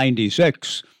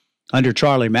 45-96 under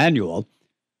Charlie Manuel,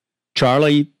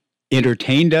 Charlie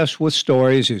entertained us with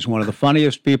stories. He's one of the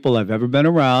funniest people I've ever been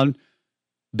around.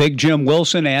 Big Jim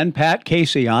Wilson and Pat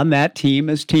Casey on that team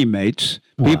as teammates.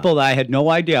 Wow. People that I had no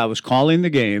idea. I was calling the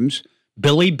games.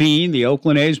 Billy Bean, the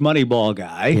Oakland A's Moneyball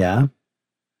guy. Yeah.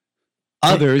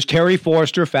 Others, Terry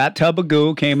Forster, Fat Tub of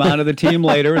Goo, came onto the team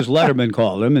later, as Letterman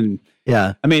called him. And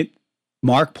yeah. I mean,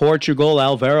 Mark Portugal,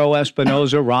 Alvaro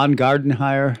Espinoza, Ron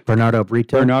Gardenhire. Bernardo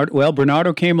Brito.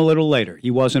 Bernardo came a little later. He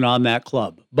wasn't on that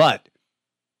club. But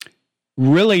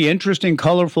really interesting,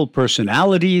 colorful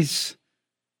personalities.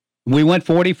 We went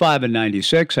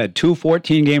 45-96, had 2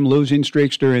 14-game losing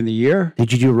streaks during the year.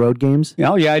 Did you do road games?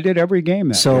 Oh, yeah, I did every game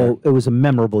that year. So it was a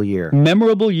memorable year.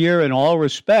 Memorable year in all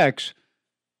respects.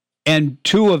 And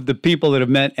two of the people that have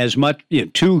meant as much,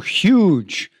 two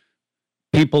huge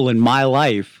people in my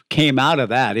life came out of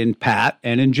that in Pat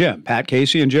and in Jim. Pat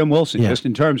Casey and Jim Wilson, just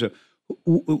in terms of,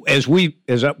 as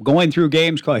going through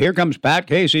games, here comes Pat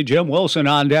Casey, Jim Wilson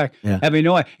on deck, having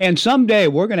no idea. And someday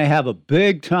we're going to have a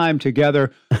big time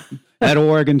together at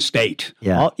Oregon State.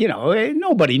 Yeah.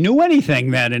 Nobody knew anything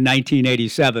then in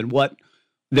 1987, what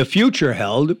the future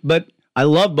held, but I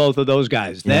love both of those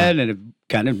guys then and have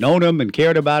kind of known them and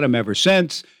cared about them ever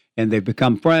since. And they've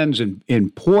become friends and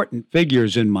important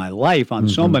figures in my life on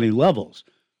so many levels.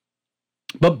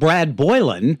 But Brad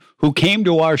Boylan, who came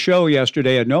to our show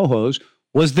yesterday at NoHo's,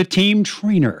 was the team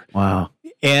trainer. Wow.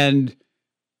 And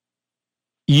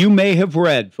you may have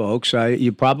read, folks,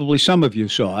 some of you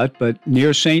saw it, but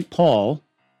near St. Paul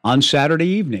on Saturday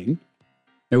evening,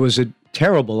 there was a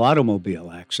terrible automobile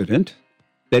accident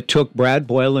that took Brad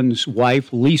Boylan's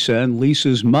wife, Lisa, and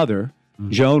Lisa's mother,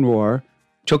 Joan Rohr,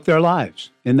 took their lives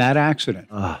in that accident.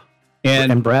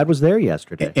 And Brad was there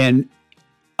yesterday. And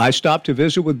I stopped to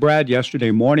visit with Brad yesterday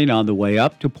morning on the way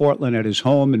up to Portland at his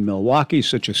home in Milwaukee.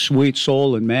 Such a sweet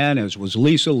soul and man, as was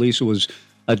Lisa. Lisa was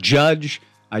a judge.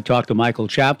 I talked to Michael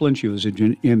Chaplin. She was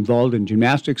involved in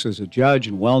gymnastics as a judge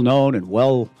and well-known and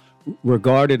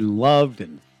well-regarded and loved.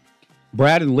 And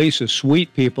Brad and Lisa,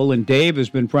 sweet people, and Dave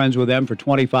has been friends with them for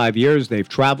 25 years. They've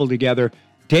traveled together.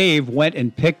 Dave went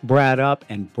and picked Brad up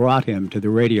and brought him to the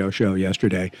radio show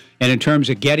yesterday. And in terms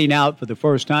of getting out for the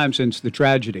first time since the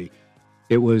tragedy,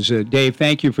 it was, Dave,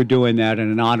 thank you for doing that,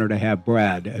 and an honor to have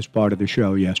Brad as part of the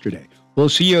show yesterday. We'll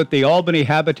see you at the Albany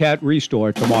Habitat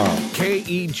Restore tomorrow.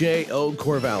 KEJO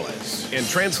Corvallis and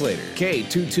translator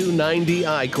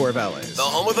K229DI Corvallis, the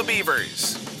home of the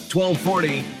Beavers.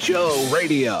 1240 Joe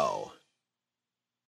Radio.